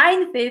 plus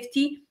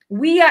 950,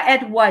 we are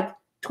at what?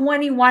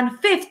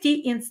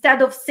 2,150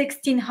 instead of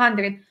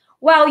 1,600.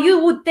 Well, you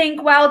would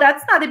think, well,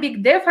 that's not a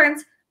big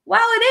difference.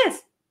 Well, it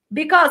is,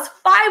 because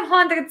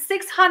 $500,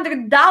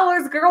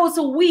 $600 gross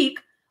a week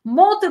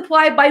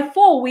multiplied by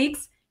 4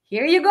 weeks.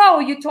 Here you go.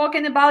 You're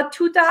talking about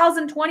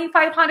 $2,000,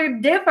 $2,500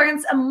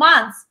 difference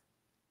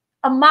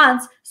a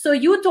month. So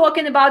you're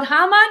talking about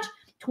how much?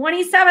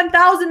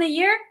 $27,000 a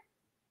year.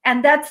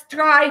 And that's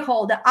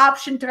tri-hole, the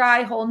option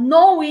tri-hole,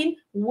 knowing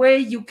where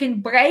you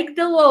can break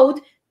the load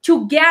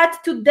to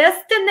get to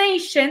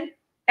destination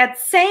at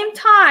same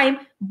time,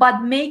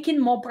 but making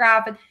more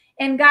profit.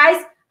 And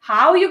guys,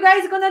 how are you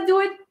guys gonna do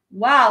it?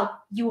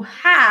 Well, you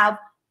have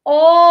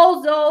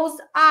all those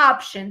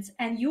options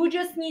and you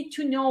just need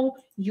to know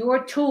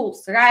your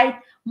tools, right?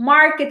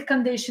 Market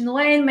condition,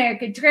 lane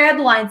market, trade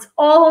lines,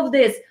 all of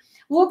this.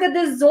 Look at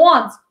the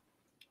zones.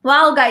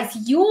 Well, guys,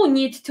 you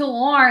need to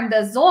learn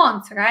the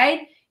zones,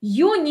 right?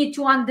 You need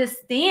to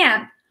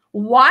understand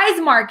why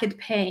is market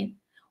paying.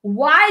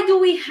 Why do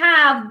we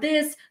have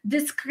this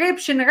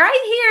description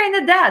right here in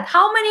the data?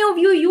 How many of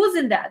you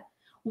using that?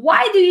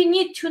 Why do you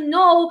need to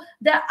know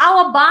the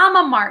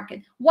Alabama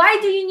market? Why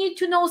do you need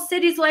to know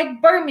cities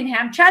like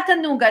Birmingham,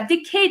 Chattanooga,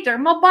 Decatur,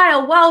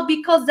 Mobile? Well,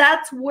 because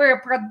that's where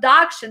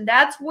production,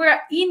 that's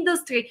where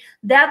industry,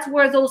 that's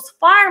where those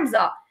farms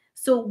are.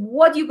 So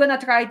what are you going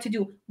to try to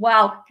do?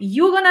 Well,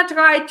 you're going to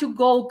try to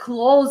go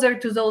closer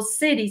to those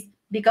cities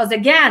because,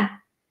 again,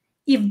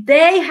 if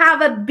they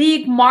have a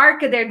big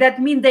market there,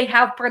 that means they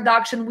have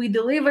production. We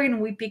delivering,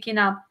 we picking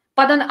up.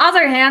 But on the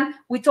other hand,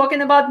 we're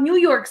talking about New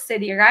York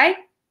City, right?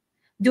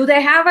 Do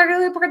they have a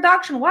really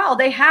production? Well,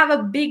 they have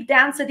a big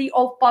density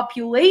of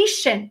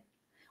population.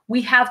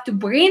 We have to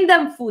bring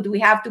them food. We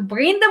have to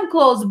bring them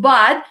clothes,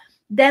 but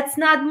that's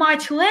not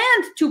much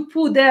land to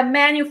put the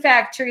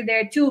manufacturer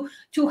there, to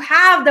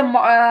have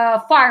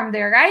the farm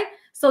there, right?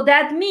 So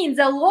that means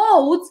the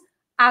loads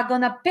are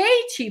gonna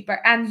pay cheaper.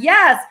 And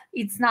yes,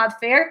 it's not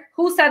fair.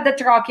 Who said that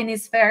trucking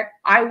is fair?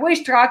 I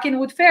wish trucking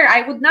would fair.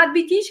 I would not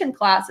be teaching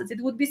classes.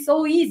 It would be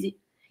so easy.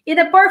 In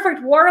a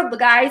perfect world,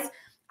 guys,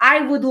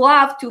 I would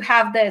love to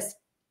have this.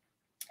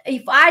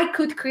 If I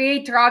could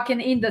create trucking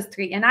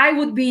industry and I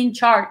would be in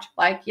charge,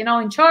 like, you know,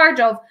 in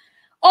charge of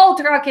all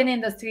trucking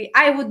industry,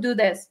 I would do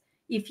this.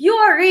 If you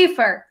are a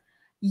reefer,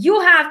 you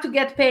have to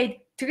get paid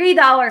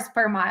 $3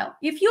 per mile.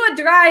 If you are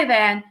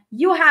drive-in,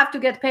 you have to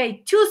get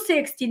paid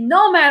 $2.60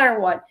 no matter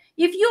what.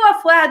 If you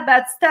are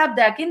flatbed, step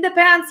deck, it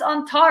depends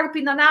on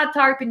tarping or not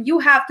tarping, you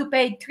have to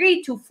pay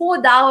 $3 to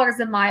 $4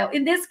 a mile.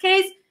 In this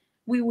case,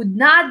 we would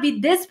not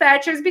be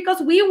dispatchers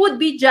because we would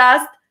be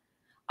just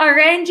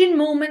arranging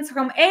movements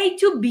from A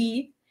to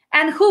B.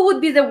 And who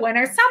would be the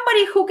winner?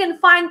 Somebody who can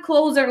find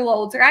closer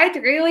loads, right?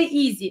 Really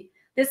easy.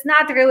 That's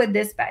not really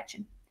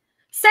dispatching.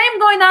 Same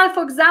going on,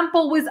 for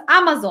example, with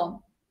Amazon.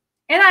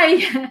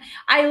 And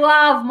I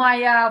love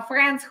my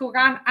friends who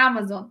run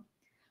Amazon.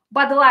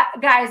 But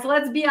guys,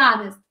 let's be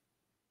honest.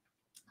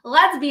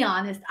 Let's be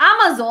honest.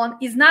 Amazon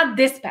is not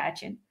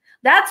dispatching.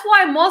 That's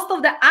why most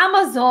of the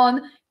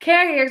Amazon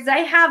carriers,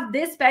 they have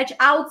dispatch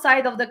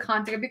outside of the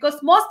country,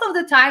 because most of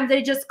the time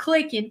they just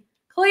clicking.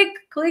 Click,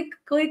 click,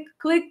 click,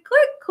 click,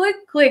 click,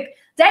 click, click.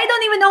 They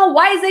don't even know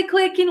why is they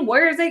clicking,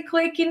 where is they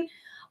clicking,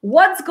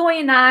 what's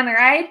going on,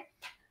 right?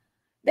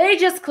 They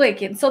just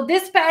clicking. So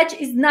dispatch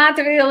is not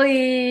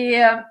really,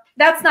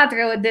 that's not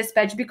really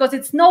dispatch, because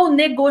it's no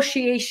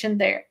negotiation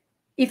there.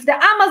 If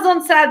the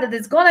Amazon said that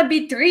it's going to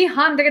be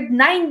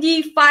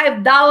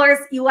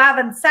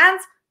 $395.11,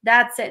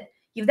 that's it.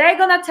 If they're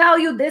going to tell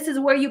you this is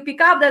where you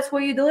pick up, that's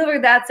where you deliver,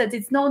 that's it.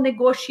 It's no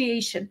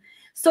negotiation.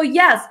 So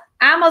yes,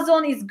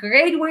 Amazon is a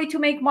great way to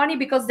make money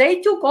because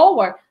they took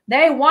over.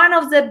 They're one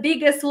of the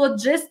biggest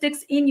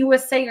logistics in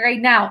USA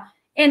right now.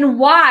 And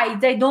why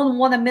they don't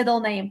want a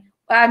middleman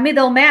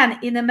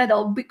in the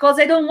middle? Because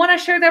they don't want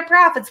to share their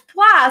profits.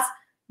 Plus,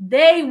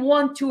 they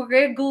want to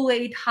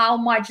regulate how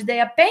much they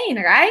are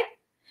paying, right?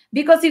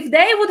 Because if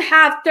they would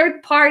have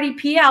third-party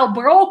PL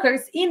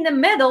brokers in the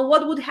middle,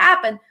 what would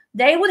happen?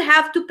 They would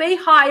have to pay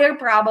higher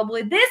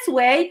probably. This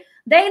way,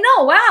 they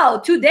know,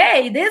 wow,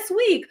 today, this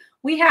week,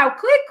 we have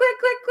click, click,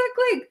 click, click,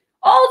 click.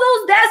 All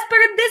those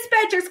desperate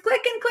dispatchers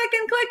clicking,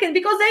 clicking, clicking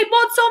because they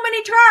bought so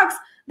many trucks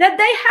that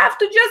they have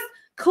to just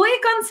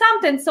click on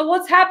something. So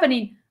what's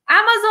happening?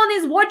 Amazon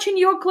is watching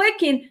your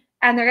clicking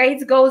and the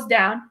rates goes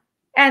down.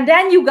 And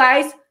then you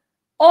guys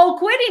all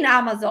quitting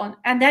Amazon.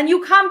 And then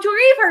you come to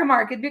reefer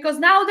market because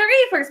now the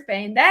reefer's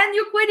paying. Then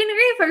you quit in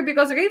reefer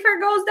because reefer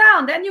goes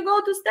down. Then you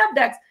go to step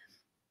decks.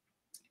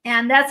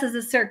 And that's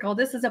a circle.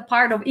 This is a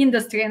part of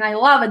industry and I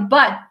love it.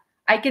 But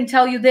I can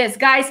tell you this,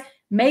 guys,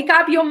 make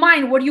up your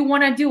mind what you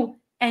want to do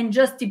and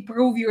just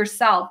improve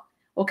yourself,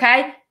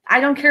 okay? I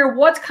don't care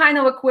what kind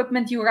of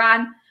equipment you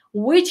run,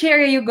 which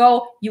area you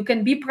go, you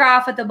can be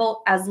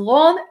profitable as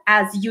long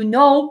as you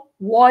know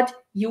what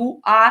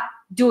you are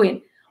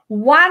doing.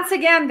 Once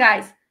again,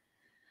 guys,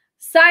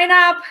 sign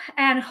up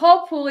and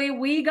hopefully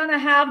we're going to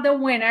have the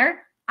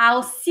winner.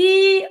 I'll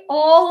see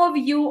all of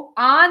you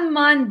on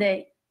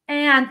Monday.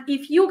 And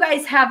if you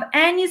guys have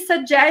any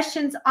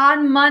suggestions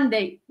on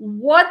Monday,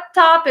 what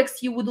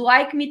topics you would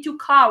like me to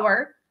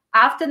cover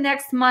after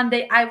next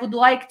Monday, I would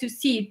like to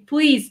see.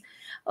 Please,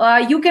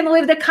 you can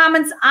leave the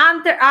comments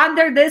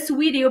under this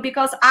video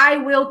because I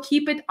will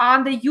keep it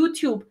on the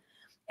YouTube.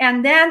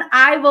 And then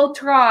I will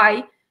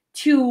try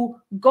to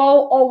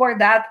go over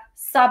that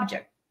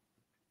subject.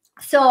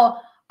 So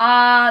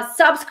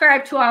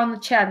subscribe to our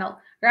channel,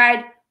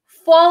 right?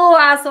 Follow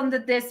us on the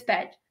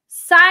dispatch.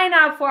 Sign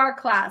up for our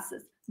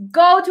classes.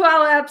 Go to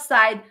our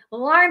website,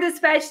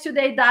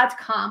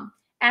 learndispatchtoday.com.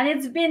 And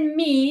it's been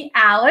me,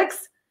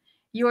 Alex,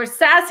 your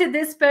sassy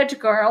dispatch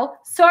girl.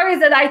 Sorry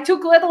that I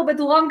took a little bit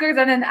longer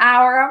than an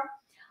hour.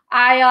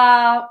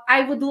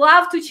 I would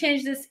love to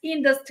change this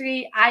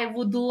industry. I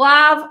would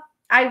love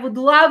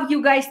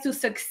you guys to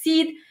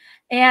succeed.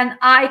 And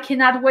I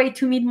cannot wait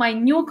to meet my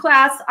new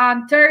class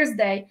on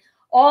Thursday.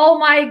 All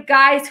my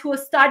guys who are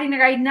studying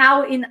right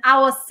now in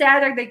our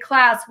Saturday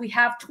class, we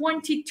have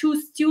 22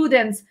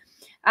 students.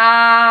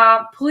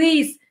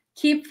 Please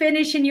keep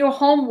finishing your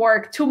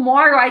homework.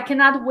 Tomorrow, I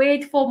cannot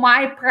wait for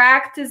my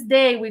practice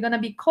day. We're going to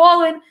be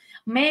calling.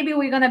 Maybe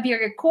we're going to be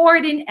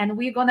recording and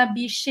we're going to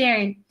be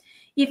sharing.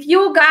 If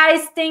you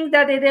guys think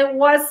that it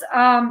was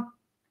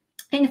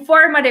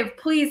informative,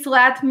 please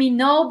let me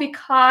know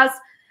because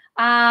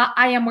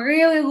I am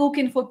really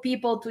looking for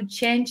people to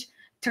change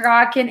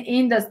trucking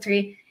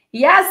industry.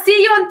 Yeah,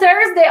 see you on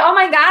Thursday. Oh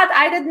my God,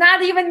 I did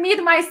not even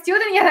meet my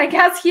student yet. I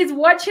guess he's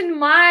watching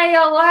my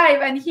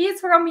live and he's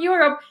from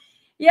Europe.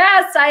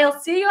 Yes, I'll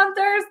see you on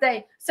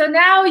Thursday. So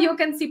now you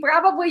can see,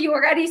 probably you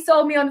already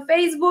saw me on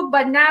Facebook,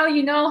 but now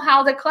you know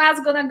how the class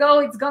is gonna go.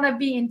 It's gonna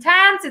be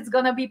intense, it's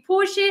gonna be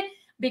pushy,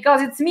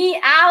 because it's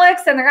me,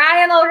 Alex, and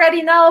Ryan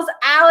already knows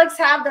Alex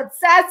have that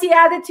sassy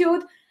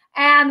attitude,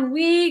 and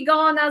we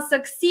gonna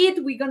succeed.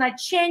 We're gonna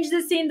change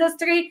this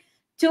industry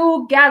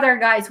together,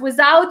 guys.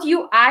 Without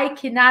you, I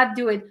cannot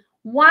do it.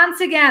 Once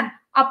again,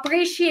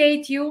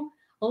 appreciate you,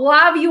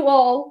 love you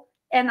all,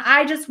 and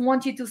I just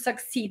want you to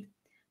succeed.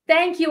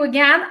 Thank you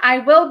again. I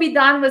will be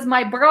done with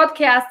my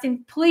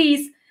broadcasting.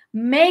 Please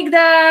make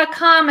the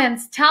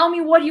comments. Tell me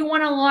what you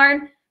want to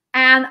learn.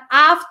 And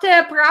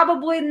after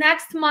probably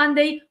next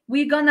Monday,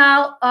 we're going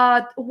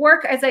to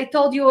work, as I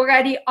told you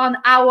already, on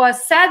our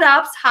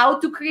setups, how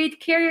to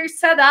create career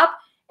setup.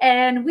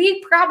 And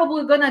we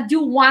probably going to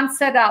do one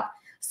setup.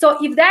 So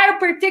if there are a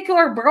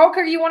particular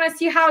broker you want to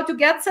see how to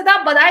get set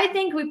up, but I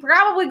think we're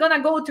probably going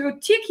to go through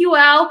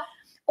TQL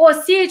or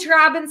CH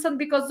Robinson,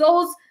 because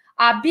those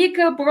are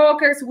bigger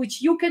brokers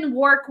which you can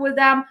work with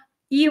them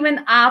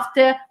even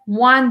after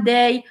one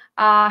day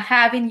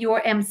having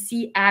your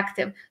MC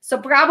active. So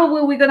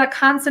probably we're going to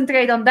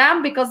concentrate on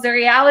them, because the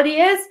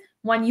reality is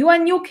when you're a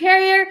new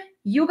carrier,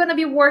 you're going to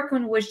be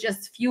working with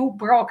just few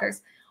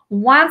brokers.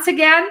 Once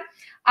again,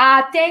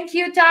 thank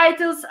you,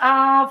 Titus,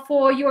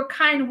 for your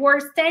kind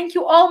words. Thank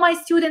you, all my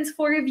students,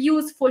 for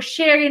reviews, for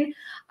sharing.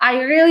 I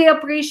really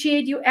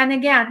appreciate you. And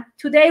again,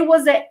 today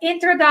was an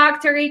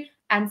introductory,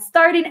 and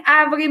starting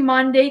every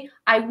Monday,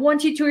 I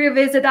want you to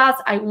revisit us.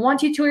 I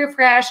want you to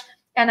refresh,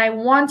 and I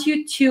want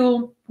you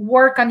to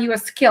work on your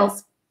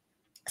skills.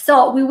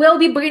 So we will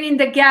be bringing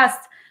the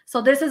guests.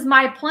 So this is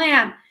my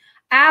plan.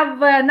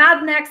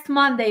 Not next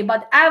Monday,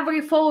 but every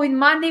following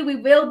Monday, we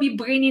will be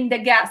bringing the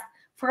guests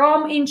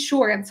from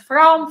insurance,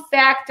 from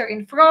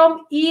factoring,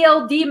 from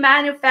ELD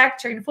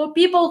manufacturing, for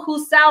people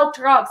who sell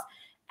trucks,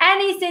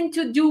 anything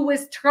to do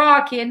with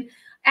trucking,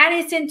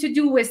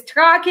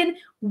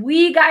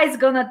 we guys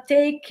gonna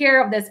take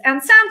care of this.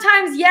 And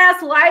sometimes,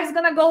 yes, life's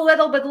gonna go a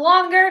little bit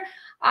longer.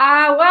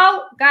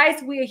 Well,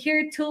 guys, we're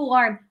here to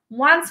learn.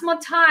 Once more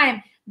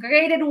time,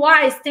 great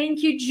advice.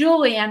 Thank you,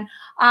 Julian.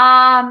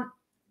 I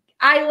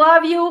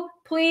love you.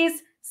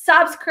 Please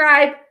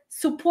subscribe,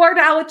 support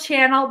our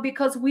channel,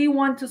 because we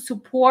want to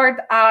support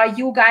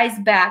you guys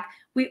back.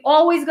 We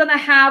always gonna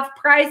have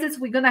prizes.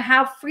 We're gonna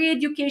have free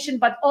education,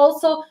 but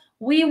also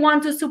we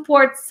want to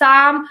support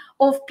some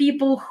of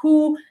people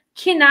who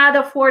cannot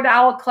afford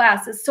our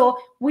classes. So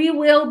we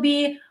will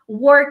be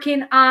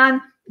working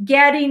on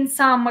raise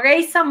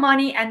some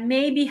money, and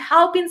maybe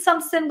helping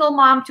some single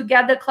mom to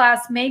get the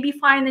class, maybe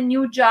find a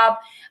new job,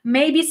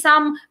 maybe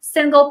some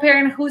single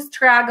parent who's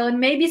struggling,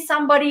 maybe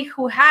somebody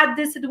who had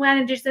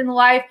disadvantages in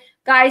life.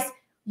 Guys,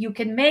 you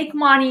can make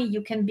money,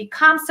 you can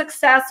become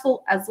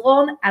successful as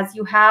long as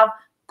you have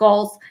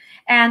goals.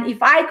 And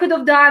if I could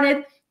have done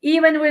it,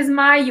 even with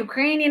my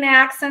Ukrainian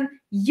accent,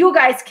 you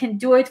guys can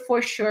do it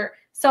for sure.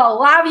 So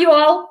love you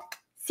all.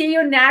 See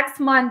you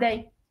next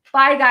Monday.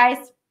 Bye, guys.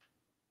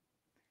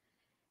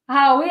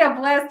 Oh, we are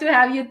blessed to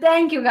have you.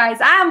 Thank you, guys.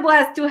 I'm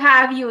blessed to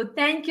have you.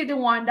 Thank you,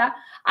 Dewanda.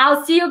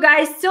 I'll see you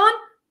guys soon.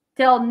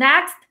 Till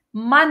next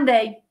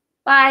Monday.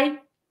 Bye.